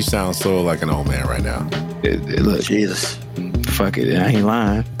why you sound so like an old man right now. Look, Jesus. Fuck it, I ain't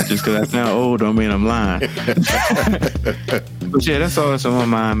lying. Just because I sound old don't mean I'm lying. But yeah, that's all that's on my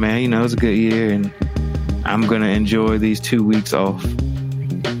mind, man. It's a good year, and I'm gonna enjoy these 2 weeks off.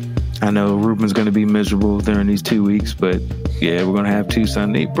 I know Ruben's going to be miserable during these 2 weeks, but yeah, we're going to have 2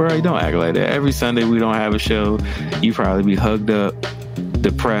 Sundays. Bro, you don't act like that. Every Sunday we don't have a show, you probably be hugged up,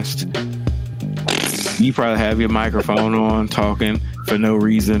 depressed. You probably have your microphone on, talking for no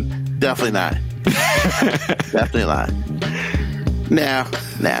reason. Definitely not. Definitely not. Now.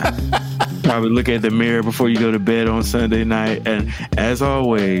 Probably look at the mirror before you go to bed on Sunday night. And as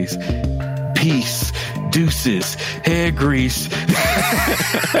always, peace, deuces, hair grease.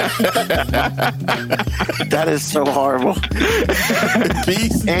 That is so horrible.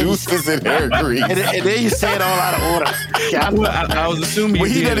 Peace, deuces, and hair grease. And then you say it all out of order. I was assuming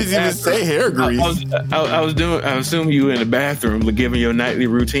he doesn't even say hair grease. I assume you in the bathroom giving your nightly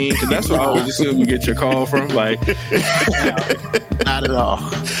routine, because that's what I always assume you get your call from. Like, not at all.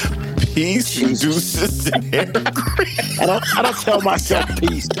 Peace, deuces, and hair grease. I don't tell myself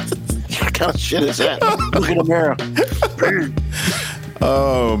peace. What kind of shit is that? Look in the mirror.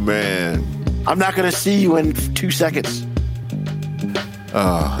 Oh man, I'm not gonna see you in 2 seconds.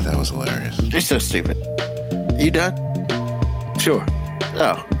 Oh, that was hilarious. You're so stupid. You done? Sure.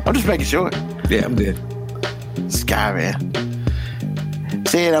 Oh, I'm just making sure. Yeah, I'm good. This guy, man.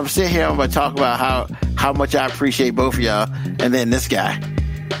 See, I'm sitting here, I'm gonna talk about how much I appreciate both of y'all, and then this guy.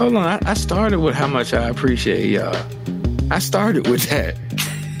 Hold on, I started with how much I appreciate y'all. I started with that.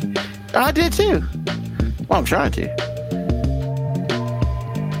 I did too. Well, I'm trying to.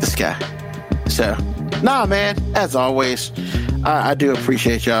 This guy. So, nah, man, as always, I do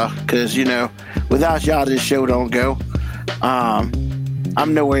appreciate y'all, because, you know, without y'all, this show don't go.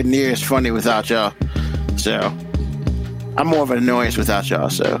 I'm nowhere near as funny without y'all. So, I'm more of an annoyance without y'all.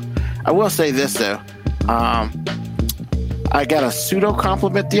 So, I will say this, though. I got a pseudo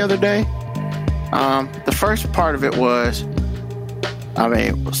compliment the other day. The first part of it was, I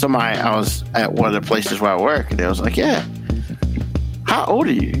was at one of the places where I work, and they was like, yeah, how old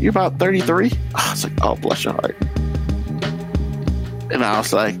are you? You're about 33? I was like, oh, bless your heart. And I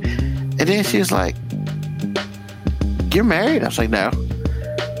was like, and then she was like, you're married? I was like, no.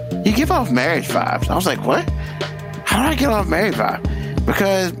 You give off marriage vibes. I was like, what? How do I get off married vibe?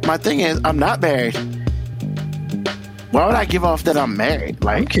 Because my thing is, I'm not married. Why would I give off that I'm married?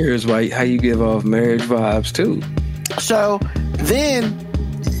 Like, I'm curious how you give off marriage vibes too. So then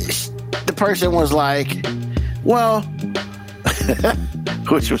the person was like, well,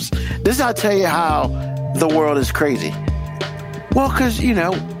 this is how I tell you how the world is crazy. Well, because, you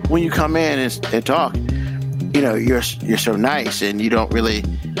know, when you come in and talk, you know, you're so nice and you don't really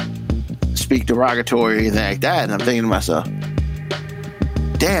speak derogatory or anything like that. And I'm thinking to myself,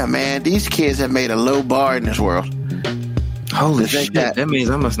 damn, man, these kids have made a low bar in this world. Holy shit, that means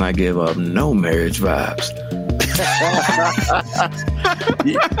I must not give up no marriage vibes.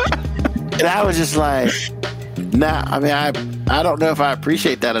 And I was just like, nah, I mean, I don't know if I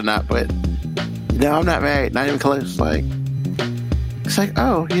appreciate that or not, but no, I'm not married, not even close. Like, it's like,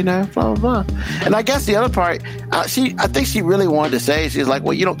 oh, you know, blah, blah, blah. And I guess the other part, I think she really wanted to say, she's like,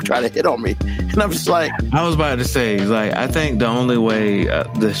 well, you don't try to hit on me. And I'm just like, I was about to say, like, I think the only way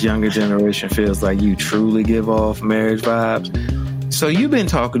this younger generation feels like you truly give off marriage vibes. So you've been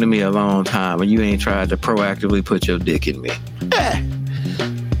talking to me a long time and you ain't tried to proactively put your dick in me. Yeah.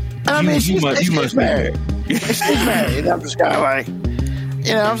 And I mean, she's married. She's married. And I'm just kind of like,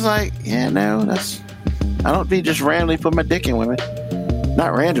 you know, I was like, yeah, no, I don't be just randomly put my dick in women.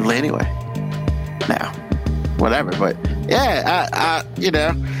 Not randomly anyway. Now, whatever. But yeah, I you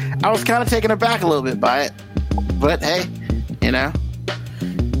know, I was kind of taken aback a little bit by it. But hey, you know,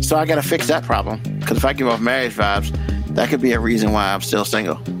 so I got to fix that problem. Because if I give off marriage vibes, that could be a reason why I'm still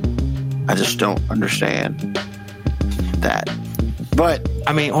single. I just don't understand that. But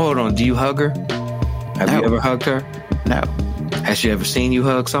I mean, hold on. Do you hug her? Have you ever hugged her? No. Has she ever seen you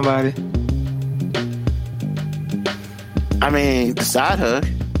hug somebody? I mean, the side hug.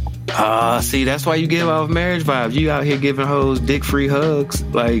 See, that's why you give off marriage vibes. You out here giving hoes dick-free hugs.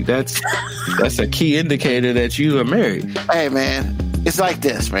 Like, that's a key indicator that you are married. Hey, man, it's like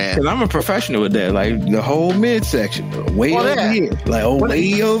this, man. Because I'm a professional with that. Like, the whole midsection, way over here. Like,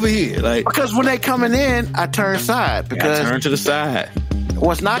 way over here. Like, because when they coming in, I turn side. Because I turn to the side.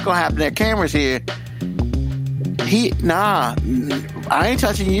 What's not going to happen, there cameras here. I ain't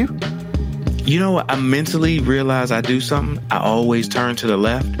touching you. You know what? I mentally realize I do something. I always turn to the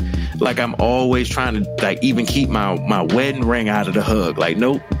left. Like, I'm always trying to, like, even keep my wedding ring out of the hug. Like,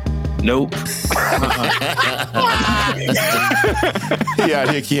 nope. He out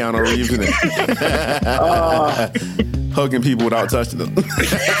here Keanu Reeves in it. Hugging people without touching them.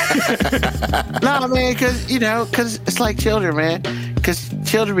 No, man, because it's like children, man. Because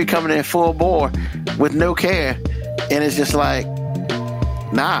children be coming in full bore with no care. And it's just like,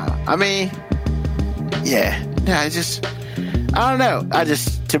 nah. I mean, yeah. I don't know.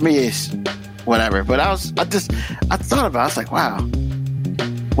 To me, it's whatever. But I thought about it. I was like, wow,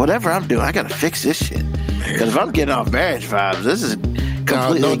 whatever I'm doing, I got to fix this shit. Because if I'm getting off marriage vibes, this is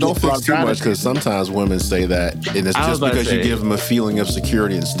completely... Don't fix too much, because sometimes women say that, and it's just because you give them a feeling of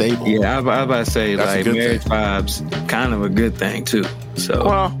security and stable. Yeah, I was about to say, That's like, marriage vibes, kind of a good thing, too. So,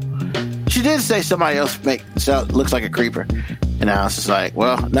 well, she did say somebody else looks like a creeper. And I was just like,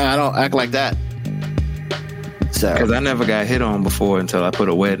 well, no, I don't act like that. So, because I never got hit on before until I put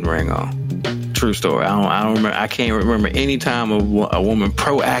a wedding ring on. True story. I don't remember. I can't remember any time of a woman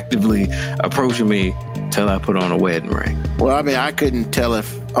proactively approaching me till I put on a wedding ring. Well, I mean, I couldn't tell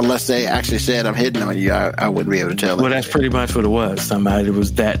unless they actually said I'm hitting on you, I wouldn't be able to tell. Well, that's pretty much what it was. Somebody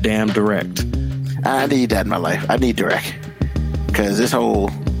was that damn direct. I need that in my life. I need direct, because this whole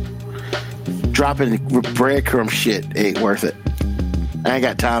dropping breadcrumb shit ain't worth it. I ain't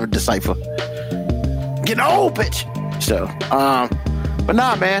got time to decipher. Getting old, bitch. So, but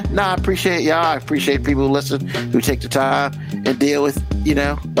nah, man. Nah, I appreciate y'all. I appreciate people who listen, who take the time and deal with,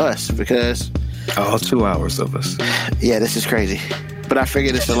 us, because... All 2 hours of us. Yeah, this is crazy. But I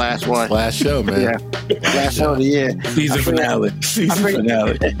figured it's the last one. Last show, man. Yeah. Last show of the year. Season finale. Season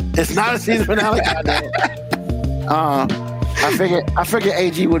finale. It's not a season finale. I figured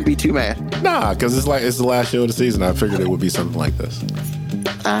AG wouldn't be too mad. Nah, because it's the last show of the season. I figured it would be something like this.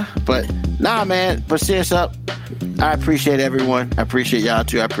 But nah, man. But serious up, I appreciate everyone. I appreciate y'all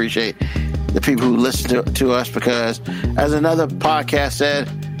too. I appreciate the people who listen to us, because as another podcast said,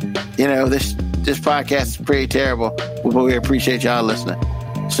 this podcast is pretty terrible, but we appreciate y'all listening.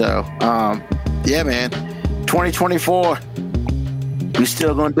 So, yeah, man. 2024, we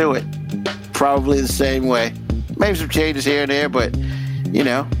still gonna do it. Probably the same way. Maybe some changes here and there, but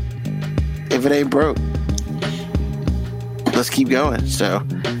if it ain't broke, let's keep going. So,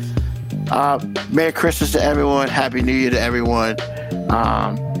 Merry Christmas to everyone. Happy New Year to everyone.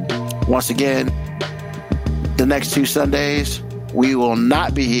 Once again, the next 2 Sundays, we will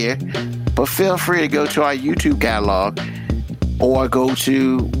not be here, but feel free to go to our YouTube catalog or go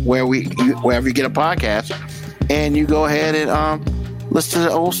to wherever you get a podcast, and you go ahead and listen to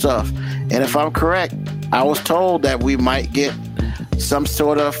the old stuff. And if I'm correct, I was told that we might get some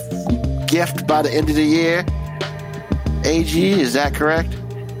sort of gift by the end of the year. AG, is that correct?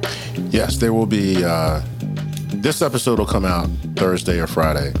 Yes, there will be. This episode will come out Thursday or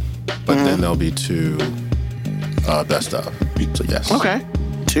Friday, but then there'll be 2 best of. So yes. Okay.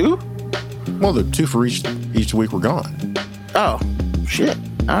 2? Well, the 2 for each week we're gone. Oh, shit.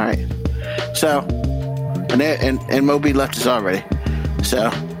 All right. So, and Moby left us already.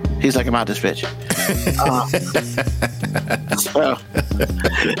 So, he's like, I'm out this bitch. So,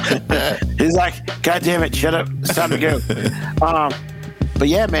 he's like, God damn it, shut up. It's time to go. But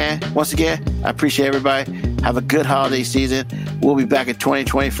yeah, man, once again, I appreciate everybody. Have a good holiday season. We'll be back in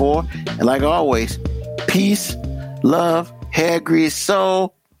 2024. And like always, peace, love, hair grease,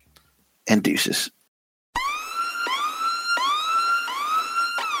 soul, and deuces.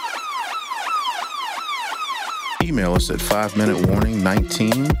 Email us at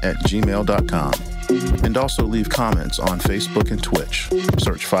 5minutewarning19@gmail.com. And also leave comments on Facebook and Twitch.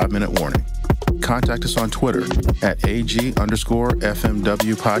 Search 5 Minute Warning. Contact us on Twitter at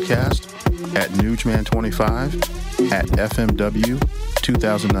AG_FMW podcast, at Nugman25, at FMW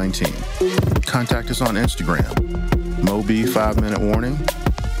 2019. Contact us on Instagram, Moby 5 Minute Warning,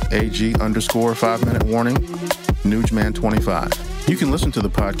 AG_5 Minute Warning, Nugman25. You can listen to the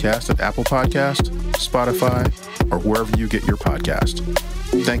podcast at Apple Podcast, Spotify, or wherever you get your podcast.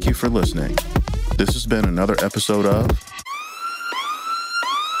 Thank you for listening. This has been another episode of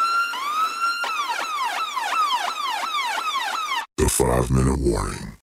The 5 Minute Warning.